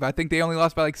competitive. I think they only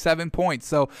lost by like 7 points.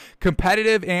 So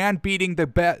competitive and beating the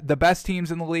best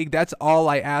teams in the league, that's all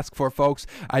I ask for, folks.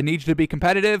 I need you to be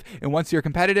competitive, and once you're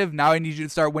competitive, now I need you to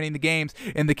start winning the games.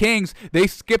 And the Kings, they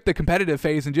skipped the competitive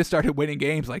phase and just started winning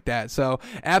games like that. So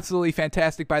absolutely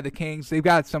fantastic by the Kings. They've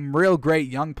got some real great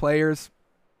young players.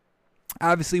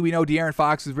 Obviously, we know De'Aaron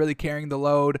Fox is really carrying the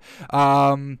load.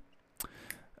 What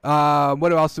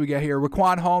else do we get here?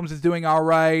 Raquan Holmes is doing all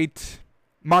right.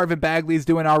 Marvin Bagley is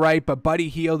doing all right, but Buddy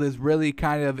Hield is really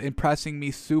kind of impressing me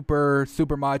super,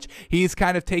 super much. He's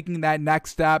kind of taking that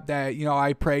next step that,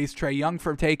 I praised Trae Young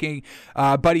for taking.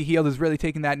 Buddy Hield is really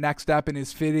taking that next step and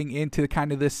is fitting into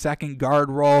kind of this second guard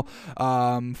role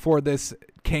for this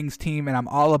Kings team, and I'm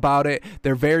all about it.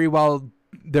 They're very well.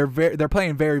 They're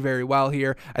playing very, very well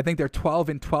here. I think they're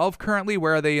 12-12 currently.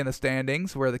 Where are they in the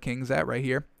standings? Where are the Kings at? Right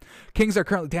here. Kings are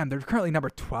they're currently number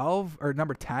 12 or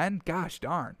number 10. Gosh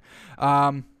darn.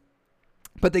 But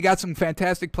they got some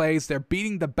fantastic plays. They're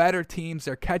beating the better teams.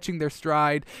 They're catching their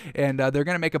stride, and they're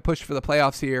going to make a push for the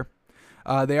playoffs here.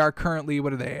 They are currently,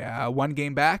 1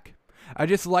 game back. I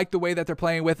just like the way that they're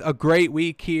playing with a great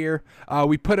week here.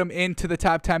 We put them into the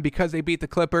top 10 because they beat the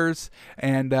Clippers,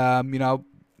 and,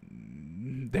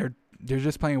 they're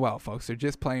just playing well, folks. They're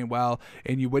just playing well,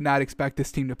 and you would not expect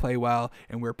this team to play well,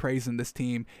 and we're praising this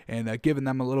team and giving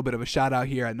them a little bit of a shout out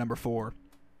here at number 4.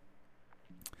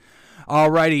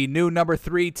 Alrighty, new number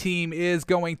 3 team is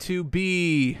going to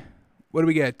be, what do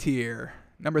we get here?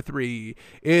 Number 3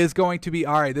 is going to be,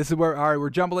 this is where, we're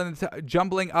jumbling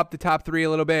up the top 3 a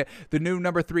little bit. The new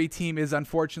number 3 team is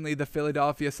unfortunately the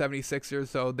Philadelphia 76ers,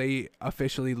 so they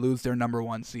officially lose their number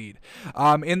 1 seed.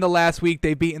 In the last week,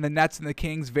 they've beaten the Nets and the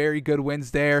Kings, very good wins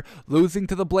there. Losing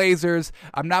to the Blazers,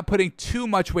 I'm not putting too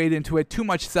much weight into it, too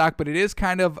much stock, but it is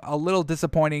kind of a little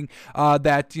disappointing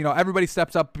that, everybody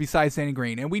steps up besides Danny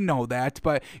Green, and we know that,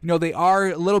 but, they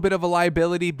are a little bit of a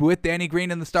liability with Danny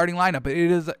Green in the starting lineup.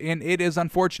 It is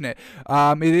unfortunate.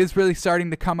 It is really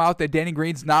starting to come out that Danny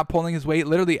Green's not pulling his weight.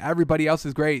 Literally everybody else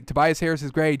is great. Tobias Harris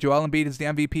is great. Joel Embiid is the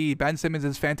MVP. Ben Simmons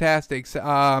is fantastic. Seth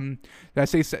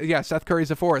Curry's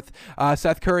the 4th.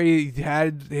 Seth Curry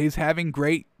he's having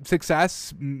great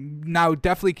success. Now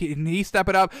definitely can he step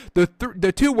it up.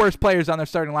 The 2 worst players on their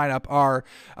starting lineup are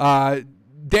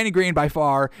Danny Green by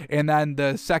far, and then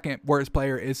the second worst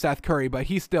player is Seth Curry, but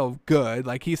he's still good.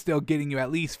 Like, he's still getting you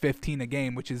at least 15 a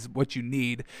game, which is what you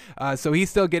need. So he's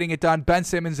still getting it done. Ben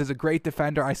Simmons is a great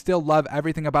defender. I still love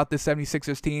everything about this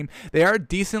 76ers team. They are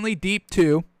decently deep,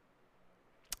 too.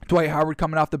 Dwight Howard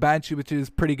coming off the bench, which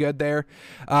is pretty good there.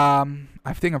 I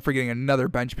think I'm forgetting another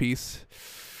bench piece.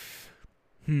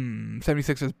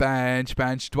 76ers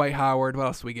bench. Dwight Howard. What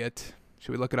else do we get?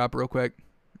 Should we look it up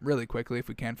really quickly if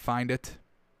we can't find it?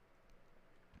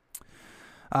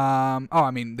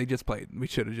 They just played. We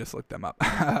should have just looked them up.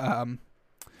 What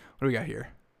do we got here?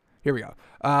 Here we go.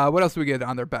 What else do we get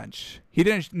on their bench?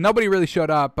 Nobody really showed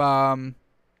up. Martise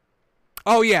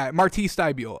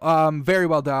Thybulle. Very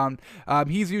well done.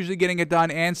 He's usually getting it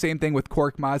done, and same thing with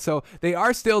Korkmaz. So they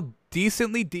are still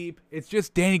decently deep. It's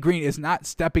just Danny Green is not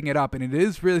stepping it up, and it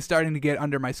is really starting to get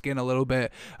under my skin a little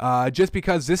bit, just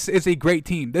because this is a great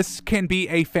team. This can be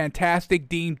a fantastic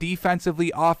team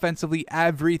defensively, offensively,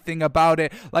 everything about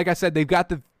it. Like I said, they've got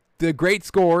the great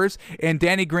scorers, and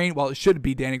Danny Green, well, it should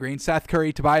be Danny Green, Seth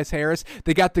Curry, Tobias Harris.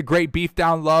 They got the great beef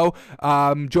down low,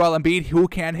 Joel Embiid, who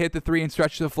can hit the 3 and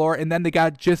stretch to the floor, and then they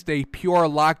got just a pure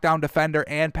lockdown defender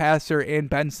and passer in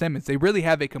Ben Simmons. They really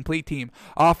have a complete team.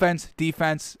 Offense,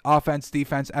 defense,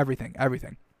 everything.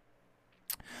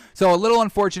 So a little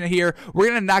unfortunate here. We're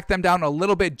going to knock them down a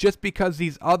little bit just because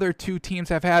these other 2 teams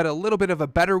have had a little bit of a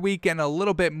better week and a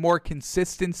little bit more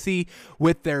consistency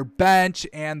with their bench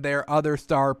and their other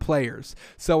star players.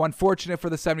 So unfortunate for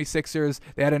the 76ers.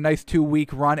 They had a nice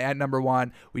 2-week run at number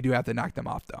 1. We do have to knock them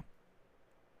off, though.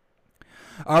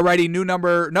 Alrighty,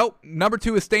 number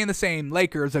 2 is staying the same.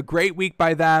 Lakers, a great week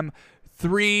by them.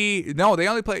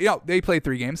 They played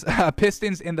 3 games.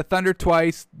 Pistons and the Thunder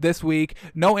twice this week.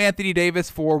 No Anthony Davis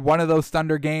for one of those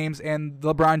Thunder games, and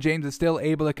LeBron James is still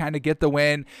able to kind of get the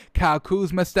win. Kyle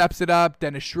Kuzma steps it up.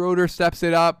 Dennis Schroeder steps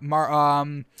it up.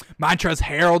 Montrezl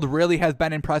Harrell really has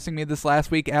been impressing me this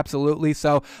last week, absolutely.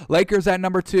 So Lakers at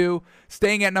number 2,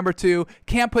 staying at number 2.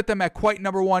 Can't put them at quite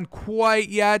number 1 quite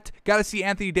yet. Got to see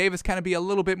Anthony Davis kind of be a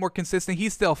little bit more consistent.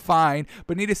 He's still fine,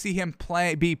 but need to see him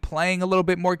be playing a little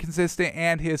bit more consistent,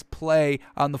 and his play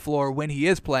on the floor when he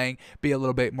is playing be a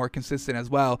little bit more consistent as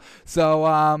well. So,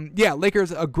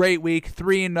 Lakers, a great week,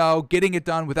 3-0, getting it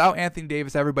done without Anthony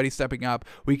Davis, everybody stepping up.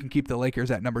 We can keep the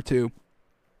Lakers at number 2.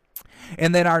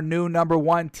 And then our new number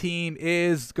 1 team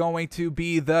is going to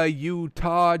be the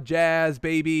Utah Jazz,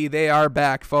 baby. They are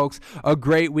back, folks. A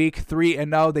great week,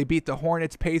 3-0. They beat the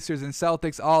Hornets, Pacers, and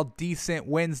Celtics, all decent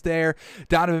wins there.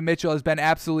 Donovan Mitchell has been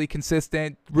absolutely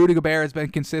consistent. Rudy Gobert has been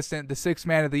consistent. The 6th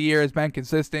man of the year has been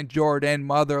consistent. Jordan,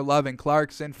 Mother, Love, and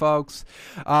Clarkson, folks.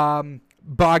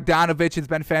 Bogdanovich has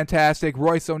been fantastic.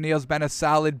 Royce O'Neal's been a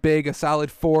solid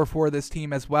 4 for this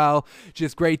team as well.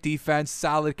 Just great defense,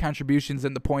 solid contributions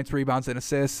in the points, rebounds, and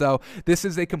assists. So this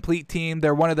is a complete team.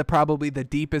 They're one of probably the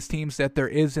deepest teams that there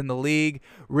is in the league.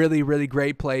 Really, really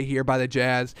great play here by the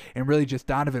Jazz, and really just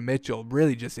Donovan Mitchell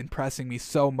really just impressing me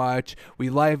so much. We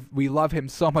love him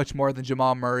so much more than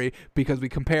Jamal Murray, because we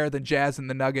compare the Jazz and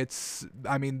the Nuggets.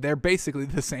 I mean, they're basically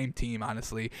the same team,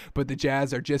 honestly, but the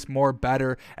Jazz are just more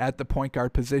better at the point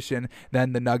guard position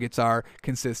than the Nuggets are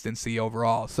consistency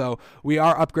overall. So we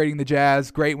are upgrading the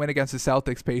Jazz. Great win against the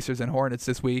Celtics, Pacers, and Hornets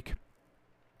this week.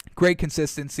 Great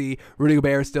consistency. Rudy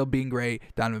Gobert still being great.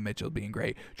 Donovan Mitchell being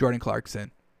great. Jordan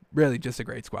Clarkson. Really just a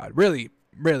great squad. Really,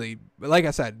 like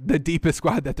I said, the deepest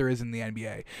squad that there is in the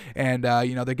NBA. And,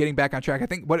 they're getting back on track. I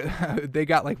think they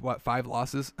got 5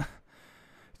 losses?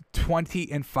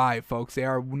 20-5, folks. They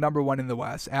are number 1 in the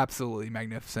West. Absolutely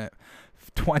magnificent.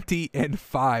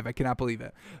 20-5. I cannot believe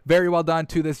it. Very well done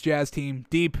to this Jazz team.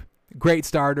 Deep, great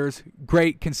starters,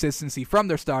 great consistency from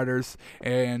their starters,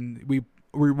 and we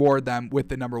reward them with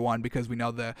the number 1, because we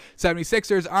know the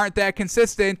 76ers aren't that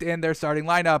consistent in their starting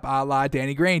lineup, a la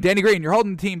Danny Green. Danny Green, you're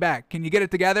holding the team back. Can you get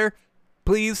it together,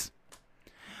 please?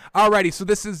 Alrighty, so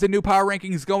this is the new power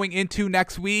rankings going into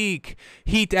next week.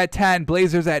 Heat at 10,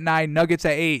 Blazers at 9, Nuggets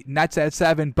at 8, Nets at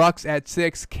 7, Bucks at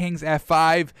 6, Kings at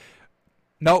 5.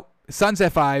 Nope. Suns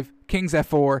at 5, Kings at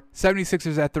 4,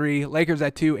 76ers at 3, Lakers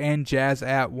at 2, and Jazz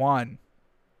at 1.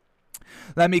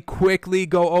 Let me quickly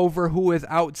go over who is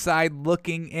outside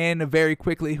looking in very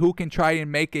quickly, who can try and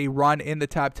make a run in the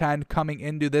top 10 coming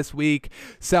into this week.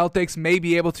 Celtics may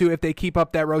be able to, if they keep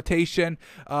up that rotation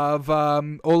of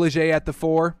Olajay at the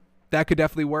 4. That could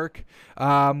definitely work.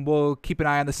 We'll keep an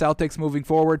eye on the Celtics moving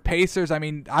forward. Pacers, I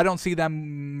don't see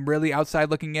them really outside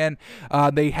looking in.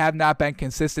 They have not been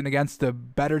consistent against the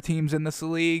better teams in this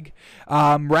league.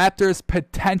 Raptors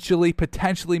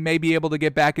potentially may be able to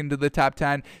get back into the top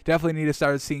 10. Definitely need to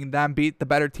start seeing them beat the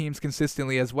better teams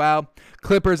consistently as well.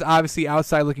 Clippers, obviously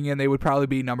outside looking in, they would probably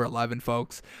be number 11,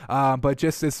 folks. But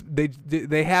just this,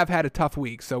 they have had a tough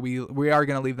week, so we are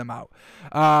going to leave them out.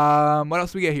 What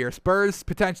else do we get here? Spurs,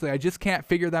 potentially. I just can't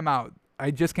figure them out.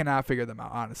 I just cannot figure them out,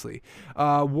 honestly.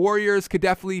 Warriors could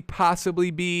definitely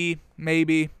possibly be,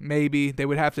 maybe. They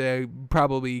would have to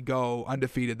probably go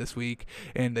undefeated this week,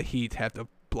 and the Heat have to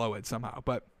blow it somehow.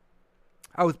 But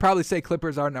I would probably say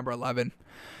Clippers are number 11.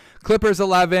 Clippers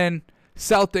 11,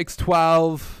 Celtics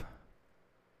 12.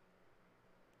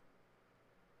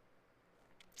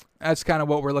 That's kind of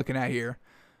what we're looking at here.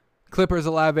 Clippers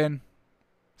 11,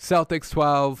 Celtics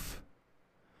 12.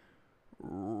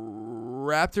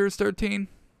 Raptors 13,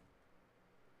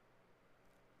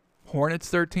 Hornets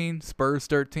 13, Spurs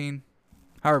 13,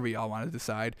 however y'all want to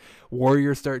decide.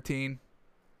 Warriors 13.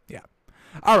 Yeah.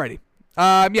 Alrighty.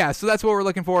 So that's what we're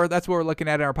looking for. That's what we're looking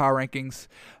at in our power rankings.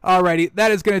 Alrighty, that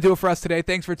is going to do it for us today.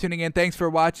 Thanks for tuning in. Thanks for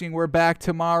watching. We're back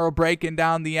tomorrow breaking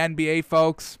down the NBA,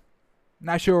 folks.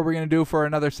 Not sure what we're going to do for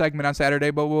another segment on Saturday,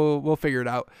 but we'll figure it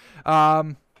out.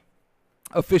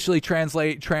 Officially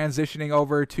transitioning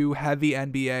over to heavy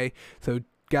NBA, so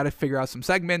got to figure out some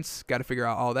segments, got to figure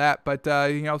out all that, but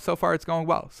so far it's going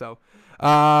well. So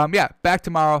back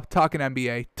tomorrow, talking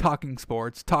NBA, talking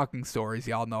sports, talking stories.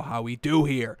 Y'all know how we do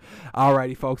here.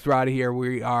 Alrighty, folks, we're out of here.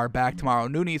 We are back tomorrow,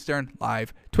 noon Eastern,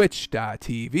 live,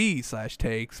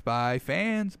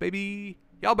 twitch.tv/takesbyfans, baby.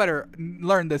 Y'all better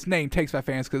learn this name, Takes by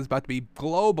Fans, because it's about to be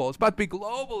global. It's about to be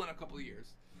global in a couple of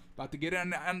years. About to get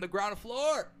on the ground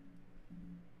floor.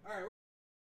 All right.